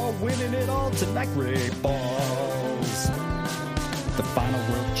Balls all winning it all tonight. Gray Balls, the final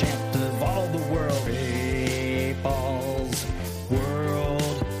world champ of all the world. Gray Balls,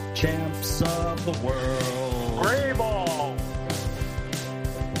 world champs of the world. Gray ball.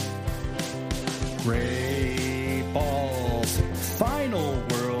 Gray Balls, final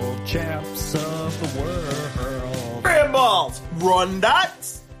world champs of the world. Gray balls. Run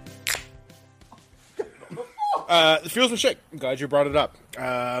dots. The Fieldsman shake. I'm glad you brought it up.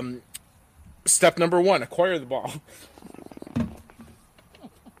 Step number 1, acquire the ball.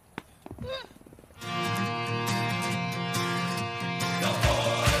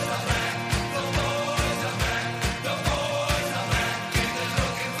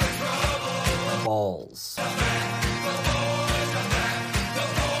 Balls.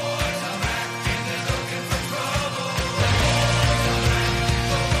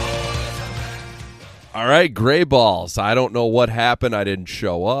 All right, Gray Balls. I don't know what happened. I didn't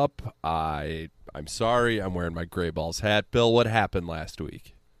show up. I'm sorry. I'm wearing my Gray Balls hat. Bill, what happened last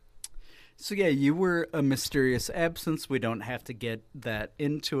week? So yeah, you were a mysterious absence. We don't have to get that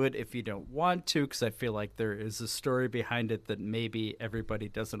into it if you don't want to, because I feel like there is a story behind it that maybe everybody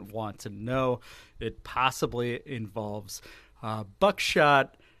doesn't want to know. It possibly involves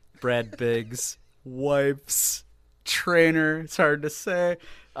Buckshot, Brad Biggs' wife's trainer. It's hard to say.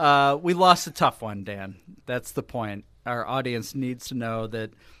 We lost a tough one, Dan. That's the point. Our audience needs to know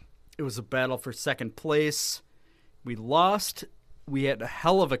that it was a battle for second place. We lost. We had a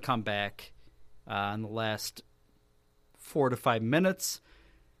hell of a comeback in the last 4 to 5 minutes.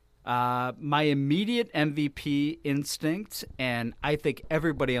 My immediate MVP instinct, and I think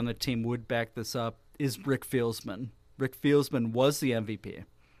everybody on the team would back this up, is Rick Fieldsman. Rick Fieldsman was the MVP.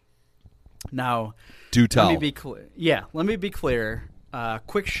 Now, do tell. Let me be clear. Yeah, let me be clear.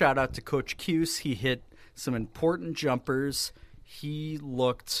 Quick shout out to Coach Cuse. He hit some important jumpers. He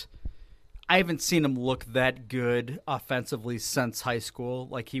looked... I haven't seen him look that good offensively since high school.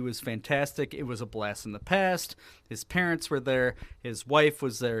 Like, he was fantastic. It was a blast in the past. His parents were there. His wife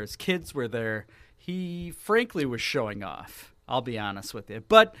was there. His kids were there. He, frankly, was showing off. I'll be honest with you.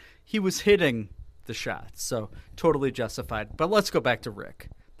 But he was hitting the shots, so totally justified. But let's go back to Rick,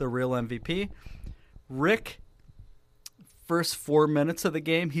 the real MVP. Rick, first 4 minutes of the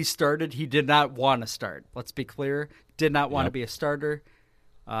game, he started. He did not want to start. Let's be clear. Did not want to be a starter.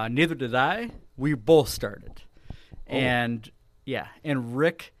 Neither did I. We both started. And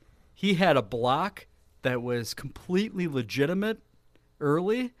Rick, he had a block that was completely legitimate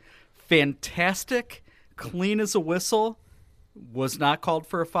early, fantastic, clean as a whistle, was not called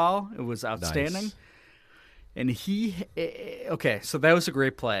for a foul. It was outstanding. Nice. And so that was a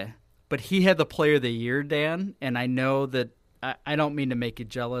great play. But he had the player of the year, Dan, and I know that I don't mean to make you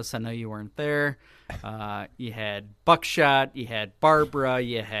jealous. I know you weren't there. You had Buckshot, you had Barbara,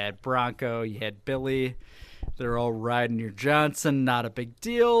 you had Bronco, you had Billy. They're all riding your Johnson. Not a big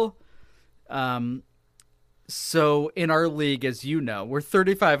deal. So in our league, as you know, we're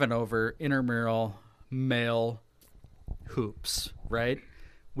 35 and over, intramural, male hoops, right?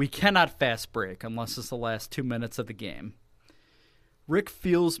 We cannot fast break unless it's the last 2 minutes of the game. Rick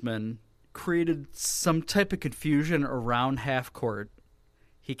Fieldsman created some type of confusion around half court.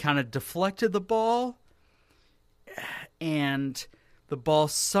 He kind of deflected the ball, and the ball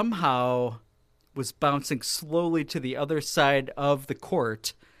somehow was bouncing slowly to the other side of the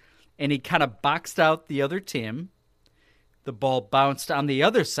court, and he kind of boxed out the other team. The ball bounced on the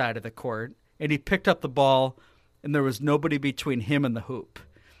other side of the court, and he picked up the ball, and there was nobody between him and the hoop.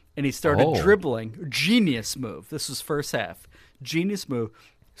 And he started dribbling. Genius move. This was first half. Genius move.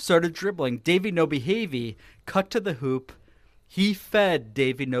 Started dribbling. Davey Nobehavey cut to the hoop. He fed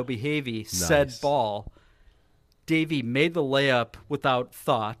Davey Nobehavey said ball. Davey made the layup without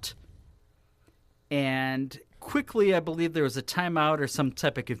thought. And quickly, I believe there was a timeout or some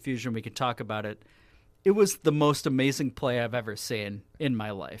type of confusion. We could talk about it. It was the most amazing play I've ever seen in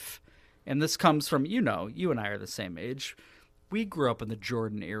my life. And this comes from, you and I are the same age. We grew up in the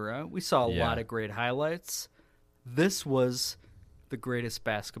Jordan era. We saw a lot of great highlights. This was the greatest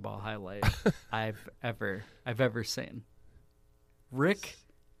basketball highlight I've ever seen. Rick's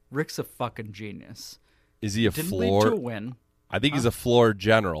a fucking genius. Is he a Didn't floor? lead to a win. I think he's a floor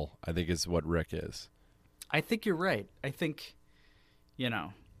general. I think is what Rick is. I think you're right. I think,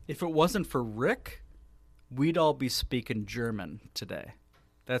 if it wasn't for Rick, we'd all be speaking German today.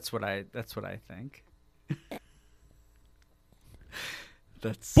 That's what I think.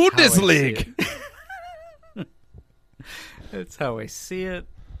 That's Bundesliga. That's how I see it.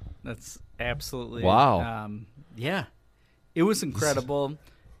 That's absolutely wow. Yeah, it was incredible.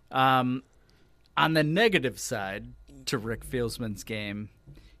 On the negative side to Rick Fieldsman's game,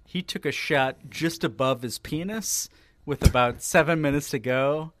 he took a shot just above his penis with about 7 minutes to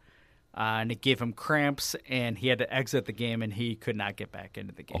go, and it gave him cramps, and he had to exit the game, and he could not get back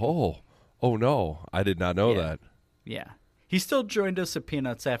into the game. Oh no, I did not know that. Yeah. He still joined us at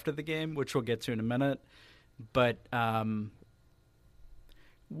Peanuts after the game, which we'll get to in a minute. But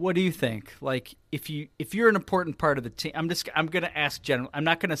what do you think? Like, if you're an important part of the team, I'm going to ask general. I'm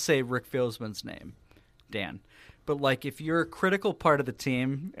not going to say Rick Fieldsman's name, Dan. But like, if you're a critical part of the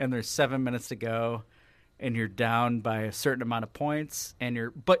team and there's 7 minutes to go, and you're down by a certain amount of points,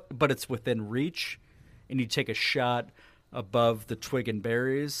 and but it's within reach, and you take a shot above the twig and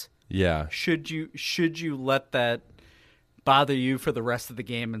berries. Yeah. Should you let that bother you for the rest of the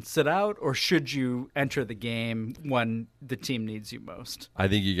game and sit out, or should you enter the game when the team needs you most? I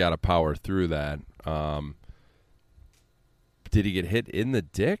think you got to power through that. Did he get hit in the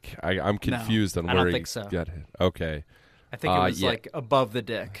dick? I'm confused on where he got hit. Okay. I think it was like above the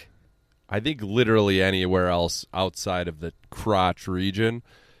dick. I think literally anywhere else outside of the crotch region,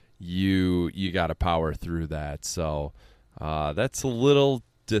 you got to power through that. So that's a little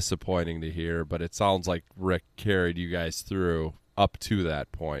disappointing to hear, but it sounds like Rick carried you guys through up to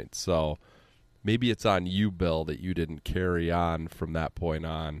that point. So maybe it's on you, Bill, that you didn't carry on from that point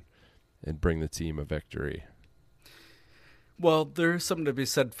on and bring the team a victory. Well, there's something to be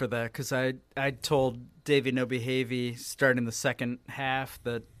said for that, because I told Davey Nobehavey starting the second half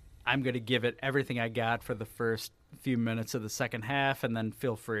that I'm going to give it everything I got for the first few minutes of the second half, and then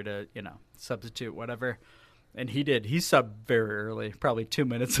feel free to, substitute whatever. And he did. He subbed very early, probably 2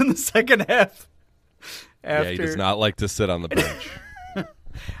 minutes in the second half. Yeah, he does not like to sit on the bench.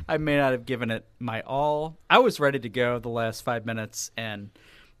 I may not have given it my all. I was ready to go the last 5 minutes, and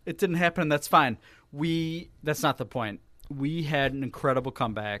it didn't happen, and that's fine. That's not the point. We had an incredible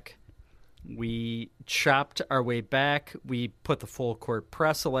comeback. We chopped our way back. We put the full court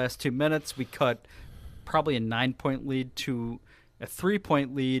press the last 2 minutes. We cut probably a 9-point lead to a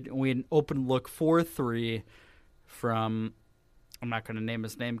 3-point lead, and we had an open look 4-3 from, I'm not going to name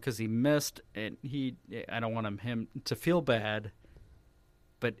his name because he missed, and I don't want him to feel bad,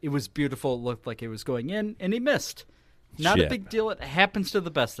 but it was beautiful. It looked like it was going in, and he missed. Not a big deal. It happens to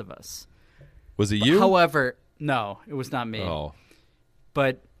the best of us. Was it you? However, no, it was not me. Oh.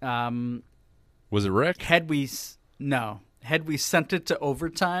 But was it Rick? Had we sent it to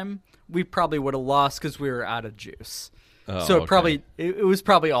overtime, we probably would have lost because we were out of juice. Oh, so it was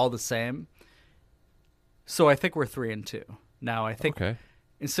probably all the same. So I think we're 3-2 now. I think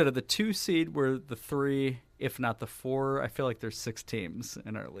instead of the 2 seed, we're the 3, if not the 4. I feel like there's 6 teams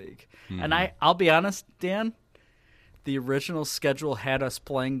in our league, and I'll be honest, Dan. The original schedule had us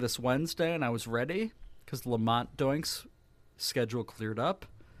playing this Wednesday, and I was ready because Lamont Doink's schedule cleared up.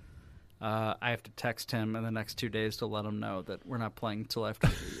 I have to text him in the next 2 days to let him know that we're not playing until after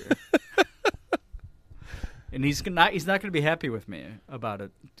the year. And he's not going to be happy with me about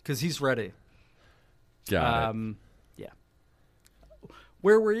it because he's ready. Got it. Yeah.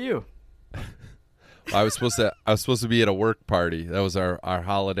 Where were you? I was supposed to be at a work party. That was our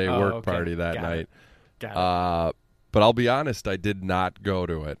holiday work party that night. Got it. But I'll be honest, I did not go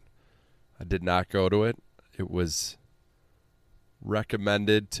to it. It was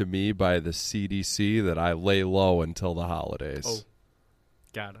recommended to me by the CDC that I lay low until the holidays. Oh,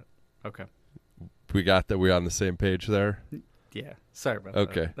 got it. Okay. We got that. We on the same page there? Yeah, sorry about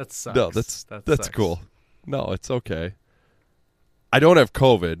Okay. that. That sucks. No, that's sucks. cool. No, it's okay. I don't have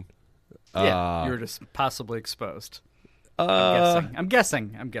COVID. Yeah, you were just possibly exposed. I'm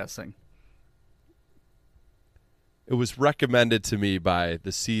guessing. It was recommended to me by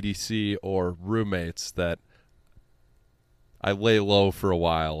the CDC or roommates that I lay low for a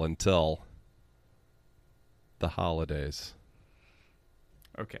while until the holidays.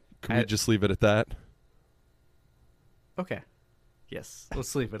 Okay. Can we just leave it at that? Okay. Yes.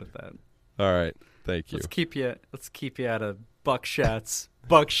 Let's leave it at that. All right. Thank you. Let's keep you out of buckshots.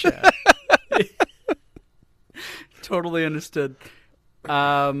 Buckshot. Totally understood.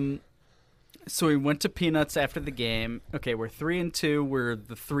 So we went to Peanuts after the game. Okay, we're 3-2. We're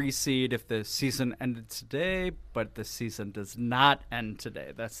the 3 seed if the season ended today, but the season does not end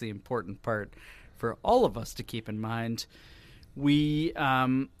today. That's the important part for all of us to keep in mind. We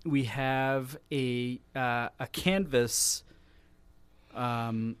have a canvas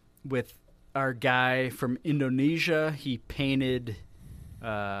with our guy from Indonesia. He painted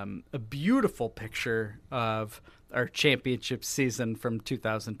a beautiful picture of our championship season from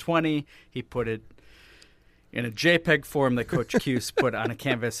 2020. He put it in a JPEG form that Coach Cuse put on a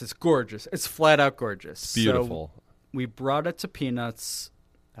canvas. It's gorgeous. It's flat out gorgeous. Beautiful. So we brought it to Peanuts.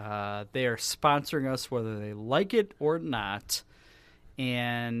 They are sponsoring us whether they like it or not.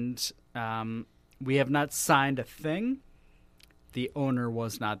 And we have not signed a thing. The owner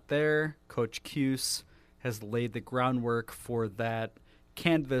was not there. Coach Cuse has laid the groundwork for that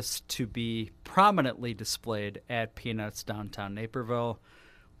canvas to be prominently displayed at Peanuts downtown Naperville.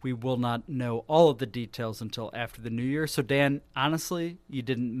 We will not know all of the details until after the new year. So, Dan, honestly, you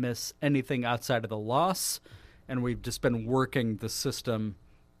didn't miss anything outside of the loss, and we've just been working the system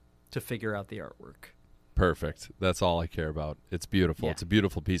to figure out the artwork. Perfect. That's all I care about. It's beautiful. Yeah. It's a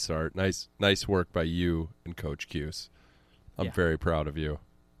beautiful piece of art. Nice work by you and Coach Cuse. I'm very proud of you.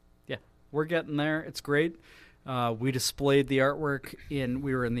 Yeah, we're getting there. It's great. We displayed the artwork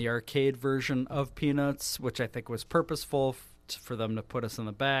we were in the arcade version of Peanuts, which I think was purposeful for them to put us in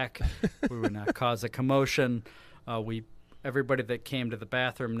the back. We would not cause a commotion. Everybody that came to the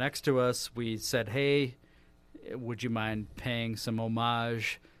bathroom next to us, we said, hey, would you mind paying some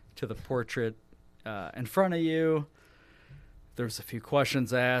homage to the portrait in front of you? There was a few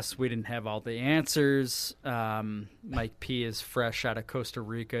questions asked. We didn't have all the answers. Mike P. is fresh out of Costa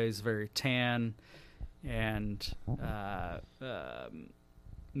Rica. He's very tan and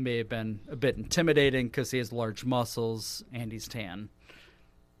may have been a bit intimidating because he has large muscles and he's tan.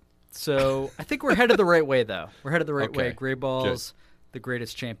 So I think we're headed the right way, though. We're headed the right way. Gray Balls, the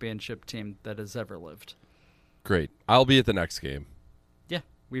greatest championship team that has ever lived. Great. I'll be at the next game. Yeah,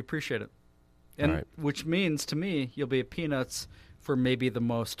 we appreciate it. And which means, to me, you'll be at Peanuts for maybe the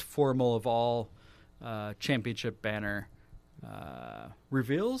most formal of all championship banner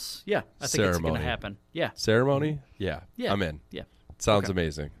reveals. Yeah, I think it's going to happen. Yeah. Ceremony? Yeah. I'm in. Yeah. Sounds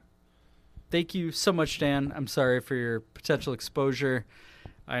amazing. Thank you so much, Dan. I'm sorry for your potential exposure.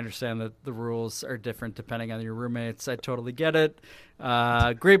 I understand that the rules are different depending on your roommates. I totally get it.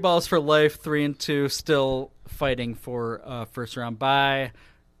 Gray Balls for life, 3-2, still fighting for a first-round bye.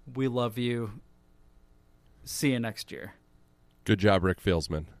 We love you. See you next year. Good job, Rick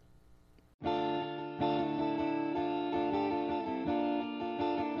Fieldsman.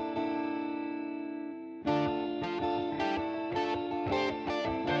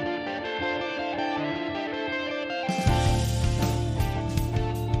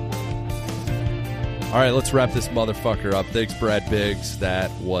 All right, let's wrap this motherfucker up. Thanks, Brad Biggs. That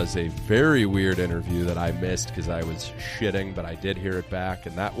was a very weird interview that I missed because I was shitting, but I did hear it back,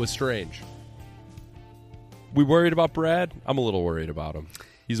 and that was strange. We worried about Brad? I'm a little worried about him.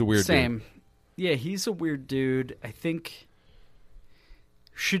 He's a weird dude. Yeah, he's a weird dude. I think,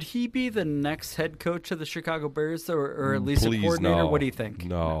 should he be the next head coach of the Chicago Bears, or at least a coordinator? No. What do you think?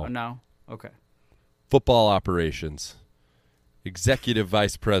 No. No? Okay. Football operations. Executive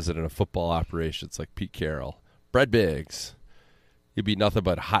Vice President of Football Operations, like Pete Carroll. Brad Biggs. He'd be nothing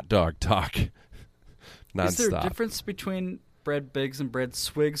but hot dog talk. Nonstop. Is there a difference between Brad Biggs and Brad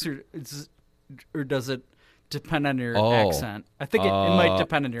Swiggs, or does it depend on your accent? I think it might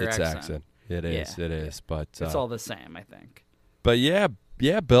depend on your accent. It is. But it's all the same, I think. But yeah,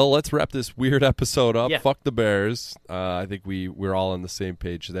 Bill, let's wrap this weird episode up. Yeah. Fuck the Bears. I think we're all on the same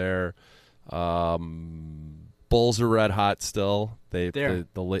page there. Bulls are red hot still. They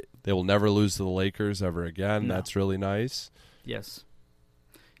will never lose to the Lakers ever again. No. That's really nice. Yes.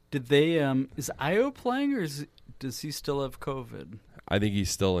 Did they? Is Io playing, or does he still have COVID? I think he's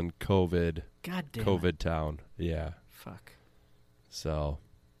still in COVID. God damn COVID it. town. Yeah. Fuck. So,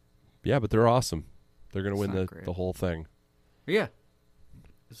 yeah, but they're awesome. They're gonna win the whole thing. Yeah.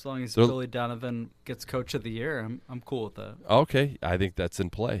 As long as So- Billy Donovan gets Coach of the Year, I'm cool with that. Okay, I think that's in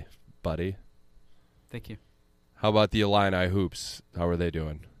play, buddy. Thank you. How about the Illini Hoops? How are they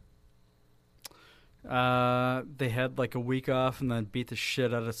doing? They had like a week off and then beat the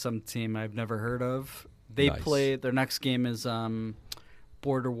shit out of some team I've never heard of. They Nice. play. Their next game is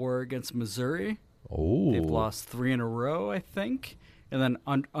Border War against Missouri. Oh, They've lost 3 in a row, I think. And then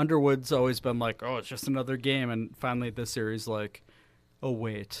Underwood's always been like, oh, it's just another game. And finally this series like, oh,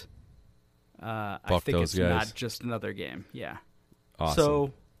 wait. I Fuck think those it's guys. not just another game. Yeah. Awesome.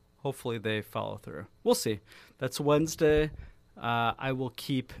 So hopefully they follow through. We'll see. That's Wednesday. I will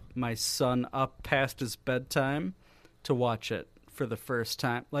keep my son up past his bedtime to watch it for the first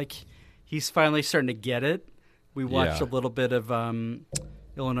time. Like, he's finally starting to get it. We watched Yeah. a little bit of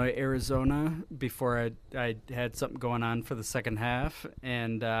Illinois, Arizona before I had something going on for the second half,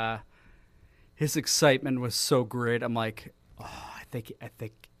 and his excitement was so great. I'm like, oh, I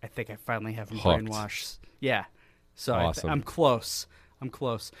think I finally have him Hooked. brainwashed. Yeah, so Awesome. I'm close. I'm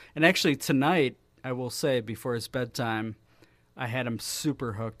close. And actually tonight, I will say before his bedtime, I had him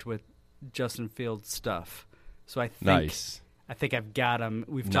super hooked with Justin Fields stuff. So I think Nice. I think I've got him.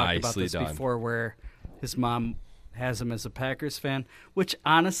 We've talked about Nicely this done. before, where his mom has him as a Packers fan. Which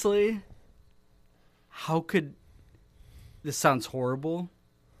honestly, how could this sounds horrible?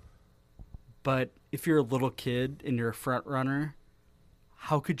 But if you're a little kid and you're a front runner,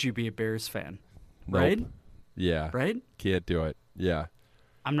 how could you be a Bears fan? Nope. Right? Yeah. Right? Can't do it. Yeah.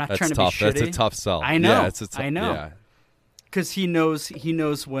 I'm not That's trying to tough. be shitty. That's a tough sell. I know. Yeah, it's a I know. Yeah. Because he knows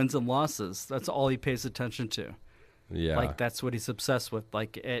wins and losses. That's all he pays attention to. Yeah. Like that's what he's obsessed with.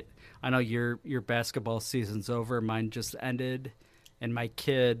 I know your basketball season's over. Mine just ended, and my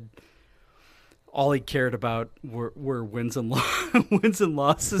kid, all he cared about were wins and wins and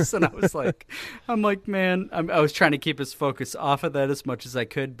losses. And I was like, man, I was trying to keep his focus off of that as much as I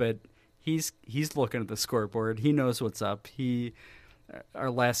could, but he's looking at the scoreboard. He knows what's up.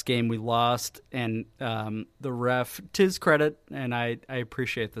 Our last game we lost, and the ref, to his credit, and I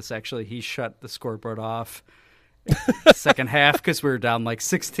appreciate this actually, he shut the scoreboard off second half because we were down like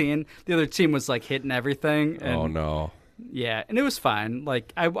 16. The other team was like hitting everything. And, Oh no. Yeah, and it was fine.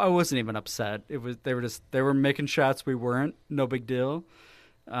 Like I wasn't even upset. It was they were making shots, we weren't. No big deal.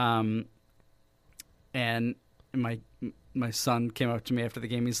 And my son came up to me after the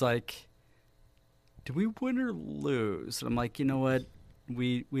game. He's like, "Did we win or lose?" And I'm like, "You know what?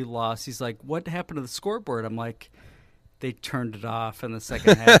 We lost." He's like, "What happened to the scoreboard?" I'm like, "They turned it off in the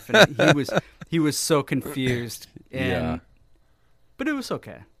second half." And he was so confused. And Yeah. But it was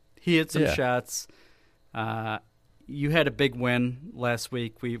okay. He hit some Yeah. shots. You had a big win last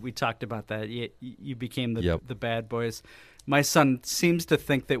week. We talked about that. You became the bad boys. My son seems to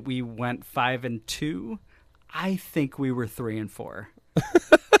think that we went 5-2. I think we were 3-4.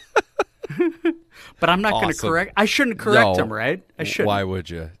 But I'm not going to correct. I shouldn't correct him, right? I shouldn't. Why would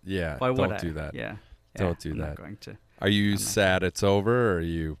you? Yeah. Why would don't I? do that. Yeah. Don't do I'm that. not going to. Are you sad it's over, or are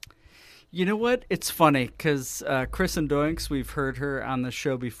you? You know what? It's funny because Kristen Doinks, we've heard her on the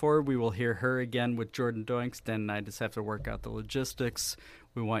show before. We will hear her again with Jordan Doinks. Dan and I just have to work out the logistics.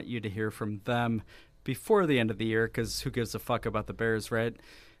 We want you to hear from them before the end of the year because who gives a fuck about the Bears, right?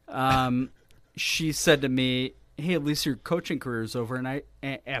 She said to me, "Hey, at least your coaching career is over." And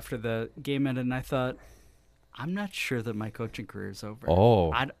after the game ended, and I thought, I'm not sure that my coaching career is over.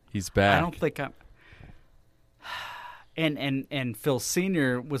 Oh, he's back. I don't think I'm. And Phil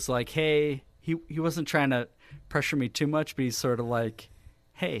Sr. was like, hey, he wasn't trying to pressure me too much, but he's sort of like,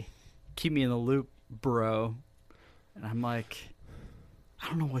 hey, keep me in the loop, bro. And I'm like, I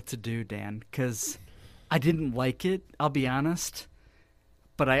don't know what to do, Dan, because I didn't like it, I'll be honest,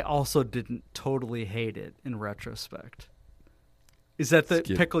 but I also didn't totally hate it in retrospect. Is that the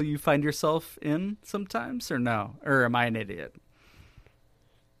pickle you find yourself in sometimes, or no? Or am I an idiot?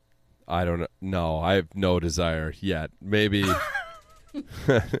 I don't know. No, I have no desire yet. Maybe.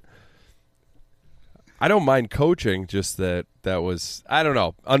 I don't mind coaching, just that was, I don't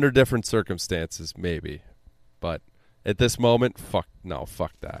know, under different circumstances, maybe. But at this moment, fuck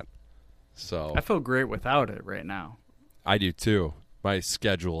that. So I feel great without it right now. I do too. My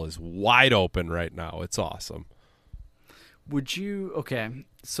schedule is wide open right now. It's awesome. Would you, okay,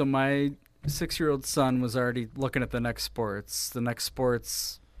 so my 6-year-old son was already looking at the next sports. The next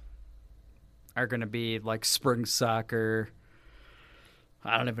sports are going to be like spring soccer.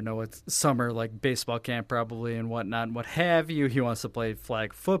 I don't even know what's summer, like baseball camp probably and whatnot and what have you. He wants to play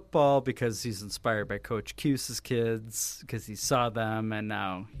flag football because he's inspired by Coach Cuse's kids because he saw them and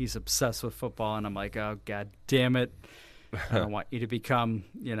now he's obsessed with football. And I'm like, oh, God damn it. I don't want you to become,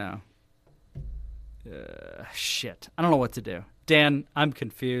 Shit. I don't know what to do. Dan, I'm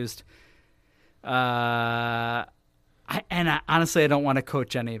confused. Honestly, I don't want to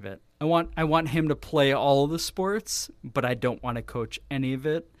coach any of it. I want him to play all of the sports, but I don't want to coach any of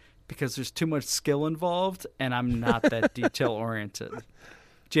it because there's too much skill involved, and I'm not that detail oriented.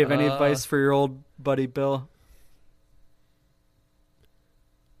 Do you have any advice for your old buddy Bill?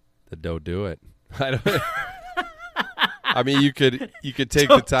 Don't do it. I mean, you could take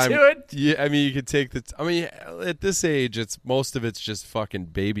Don't the time. do it. Yeah, I mean, you could take the. I mean, at this age, most of it's just fucking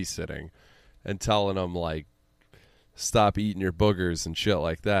babysitting, and telling them like, stop eating your boogers and shit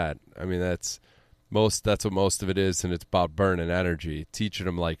like that. I mean, that's what most of it is, and it's about burning energy, teaching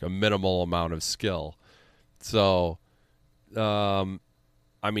them like a minimal amount of skill. So,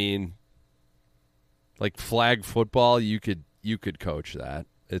 I mean, like flag football, you could coach that.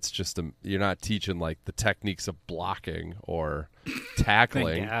 It's just you're not teaching like the techniques of blocking or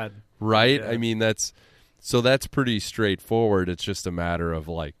tackling, Thank God. right? Yeah. I mean, that's pretty straightforward. It's just a matter of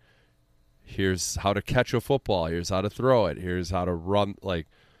like, here's how to catch a football, here's how to throw it, here's how to run. Like,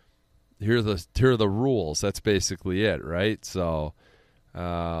 here are the rules. That's basically it, right? So,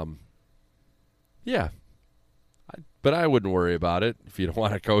 yeah. But I wouldn't worry about it if you don't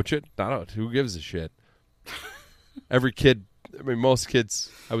want to coach it. I don't. Who gives a shit? Every kid. I mean, most kids,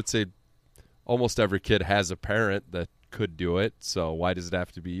 I would say almost every kid has a parent that could do it, so why does it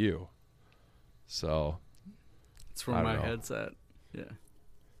have to be you? So That's where my head's at. Yeah.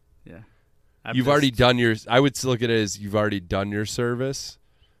 You've already done your – I would look at it as you've already done your service.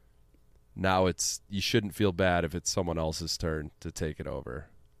 Now you shouldn't feel bad if it's someone else's turn to take it over.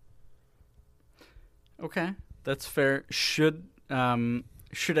 Okay, that's fair. Should I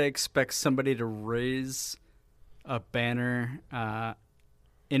expect somebody to raise a banner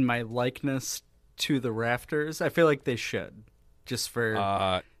in my likeness to the rafters? I feel like they should, just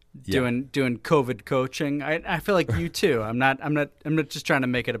for doing COVID coaching. I feel like you too. I'm not just trying to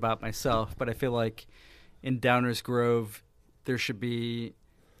make it about myself, but I feel like in Downers Grove there should be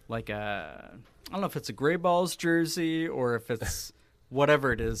like I don't know if it's a Gray Balls jersey or if it's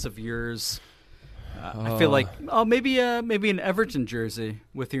whatever it is of yours. I feel like maybe an Everton jersey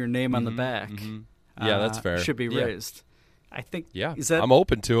with your name on the back. Mm-hmm. Yeah, that's fair. Should be raised. I think. Yeah, is that? I'm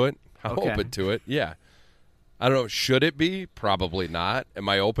open to it. I'm Okay. open to it. Yeah. I don't know. Should it be? Probably not. Am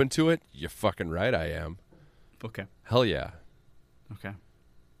I open to it? You're fucking right. I am. Okay. Hell yeah. Okay.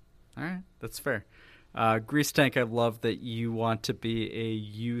 All right, that's fair. Grease Tank, I love that you want to be a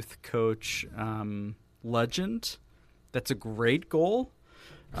youth coach legend. That's a great goal.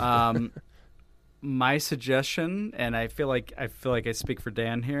 My suggestion, and I feel like I speak for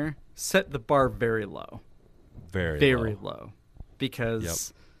Dan here, set the bar very low. Very low.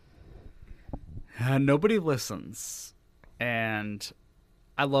 Because nobody listens. And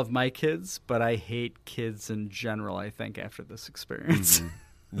I love my kids, but I hate kids in general, I think, after this experience. Mm-hmm.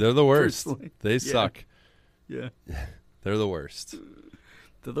 They're the worst. Personally. They suck. Yeah. They're the worst.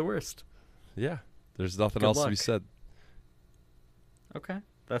 They're the worst. Yeah. There's nothing Good else to luck. be said. Okay,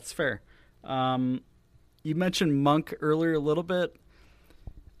 that's fair. You mentioned Monk earlier a little bit.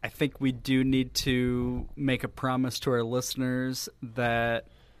 I think we do need to make a promise to our listeners that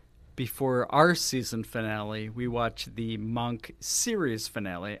before our season finale, we watch the Monk series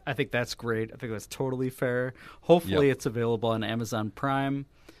finale. I think that's great. I think that's totally fair. Hopefully it's available on Amazon Prime.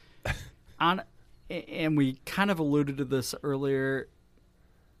 And we kind of alluded to this earlier.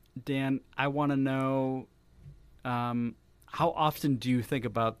 Dan, I want to know how often do you think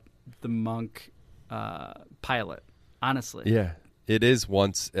about the Monk pilot? Honestly, Yeah. It is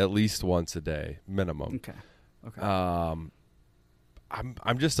at least once a day, minimum. Okay. I'm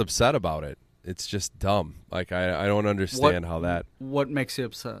just upset about it. It's just dumb. Like I don't understand how that. What makes you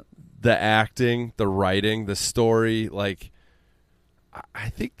upset? The acting, the writing, the story. Like, I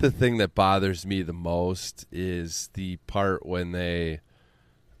think the thing that bothers me the most is the part when they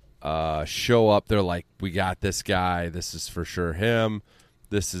show up. They're like, "We got this guy. This is for sure him.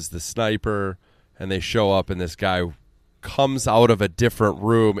 This is the sniper." And they show up, and this guy comes out of a different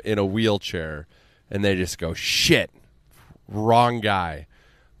room in a wheelchair, and they just go, "Shit, wrong guy,"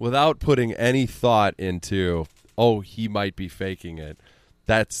 without putting any thought into, oh, he might be faking it.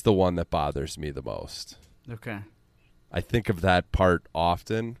 That's the one that bothers me the most. Okay. I think of that part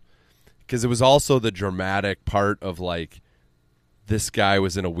often because it was also the dramatic part of like this guy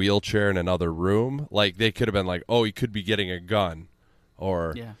was in a wheelchair in another room. Like they could have been like, oh, he could be getting a gun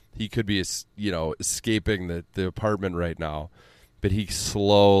or he could be, escaping the apartment right now. But he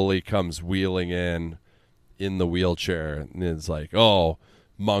slowly comes wheeling in the wheelchair and it's like, oh,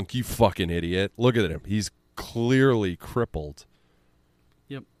 Monk, you fucking idiot. Look at him. He's clearly crippled.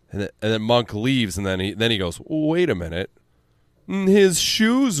 Yep. And then Monk leaves, and then he goes, wait a minute. His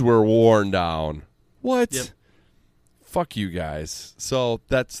shoes were worn down. What? Yep. Fuck you guys. So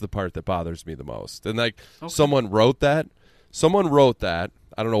that's the part that bothers me the most. And someone wrote that.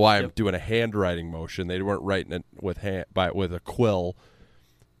 I don't know why I'm doing a handwriting motion. They weren't writing it with a quill.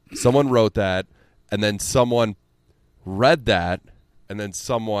 Someone wrote that, and then someone read that, and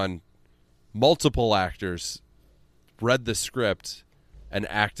then multiple actors read the script and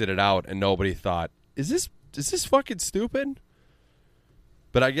acted it out, and nobody thought, is this fucking stupid?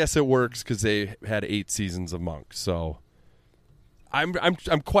 But I guess it works because they had 8 seasons of Monk. So I'm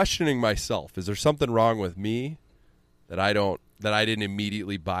questioning myself. Is there something wrong with me that I didn't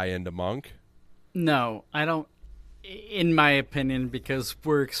immediately buy into Monk? No, I don't. In my opinion, because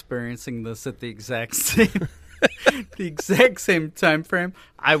we're experiencing this at the exact same time frame,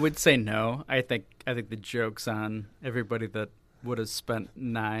 I would say no. I think the joke's on everybody that would have spent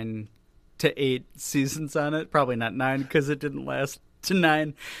 9 to 8 seasons on it. Probably not 9 because it didn't last to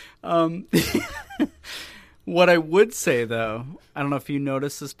 9. What I would say, though, I don't know if you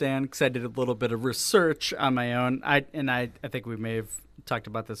noticed this, Dan, because I did a little bit of research on my own. I think we may have talked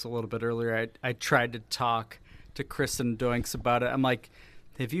about this a little bit earlier. I tried to talk to Kristen Doinks about it. I'm like,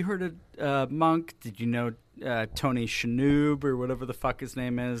 have you heard of Monk? Did you know Tony Shalhoub or whatever the fuck his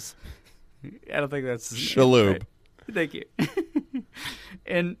name is? I don't think that's his name, Shalhoub. right? Thank you.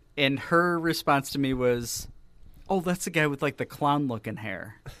 and her response to me was, oh, that's the guy with like the clown looking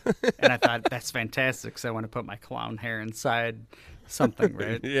hair. And I thought, that's fantastic because I want to put my clown hair inside something,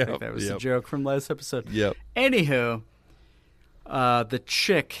 right? Yep, I think that was yep. a joke from last episode. Yep. Anywho, the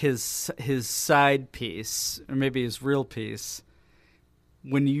chick, his side piece, or maybe his real piece,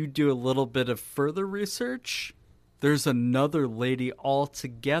 when you do a little bit of further research, there's another lady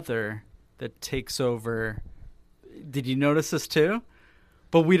altogether that takes over. Did you notice this too?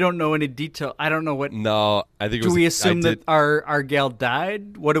 But we don't know any detail. I don't know what. No, I think. Do we assume that our gal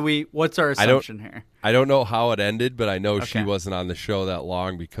died? What's our assumption here? I don't know how it ended, but I know she wasn't on the show that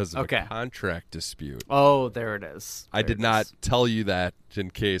long because of a contract dispute. Oh, there it is. I did not tell you that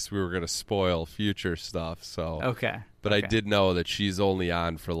in case we were going to spoil future stuff. So but I did know that she's only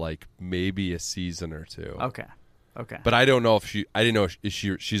on for like maybe a season or 2. Okay. But I don't know if I didn't know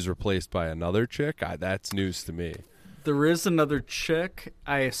if she's replaced by another chick. That's news to me. There is another chick.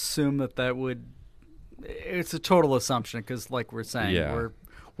 I assume that would. It's a total assumption because, like we're saying,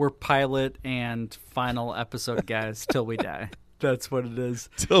 we're pilot and final episode guys till we die. That's what it is.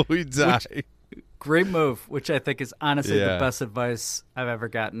 Till we die. Great move, which I think is honestly the best advice I've ever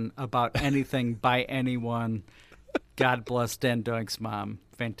gotten about anything by anyone. God bless Dan Doink's mom.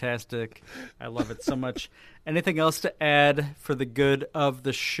 Fantastic. I love it so much. Anything else to add for the good of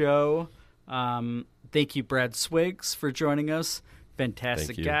the show? Thank you, Brad Swiggs, for joining us.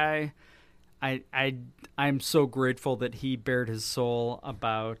 Fantastic guy. I'm so grateful that he bared his soul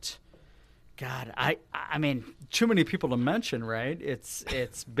about. God, I mean, too many people to mention, right?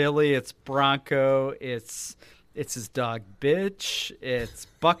 It's Billy, it's Bronco, it's his dog Bitch, it's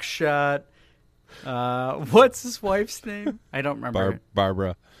Buckshot. What's his wife's name? I don't remember.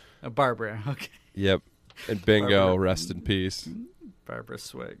 Barbara. Barbara. Okay. Yep. And Bingo, Barbara. rest in peace. Barbara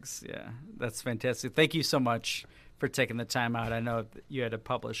Swiggs. Yeah, that's fantastic. Thank you so much for taking the time out. I know you had to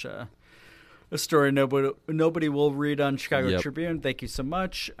publish a story nobody will read on Chicago Tribune. Thank you so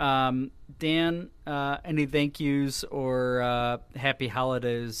much. Dan, any thank yous or happy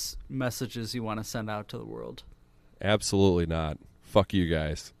holidays messages you want to send out to the world? Absolutely not. Fuck you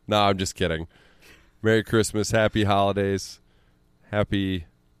guys. No, I'm just kidding. Merry Christmas, happy holidays, happy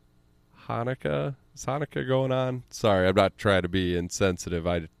Hanukkah. Is Hanukkah going on? Sorry, I'm not trying to be insensitive.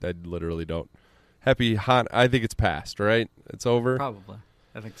 I literally don't. Happy I think it's past, right? It's over? Probably.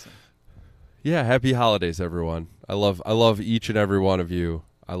 I think so. Yeah, happy holidays, everyone. I love each and every one of you.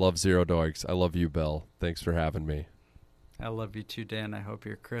 I love Zero Doiks. I love you, Bill. Thanks for having me. I love you too, Dan. I hope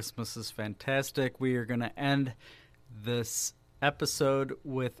your Christmas is fantastic. We are going to end this episode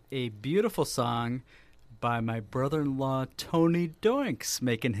with a beautiful song by my brother-in-law, Tony Doinks,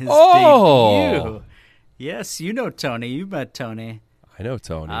 making his debut. Yes, you know Tony. You met Tony. I know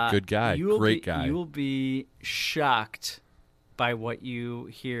Tony. Good guy. Great guy. You will be shocked by what you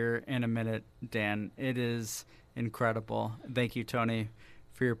hear in a minute, Dan. It is incredible. Thank you, Tony,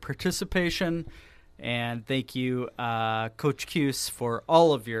 for your participation. And thank you, Coach Cuse, for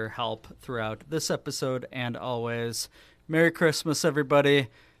all of your help throughout this episode and always. Merry Christmas, everybody.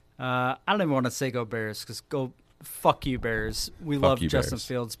 I don't even want to say go Bears because fuck you, Bears. We love Justin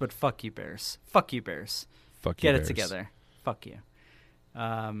Fields, but fuck you, Bears. Fuck you, Bears. Fuck you, Get Bears. it together. Fuck you.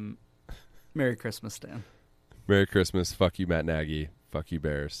 Merry Christmas, Dan. Merry Christmas. Fuck you, Matt Nagy. Fuck you,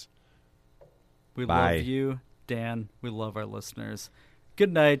 Bears. We Bye. love you, Dan. We love our listeners.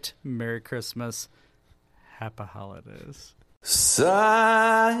 Good night. Merry Christmas. Happy holidays.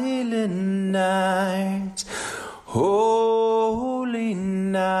 Silent night, holy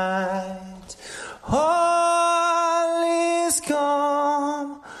night, all is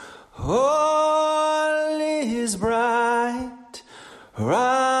calm, all is bright,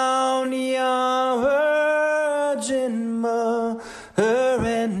 round your virgin mother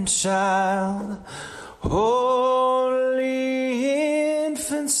and child, holy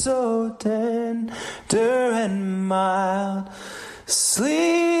infant so tender and mild,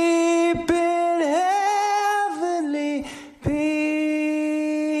 sleep in heavenly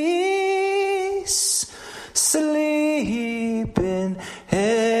peace, sleep in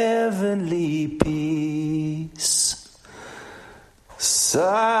heavenly peace.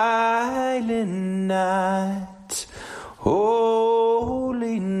 Silent night,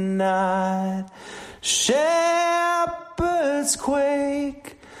 holy night, shepherds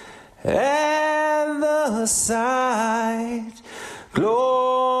quake and the sight,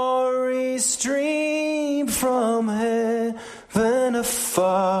 glory stream from heaven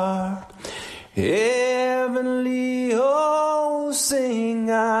afar, heavenly hosts sing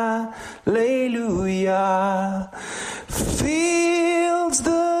hallelujah.